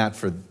why not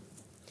for?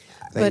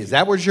 Is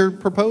that what you're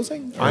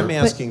proposing? I'm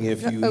asking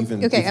if you even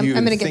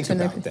think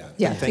about that.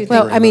 Yeah.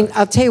 Well, I mean,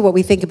 I'll tell you what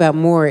we think about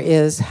more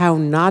is how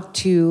not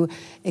to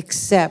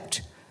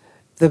accept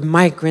the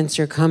migrants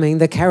are coming,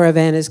 the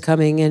caravan is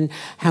coming, and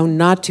how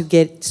not to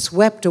get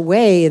swept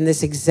away in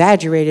this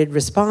exaggerated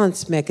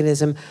response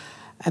mechanism.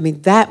 I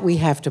mean, that we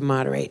have to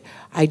moderate.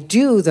 I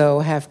do, though,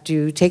 have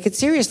to take it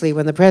seriously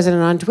when the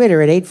president on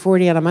Twitter at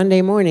 8:40 on a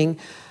Monday morning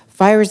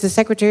fires the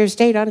Secretary of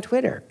State on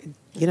Twitter.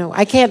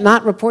 I can't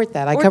not report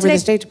that. I cover the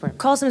State Department.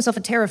 Calls himself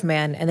a tariff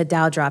man, and the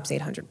Dow drops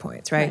 800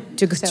 points, right?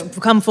 To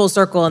come full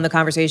circle in the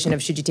conversation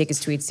of should you take his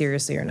tweets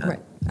seriously or not. Right.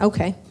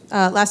 Okay.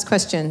 Last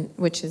question,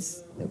 which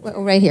is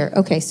right here.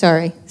 Okay,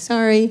 sorry.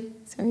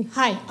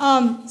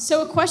 Hi.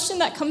 So a question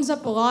that comes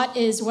up a lot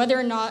is whether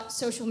or not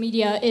social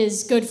media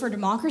is good for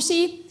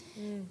democracy.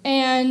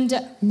 And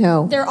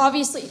no. They're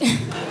obviously...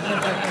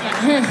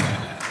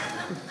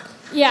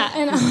 Yeah,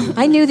 and...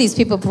 I knew these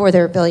people before they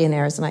were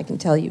billionaires, and I can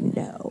tell you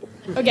no.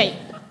 Okay,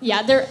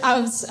 yeah, I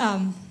was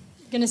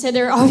going to say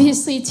there are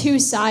obviously two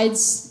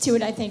sides to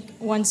it. I think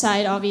one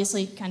side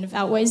obviously kind of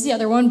outweighs the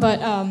other one,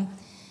 but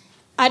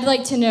I'd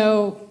like to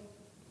know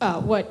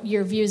what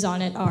your views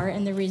on it are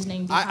and the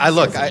reasoning behind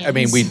I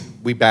mean,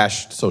 we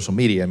bashed social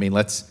media. I mean,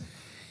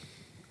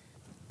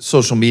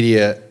 social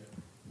media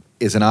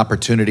is an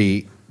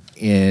opportunity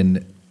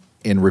in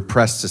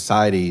repressed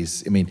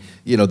societies. I mean,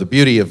 the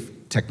beauty of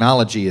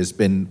technology has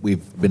been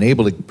we've been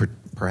able to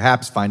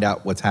perhaps find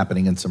out what's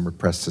happening in some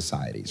repressed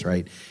societies,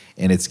 right?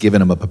 And it's given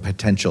them a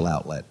potential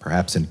outlet.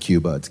 Perhaps in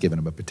Cuba, it's given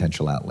them a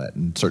potential outlet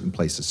in certain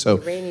places. So,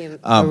 Iranian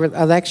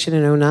election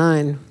in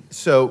 2009.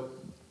 So,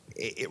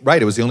 it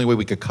was the only way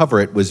we could cover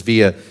it was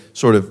via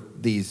sort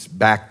of these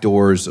back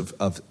doors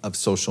of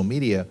social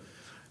media.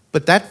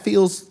 But that's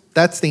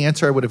the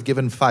answer I would have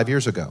given 5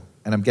 years ago.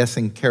 And I'm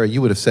guessing, Kara,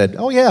 you would have said,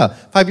 oh yeah,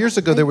 5 years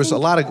ago there was a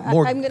lot of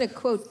more. I'm going to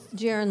quote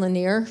Jaron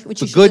Lanier,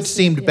 which the good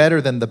seemed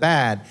better than the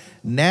bad.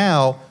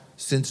 Now,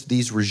 since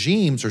these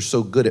regimes are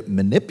so good at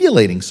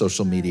manipulating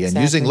social media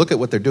and look at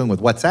what they're doing with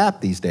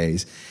WhatsApp these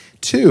days,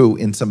 too,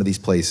 in some of these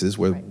places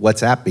where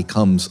WhatsApp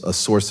becomes a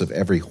source of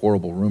every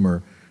horrible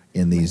rumor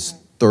in these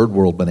third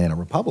world banana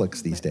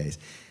republics these days.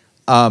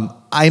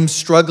 I'm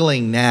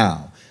struggling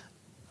now.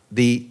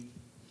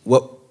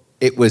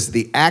 It was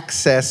the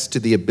access to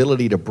the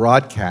ability to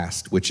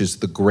broadcast, which is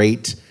the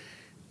great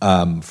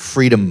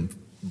freedom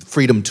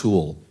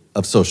tool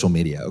of social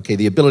media. Okay,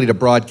 the ability to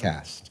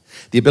broadcast,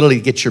 the ability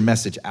to get your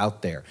message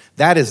out there.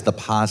 That is the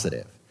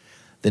positive.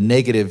 The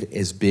negative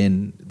has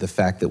been the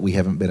fact that we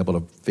haven't been able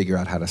to figure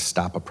out how to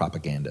stop a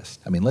propagandist.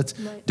 I mean,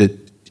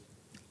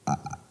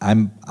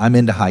 I'm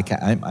into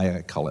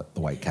I call it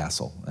the White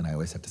Castle, and I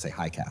always have to say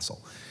High Castle.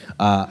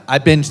 I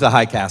binge the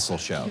High Castle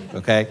show,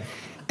 okay?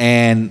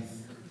 And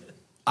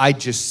I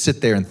just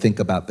sit there and think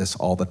about this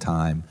all the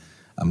time,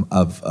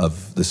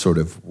 of the sort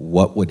of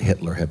what would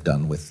Hitler have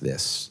done with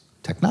this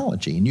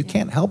technology, and you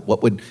can't help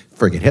what would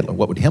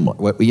the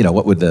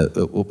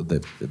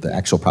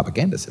actual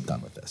propagandists have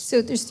done with this.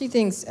 So there's three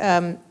things.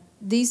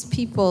 These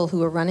people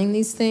who are running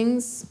these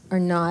things are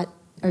not.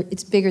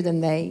 It's bigger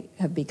than they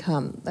have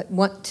become.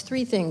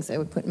 Three things I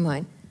would put in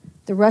mind.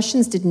 The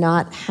Russians did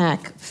not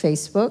hack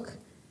Facebook.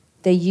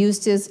 They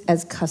used it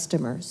as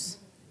customers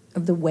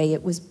of the way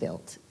it was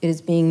built. It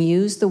is being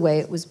used the way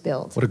it was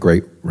built. What a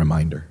great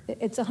reminder.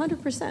 It's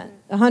 100%.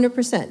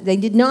 100%. They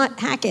did not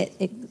hack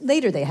it.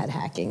 Later they had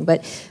hacking,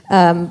 but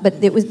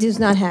it was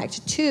not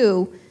hacked.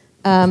 Two,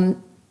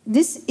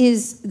 this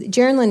is,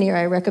 Jaron Lanier,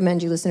 I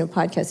recommend you listen to a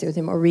podcast with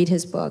him or read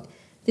his book.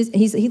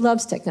 He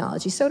loves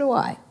technology, so do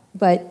I.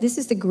 But this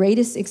is the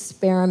greatest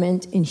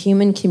experiment in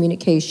human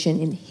communication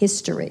in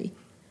history.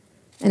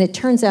 And it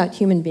turns out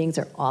human beings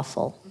are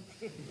awful.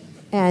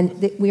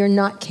 And we are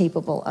not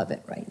capable of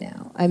it right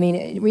now. I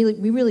mean,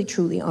 we really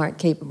truly aren't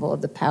capable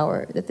of the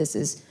power that this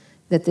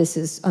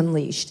is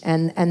unleashed.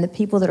 And the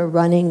people that are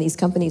running these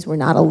companies were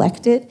not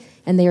elected,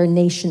 and they are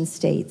nation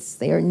states.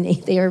 They are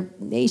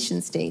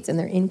nation states, and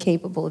they're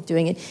incapable of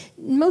doing it.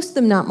 Most of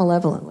them not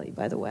malevolently,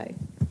 by the way.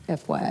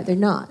 FYI, they're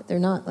not. They're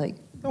not like.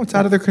 No, it's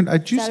out of their control.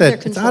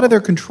 It's out of their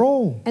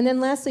control. And then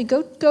lastly,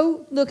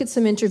 go look at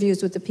some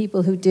interviews with the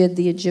people who did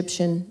the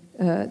Egyptian,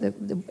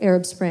 the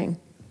Arab Spring.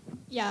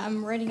 Yeah,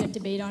 I'm writing a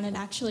debate on it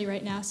actually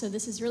right now, so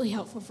this is really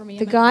helpful for me.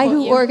 The guy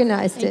who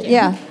organized it,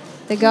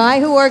 the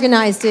guy who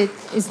organized it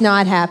is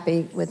not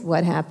happy with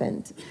what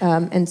happened.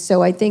 And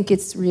so I think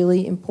it's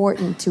really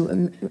important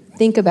to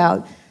think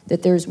about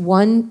that there's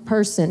one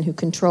person who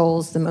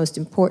controls the most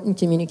important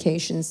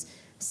communications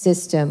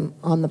system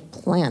on the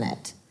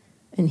planet,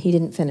 and he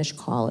didn't finish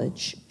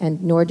college,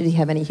 and nor did he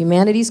have any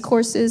humanities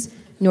courses,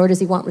 nor does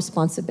he want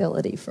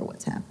responsibility for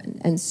what's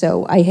happened. And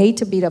so I hate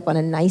to beat up on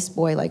a nice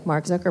boy like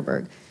Mark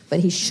Zuckerberg,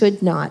 but he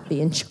should not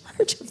be in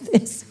charge of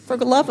this. For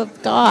the love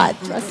of God,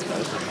 trust me.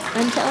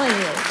 I'm telling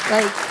you.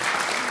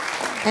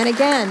 And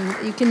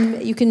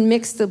again, you can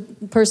mix the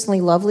personally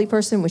lovely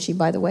person, which he,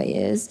 by the way,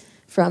 is,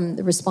 from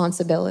the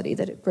responsibility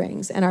that it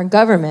brings. And our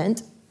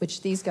government,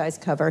 which these guys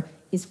cover,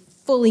 is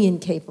fully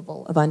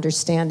incapable of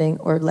understanding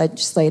or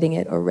legislating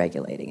it or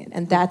regulating it.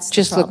 And that's the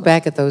Just problem. look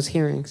back at those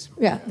hearings.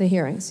 Yeah, the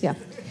hearings, yeah.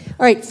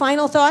 All right,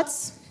 final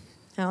thoughts?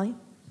 Hallie?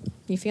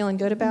 You feeling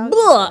good about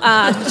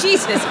it?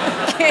 Jesus.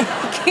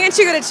 Can't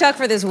you go to Chuck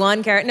for this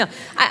one carrot? No.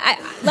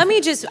 Let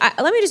me just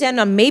end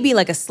on maybe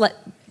like a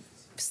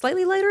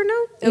slightly lighter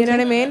note. You know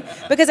what I mean?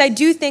 Because I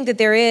do think that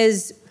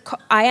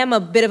I am a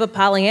bit of a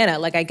Pollyanna.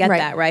 Like, I get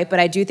that, right? But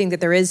I do think that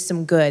there is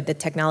some good that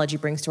technology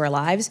brings to our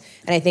lives.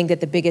 And I think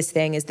that the biggest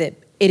thing is that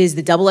it is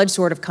the double-edged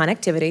sword of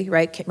connectivity,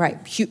 right?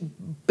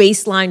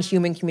 Baseline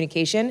human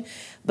communication.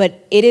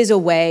 But it is a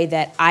way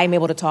that I'm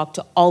able to talk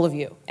to all of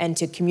you and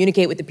to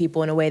communicate with the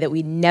people in a way that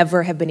we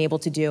never have been able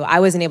to do.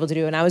 I wasn't able to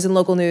do when I was in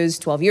local news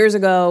 12 years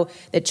ago,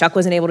 that Chuck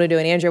wasn't able to do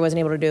and Andrea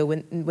wasn't able to do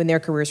when their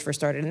careers first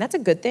started. And that's a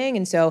good thing.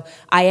 And so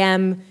I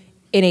am,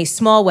 in a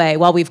small way,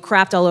 while we've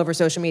crapped all over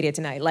social media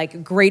tonight,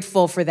 like,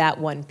 grateful for that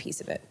one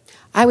piece of it.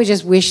 I would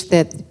just wish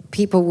that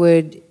people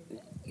would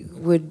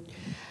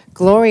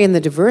glory in the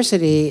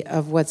diversity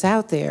of what's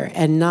out there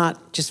and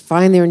not just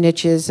find their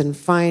niches and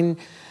find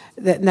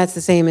that, and that's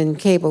the same in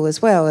cable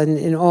as well, and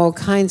in all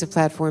kinds of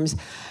platforms.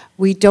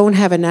 We don't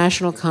have a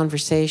national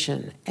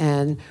conversation,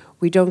 and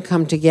we don't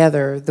come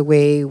together the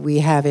way we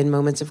have in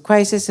moments of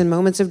crisis and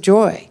moments of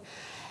joy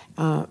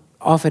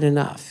often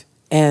enough.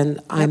 And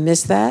I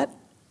miss that.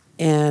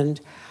 And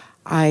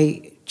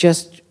I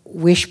just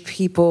wish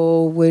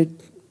people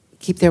would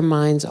keep their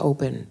minds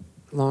open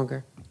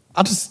longer.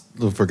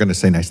 If we're going to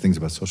say nice things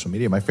about social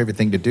media, my favorite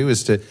thing to do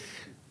is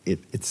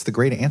it's the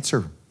great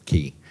answer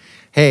key.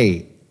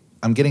 Hey,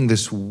 I'm getting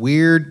this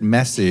weird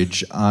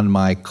message on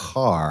my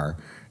car.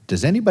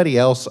 Does anybody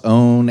else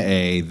own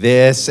a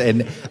this?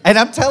 And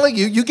I'm telling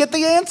you, you get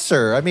the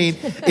answer. I mean,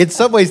 in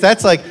some ways,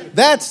 that's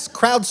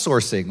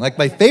crowdsourcing. Like,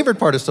 my favorite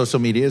part of social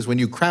media is when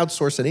you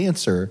crowdsource an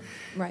answer.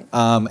 Right.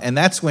 And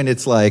that's when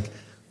it's like,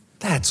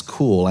 that's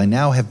cool. I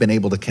now have been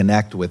able to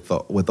connect with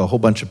a whole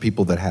bunch of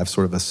people that have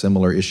sort of a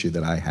similar issue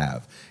that I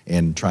have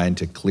in trying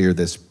to clear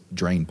this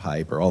drain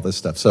pipe or all this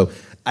stuff. So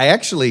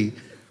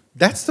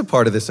that's the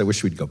part of this I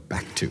wish we'd go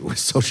back to with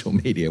social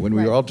media, when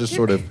we were all just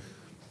sort of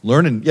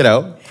learning,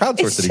 crowdsourcing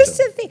It's each just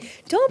other. a thing.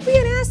 Don't be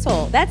an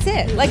asshole. That's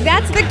it. Like,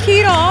 that's the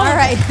key to all. All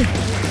right.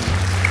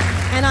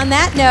 And on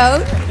that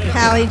note,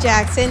 Hallie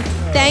Jackson,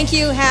 thank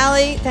you,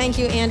 Hallie. Thank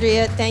you,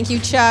 Andrea. Thank you,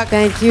 Chuck.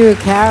 Thank you,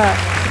 Kara.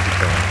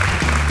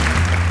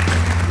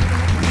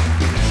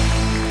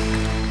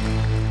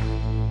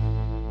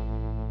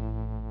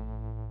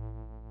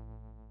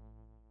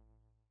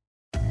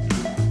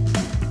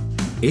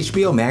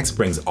 HBO Max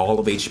brings all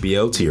of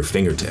HBO to your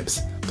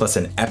fingertips, plus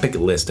an epic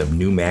list of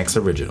new Max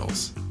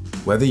originals.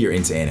 Whether you're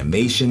into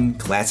animation,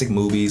 classic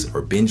movies,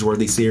 or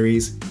binge-worthy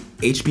series,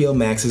 HBO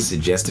Max's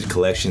suggested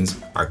collections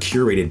are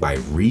curated by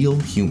real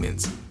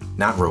humans,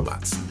 not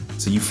robots,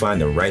 so you find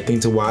the right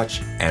thing to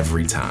watch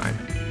every time.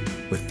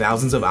 With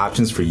thousands of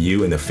options for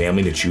you and the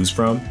family to choose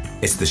from,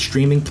 it's the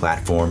streaming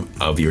platform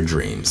of your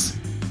dreams.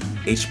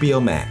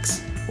 HBO Max,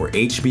 where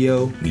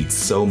HBO meets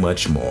so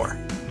much more.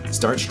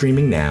 Start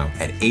streaming now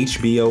at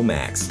hbomax.com.